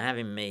 And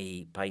having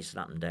me pacing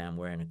up and down,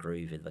 wearing a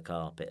groove in the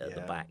carpet at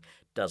the back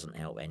doesn't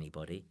help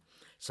anybody.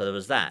 So there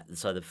was that.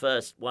 So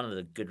one of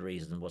the good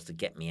reasons was to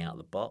get me out of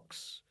the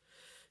box.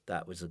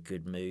 That was a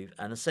good move.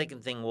 And the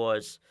second thing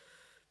was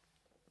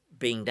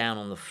being down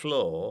on the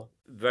floor.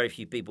 Very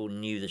few people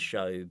knew the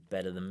show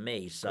better than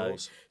me. So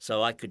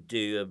I could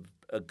do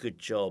a good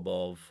job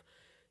of,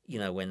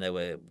 when there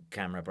were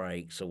camera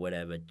breaks or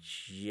whatever,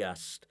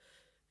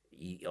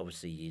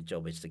 obviously your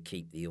job is to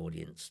keep the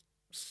audience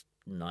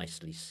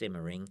nicely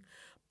simmering,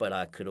 but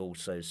I could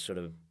also sort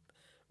of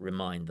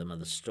remind them of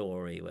the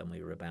story when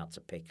we were about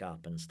to pick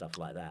up and stuff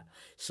like that.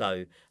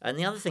 So, and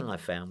the other thing I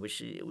found,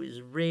 which it was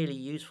a really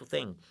useful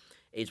thing,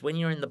 is when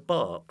you're in the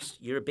box,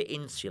 you're a bit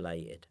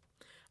insulated,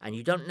 and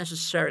you don't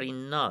necessarily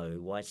know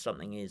why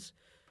something is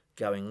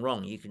going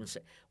wrong. You can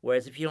see,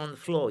 whereas if you're on the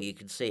floor, you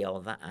can see, oh,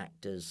 that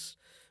actor's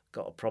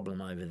got a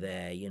problem over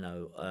there,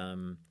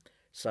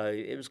 So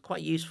it was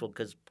quite useful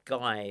because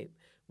Guy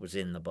was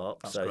in the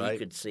box, That's so great. he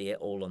could see it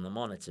all on the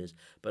monitors,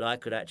 but I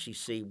could actually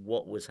see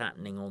what was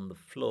happening on the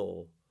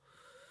floor,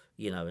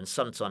 and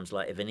sometimes,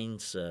 like, if an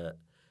insert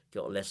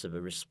got less of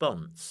a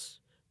response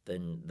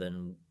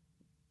than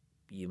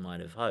you might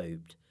have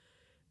hoped,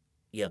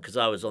 because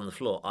I was on the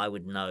floor, I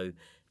would know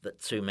that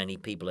too many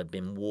people had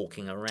been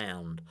walking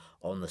around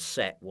on the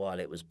set while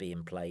it was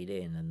being played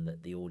in, and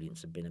that the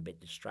audience had been a bit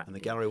distracted. And the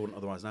gallery wouldn't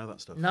otherwise know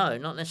that stuff. No,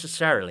 not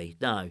necessarily.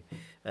 No.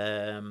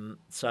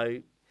 So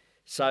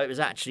it was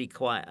actually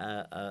quite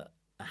a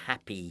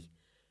happy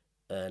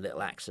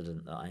little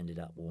accident that I ended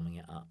up warming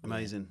it up.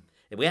 Amazing.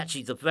 Yeah. We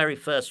actually, the very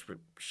first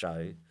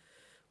show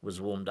was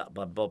warmed up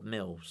by Bob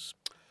Mills.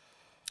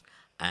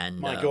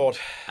 And my God.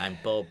 And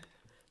Bob,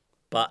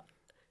 but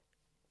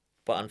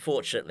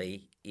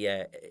unfortunately,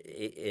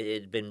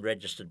 it had been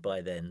registered by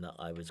then that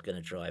I was going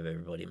to drive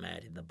everybody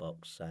mad in the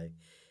box. So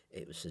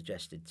it was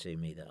suggested to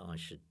me that I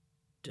should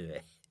do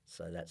it.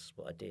 So that's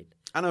what I did.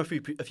 I know a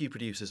few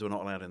producers who are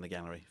not allowed in the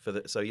gallery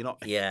so you're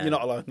not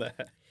alone there.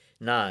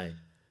 No,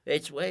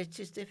 it's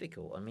just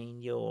difficult. I mean,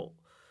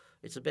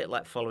 it's a bit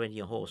like following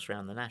your horse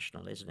around the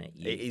National, isn't it?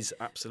 It is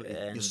absolutely.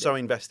 You're so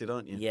invested,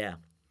 aren't you? Yeah.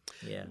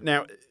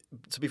 Now,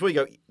 so before you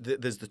go,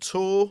 there's the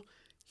tour.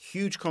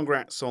 Huge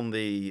congrats on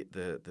the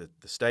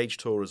stage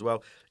tour as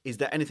well. Is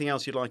there anything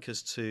else you'd like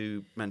us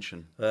to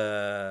mention?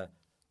 I've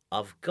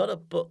got a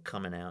book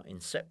coming out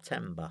in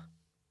September,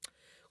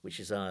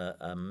 which is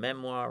a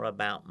memoir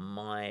about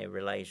my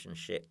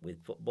relationship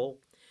with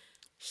football.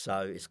 So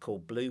it's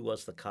called Blue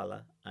Was the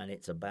Colour, and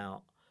it's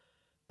about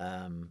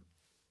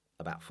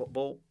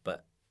football,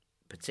 but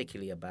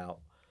particularly about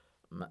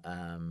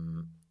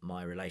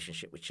my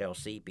relationship with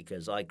Chelsea,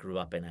 because I grew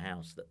up in a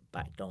house that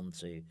backed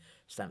onto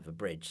Stamford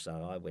Bridge,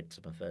 so I went to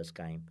my first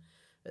game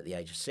at the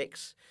age of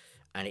 6,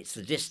 and it's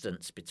the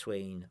distance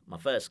between my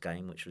first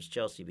game, which was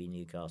Chelsea v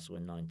Newcastle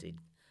in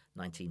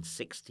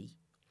 1960,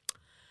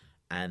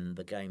 and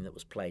the game that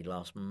was played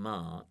last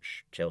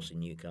March,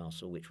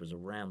 Chelsea-Newcastle, which was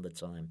around the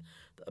time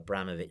that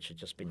Abramovich had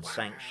just been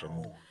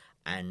sanctioned,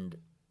 and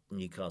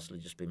Newcastle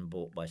had just been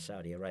bought by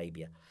Saudi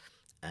Arabia,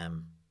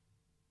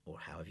 or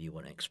however you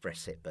want to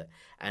express it.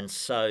 And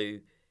so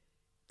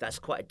that's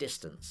quite a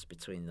distance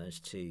between those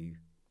two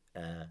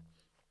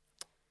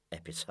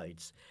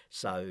episodes.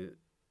 So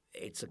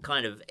it's a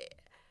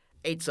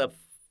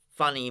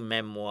funny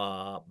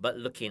memoir, but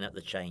looking at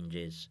the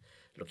changes,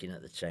 because in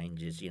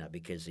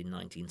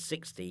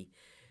 1960,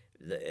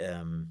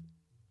 the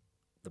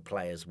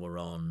players were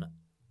on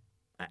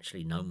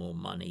actually no more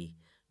money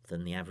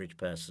than the average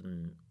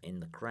person in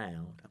the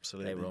crowd.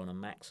 Absolutely. They were on a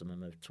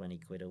maximum of 20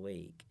 quid a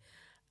week.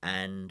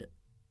 And,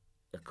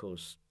 of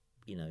course,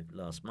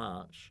 last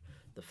March,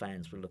 the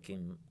fans were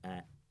looking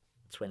at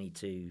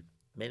 22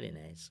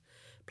 millionaires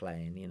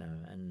playing,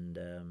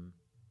 and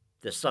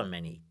there's so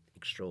many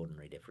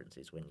extraordinary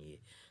differences when you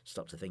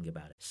stop to think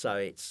about it. So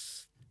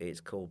it's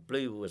called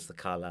Blue Was the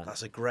Colour.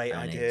 That's a great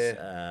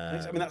idea.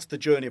 I mean, that's the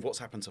journey of what's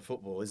happened to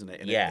football, isn't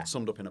it? And it's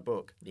summed up in a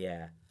book.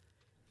 Yeah,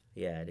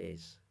 it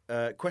is.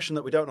 Question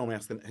that we don't normally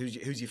ask them: who's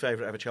your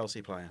favourite ever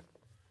Chelsea player?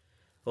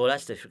 Well,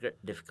 that's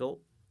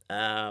difficult.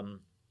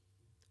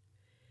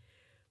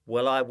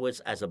 Well,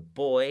 as a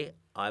boy,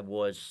 I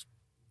was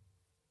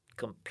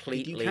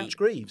completely... Did you catch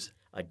Greaves?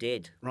 I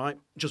did. Right,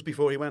 just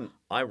before he went?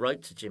 I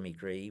wrote to Jimmy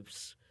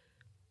Greaves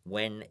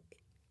when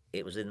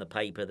it was in the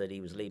paper that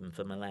he was leaving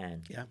for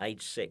Milan. Yeah.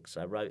 Age 6,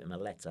 I wrote him a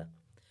letter,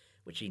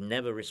 which he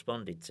never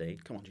responded to.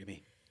 Come on,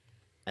 Jimmy.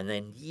 And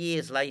then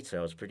years later,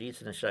 I was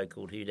producing a show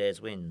called Who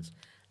Dares Wins,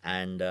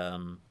 and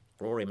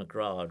Rory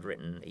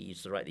McGrath he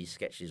used to write these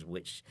sketches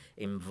which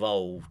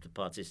involved the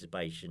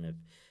participation of,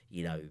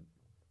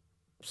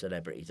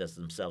 celebrities as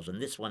themselves,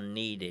 and this one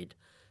needed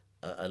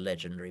a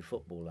legendary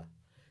footballer.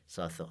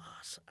 So I thought,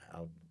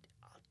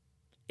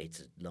 it's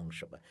a long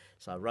shot.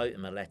 So I wrote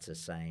him a letter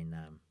saying,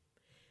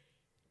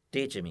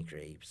 Dear Jimmy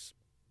Greaves,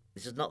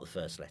 this is not the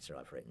first letter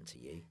I've written to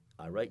you.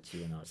 I wrote to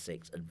you when I was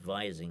 6,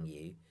 advising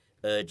you,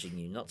 urging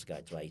you not to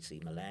go to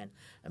AC Milan,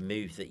 a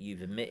move that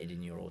you've admitted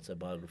in your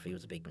autobiography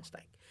was a big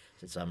mistake.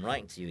 So I'm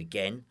writing to you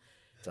again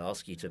to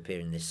ask you to appear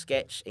in this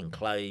sketch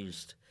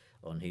enclosed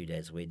on Who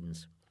Dares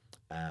Wins.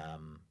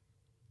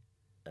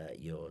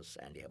 Yours,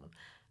 Andy Hamilton.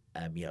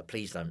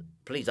 Please don't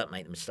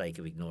make the mistake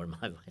of ignoring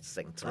my voice a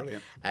second time.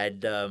 Brilliant.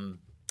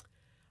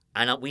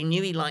 And we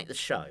knew he liked the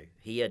show.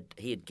 He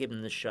had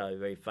given the show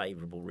very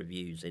favourable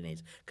reviews in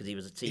his, because he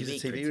was a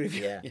TV critic.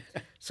 review. Yeah.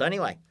 So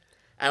anyway,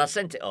 and I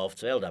sent it off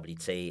to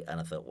LWT, and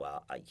I thought,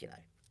 well,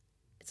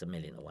 it's a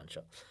million to one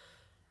shot.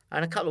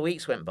 And a couple of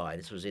weeks went by.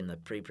 This was in the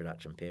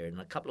pre-production period,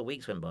 and a couple of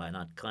weeks went by, and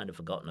I'd kind of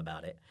forgotten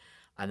about it.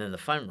 And then the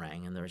phone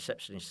rang, and the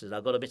receptionist said,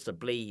 "I've got a Mr.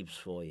 Bleeves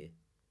for you."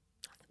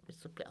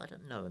 I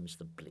don't know a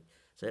Mr. Bleeves.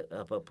 So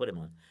I put him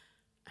on,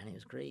 and it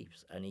was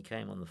Greaves. And he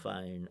came on the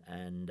phone,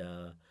 and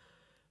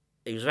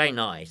he was very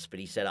nice, but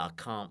he said, "I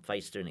can't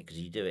face doing it because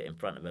you do it in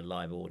front of a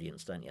live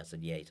audience, don't you?" I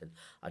said, "Yeah." He said,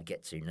 "I'd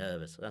get too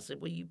nervous." And I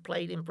said, "Well, you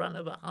played in front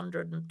of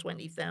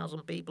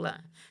 120,000 people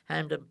at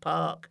Hampden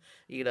Park,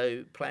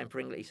 playing for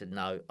England." He said,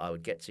 "No, I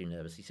would get too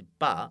nervous." He said,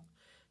 "But,"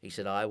 he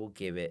said, "I will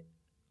give it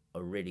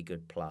a really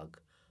good plug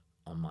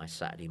on my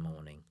Saturday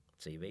morning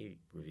TV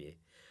review."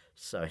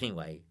 So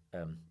anyway,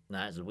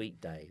 now it's a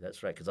weekday.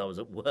 That's right, because I was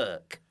at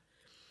work.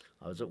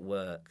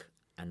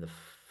 And the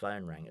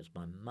phone rang. It was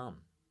my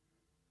mum.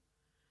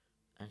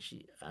 And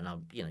she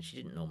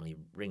didn't normally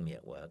ring me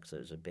at work, so it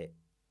was a bit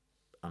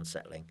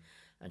unsettling.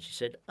 And she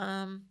said,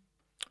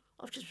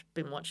 "I've just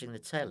been watching the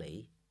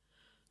telly,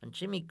 and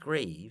Jimmy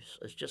Greaves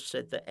has just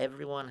said that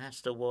everyone has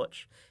to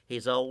watch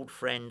his old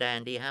friend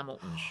Andy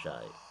Hamilton's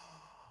show."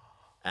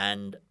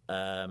 And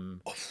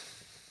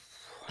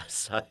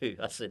so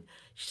I said,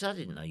 she said, "I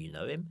didn't know you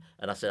know him."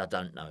 And I said, "I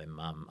don't know him,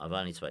 Mum. I've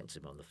only spoken to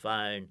him on the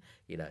phone,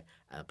 And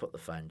I put the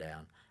phone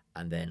down.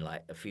 And then,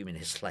 like, a few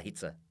minutes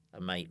later,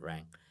 a mate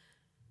rang.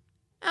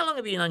 "How long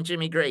have you known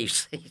Jimmy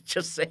Greaves?" He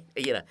just said,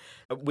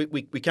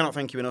 We cannot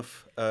thank you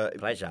enough.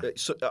 Pleasure. I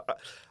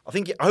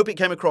hope it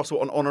came across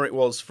what an honour it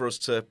was for us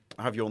to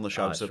have you on the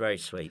show. It's very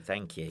sweet.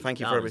 Thank you. Thank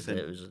you for everything.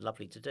 It was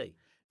lovely to do.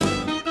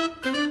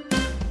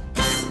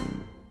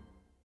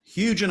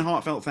 Huge and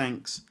heartfelt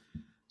thanks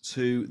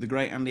to the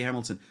great Andy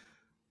Hamilton.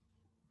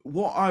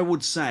 What I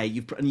would say,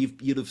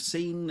 you'd have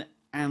seen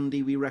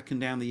Andy, we reckon,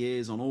 down the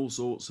years on all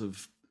sorts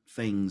of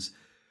things.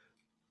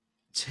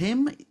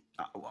 Tim,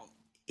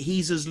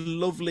 he's as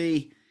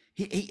lovely.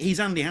 He's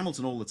Andy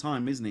Hamilton all the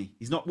time, isn't he?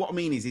 He's not. What I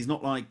mean is, he's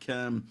not like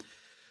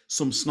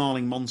some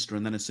snarling monster,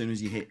 and then as soon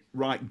as you hit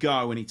right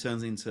go, and he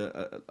turns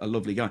into a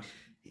lovely guy.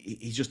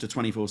 He's just a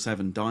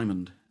 24/7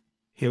 diamond.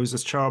 He was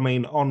as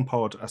charming on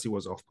pod as he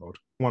was off pod.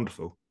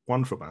 Wonderful,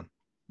 wonderful man.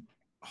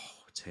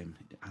 Tim,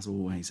 as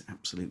always,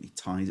 absolutely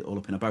ties it all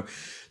up in a bow.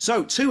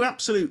 So, two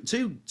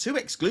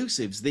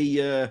exclusives.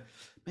 The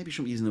maybe I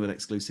shouldn't be using the word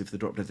exclusive for the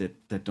Drop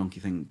Dead Donkey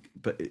thing,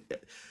 but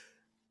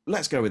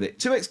let's go with it.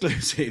 Two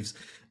exclusives,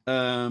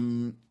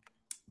 because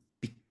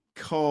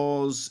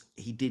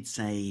he did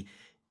say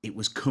it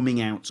was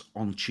coming out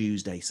on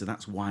Tuesday, so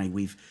that's why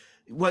no,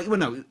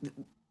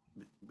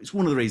 it's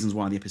one of the reasons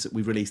why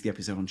we've released the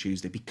episode on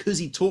Tuesday, because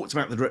he talked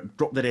about the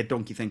Drop the Dead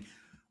Donkey thing.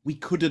 We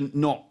couldn't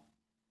not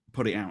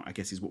put it out, I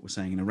guess is what we're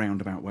saying in a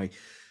roundabout way.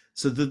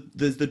 So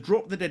there's the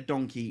Drop the Dead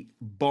Donkey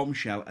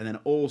bombshell, and then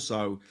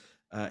also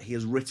he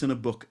has written a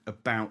book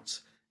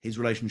about his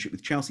relationship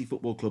with Chelsea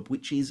Football Club,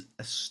 which is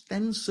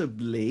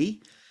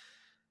ostensibly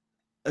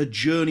a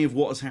journey of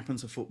what has happened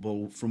to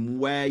football, from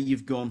where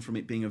you've gone from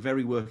it being a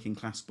very working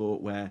class sport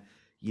where,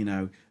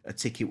 a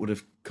ticket would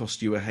have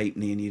cost you a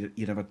halfpenny and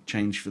you'd have a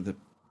change for a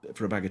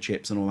bag of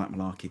chips and all that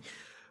malarkey.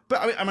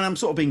 But I mean, I'm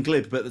sort of being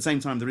glib, but at the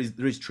same time,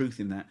 there is truth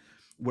in that.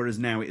 Whereas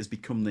now it has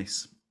become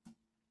this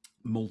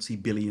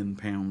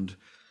multi-billion-pound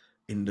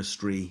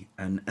industry,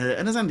 and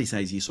as Andy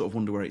says, you sort of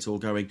wonder where it's all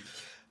going.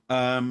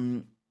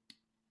 So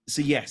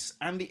yes,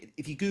 Andy,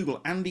 if you Google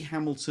Andy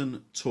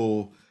Hamilton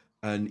tour,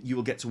 and you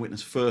will get to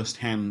witness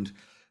firsthand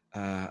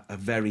a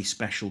very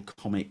special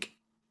comic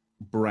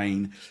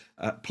brain.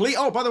 Please,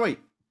 oh, by the way,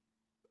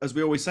 as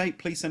we always say,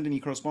 please send in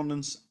your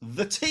correspondence.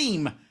 The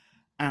team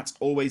at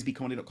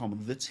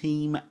alwaysbecomedy.com. The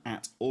team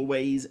at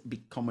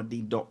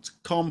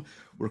alwaysbecomedy.com.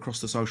 We're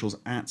across the socials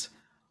at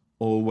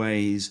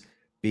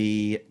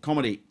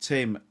alwaysbecomedy.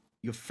 Tim,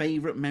 your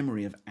favourite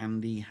memory of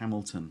Andy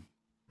Hamilton?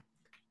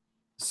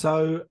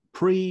 So,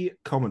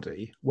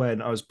 pre-comedy,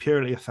 when I was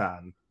purely a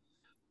fan,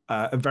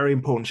 a very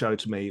important show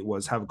to me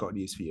was Have I Got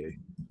News for You?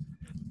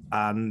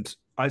 And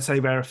I'd say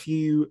there are a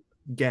few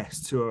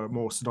guests who are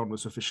more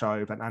synonymous with the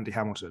show than Andy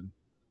Hamilton.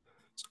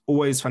 It's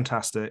always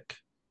fantastic.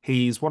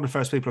 He's one of the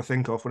first people I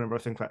think of whenever I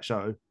think of that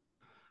show.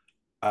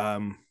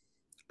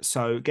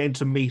 So getting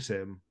to meet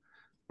him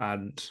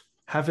and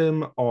have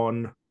him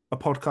on a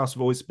podcast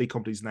with Always Be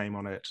Comedy's name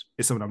on it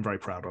is something I'm very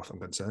proud of, I'm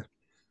going to say.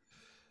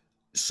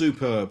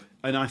 Superb.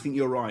 And I think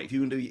you're right. If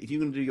you're going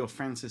to do your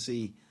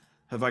fantasy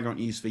Have I Got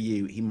News for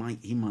You, he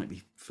might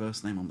be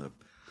first name on the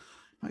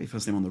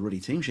Ruddy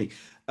team sheet.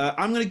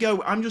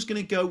 I'm just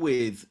going to go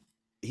with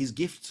his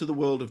gift to the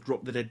world of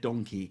Drop the Dead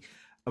Donkey.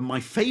 And my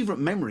favourite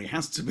memory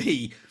has to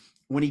be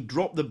when he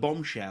dropped the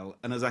bombshell.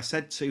 And as I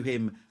said to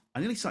him, I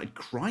nearly started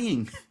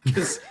crying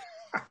because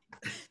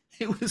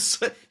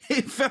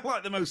it felt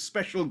like the most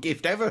special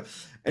gift ever.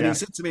 And he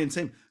said to me and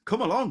Tim,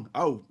 "Come along."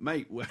 Oh,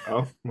 mate. We'll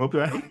be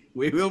there.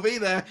 We will be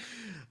there.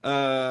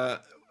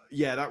 That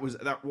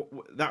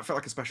felt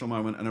like a special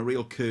moment and a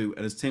real coup.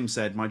 And as Tim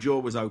said, my jaw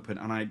was open,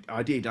 and I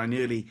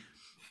nearly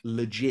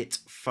legit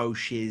faux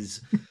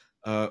shiz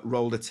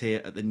rolled a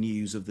tear at the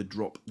news of the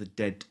Drop the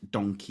Dead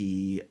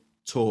Donkey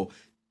tour.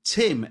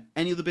 Tim,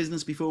 any other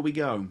business before we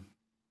go?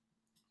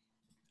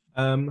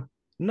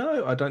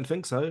 No, I don't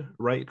think so.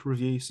 Rate,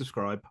 review,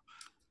 subscribe,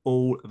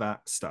 all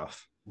that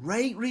stuff.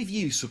 Rate,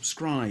 review,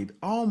 subscribe.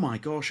 Oh my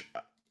gosh,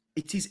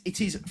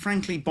 it is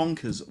frankly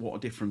bonkers what a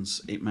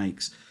difference it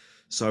makes.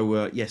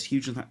 So yes,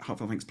 huge and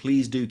heartfelt thanks.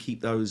 Please do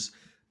keep those.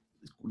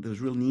 There's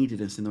real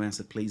neediness in the way I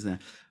said please there.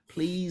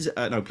 Please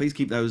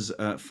keep those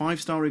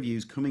 5-star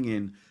reviews coming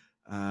in.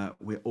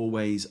 We're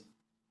always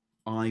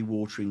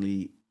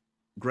eye-wateringly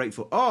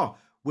grateful. Oh,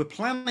 we're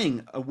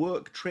planning a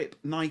work trip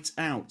night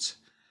out.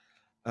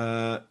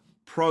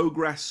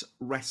 Progress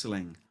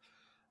Wrestling.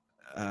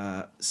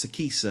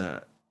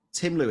 Sakisa,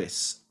 Tim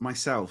Lewis,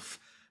 myself,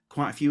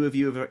 quite a few of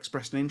you have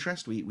expressed an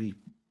interest. We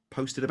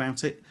posted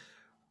about it.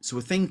 So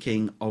we're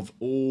thinking of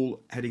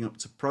all heading up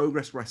to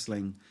Progress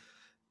Wrestling.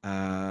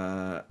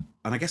 And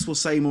I guess we'll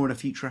say more in a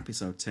future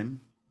episode,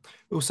 Tim.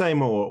 We'll say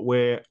more.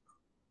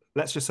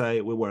 Let's just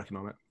say we're working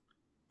on it.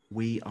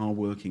 We are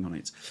working on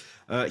it.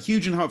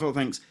 Huge and heartfelt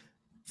thanks.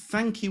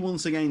 Thank you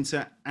once again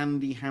to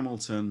Andy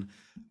Hamilton,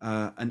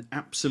 an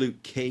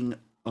absolute king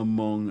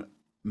among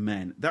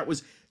men. That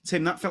was,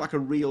 Tim, that felt like a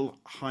real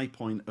high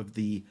point of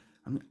the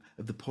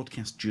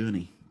podcast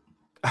journey.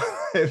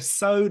 It was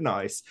so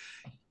nice.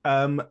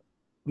 I'm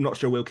not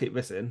sure we'll keep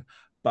this in,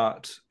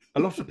 but a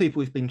lot of the people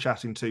we've been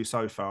chatting to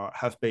so far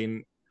have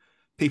been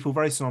people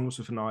very synonymous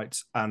with the night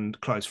and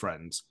close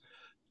friends.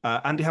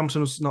 Andy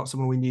Hamilton was not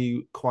someone we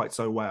knew quite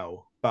so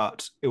well,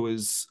 but it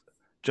was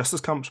just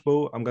as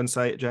comfortable. I'm going to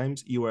say it,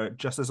 James. You were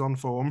just as on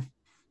form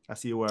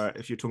as you were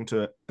if you're talking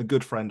to a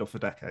good friend of a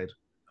decade.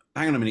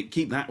 Hang on a minute.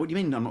 Keep that. What do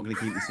you mean I'm not going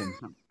to keep this in?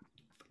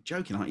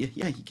 Joking, aren't you?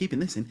 Yeah, you're keeping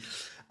this in.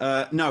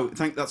 No,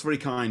 that's very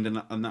kind,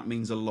 and that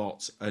means a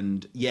lot.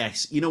 And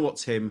yes, you know what,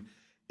 Tim?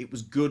 It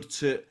was good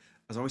to,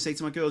 as I always say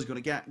to my girls, you've got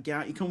to get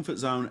out your comfort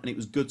zone, and it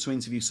was good to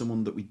interview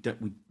someone that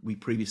we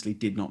previously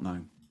did not know.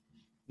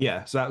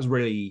 Yeah, so that was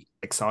really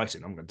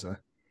exciting, I'm going to say.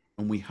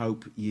 And we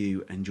hope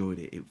you enjoyed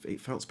it.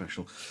 It felt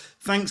special.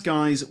 Thanks,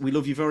 guys. We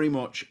love you very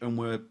much, and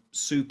we're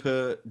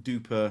super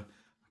duper. I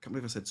can't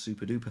believe I said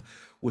super duper.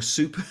 We're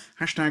super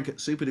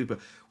 #super duper.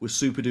 We're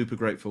super duper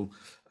grateful.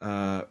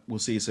 We'll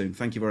see you soon.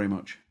 Thank you very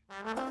much.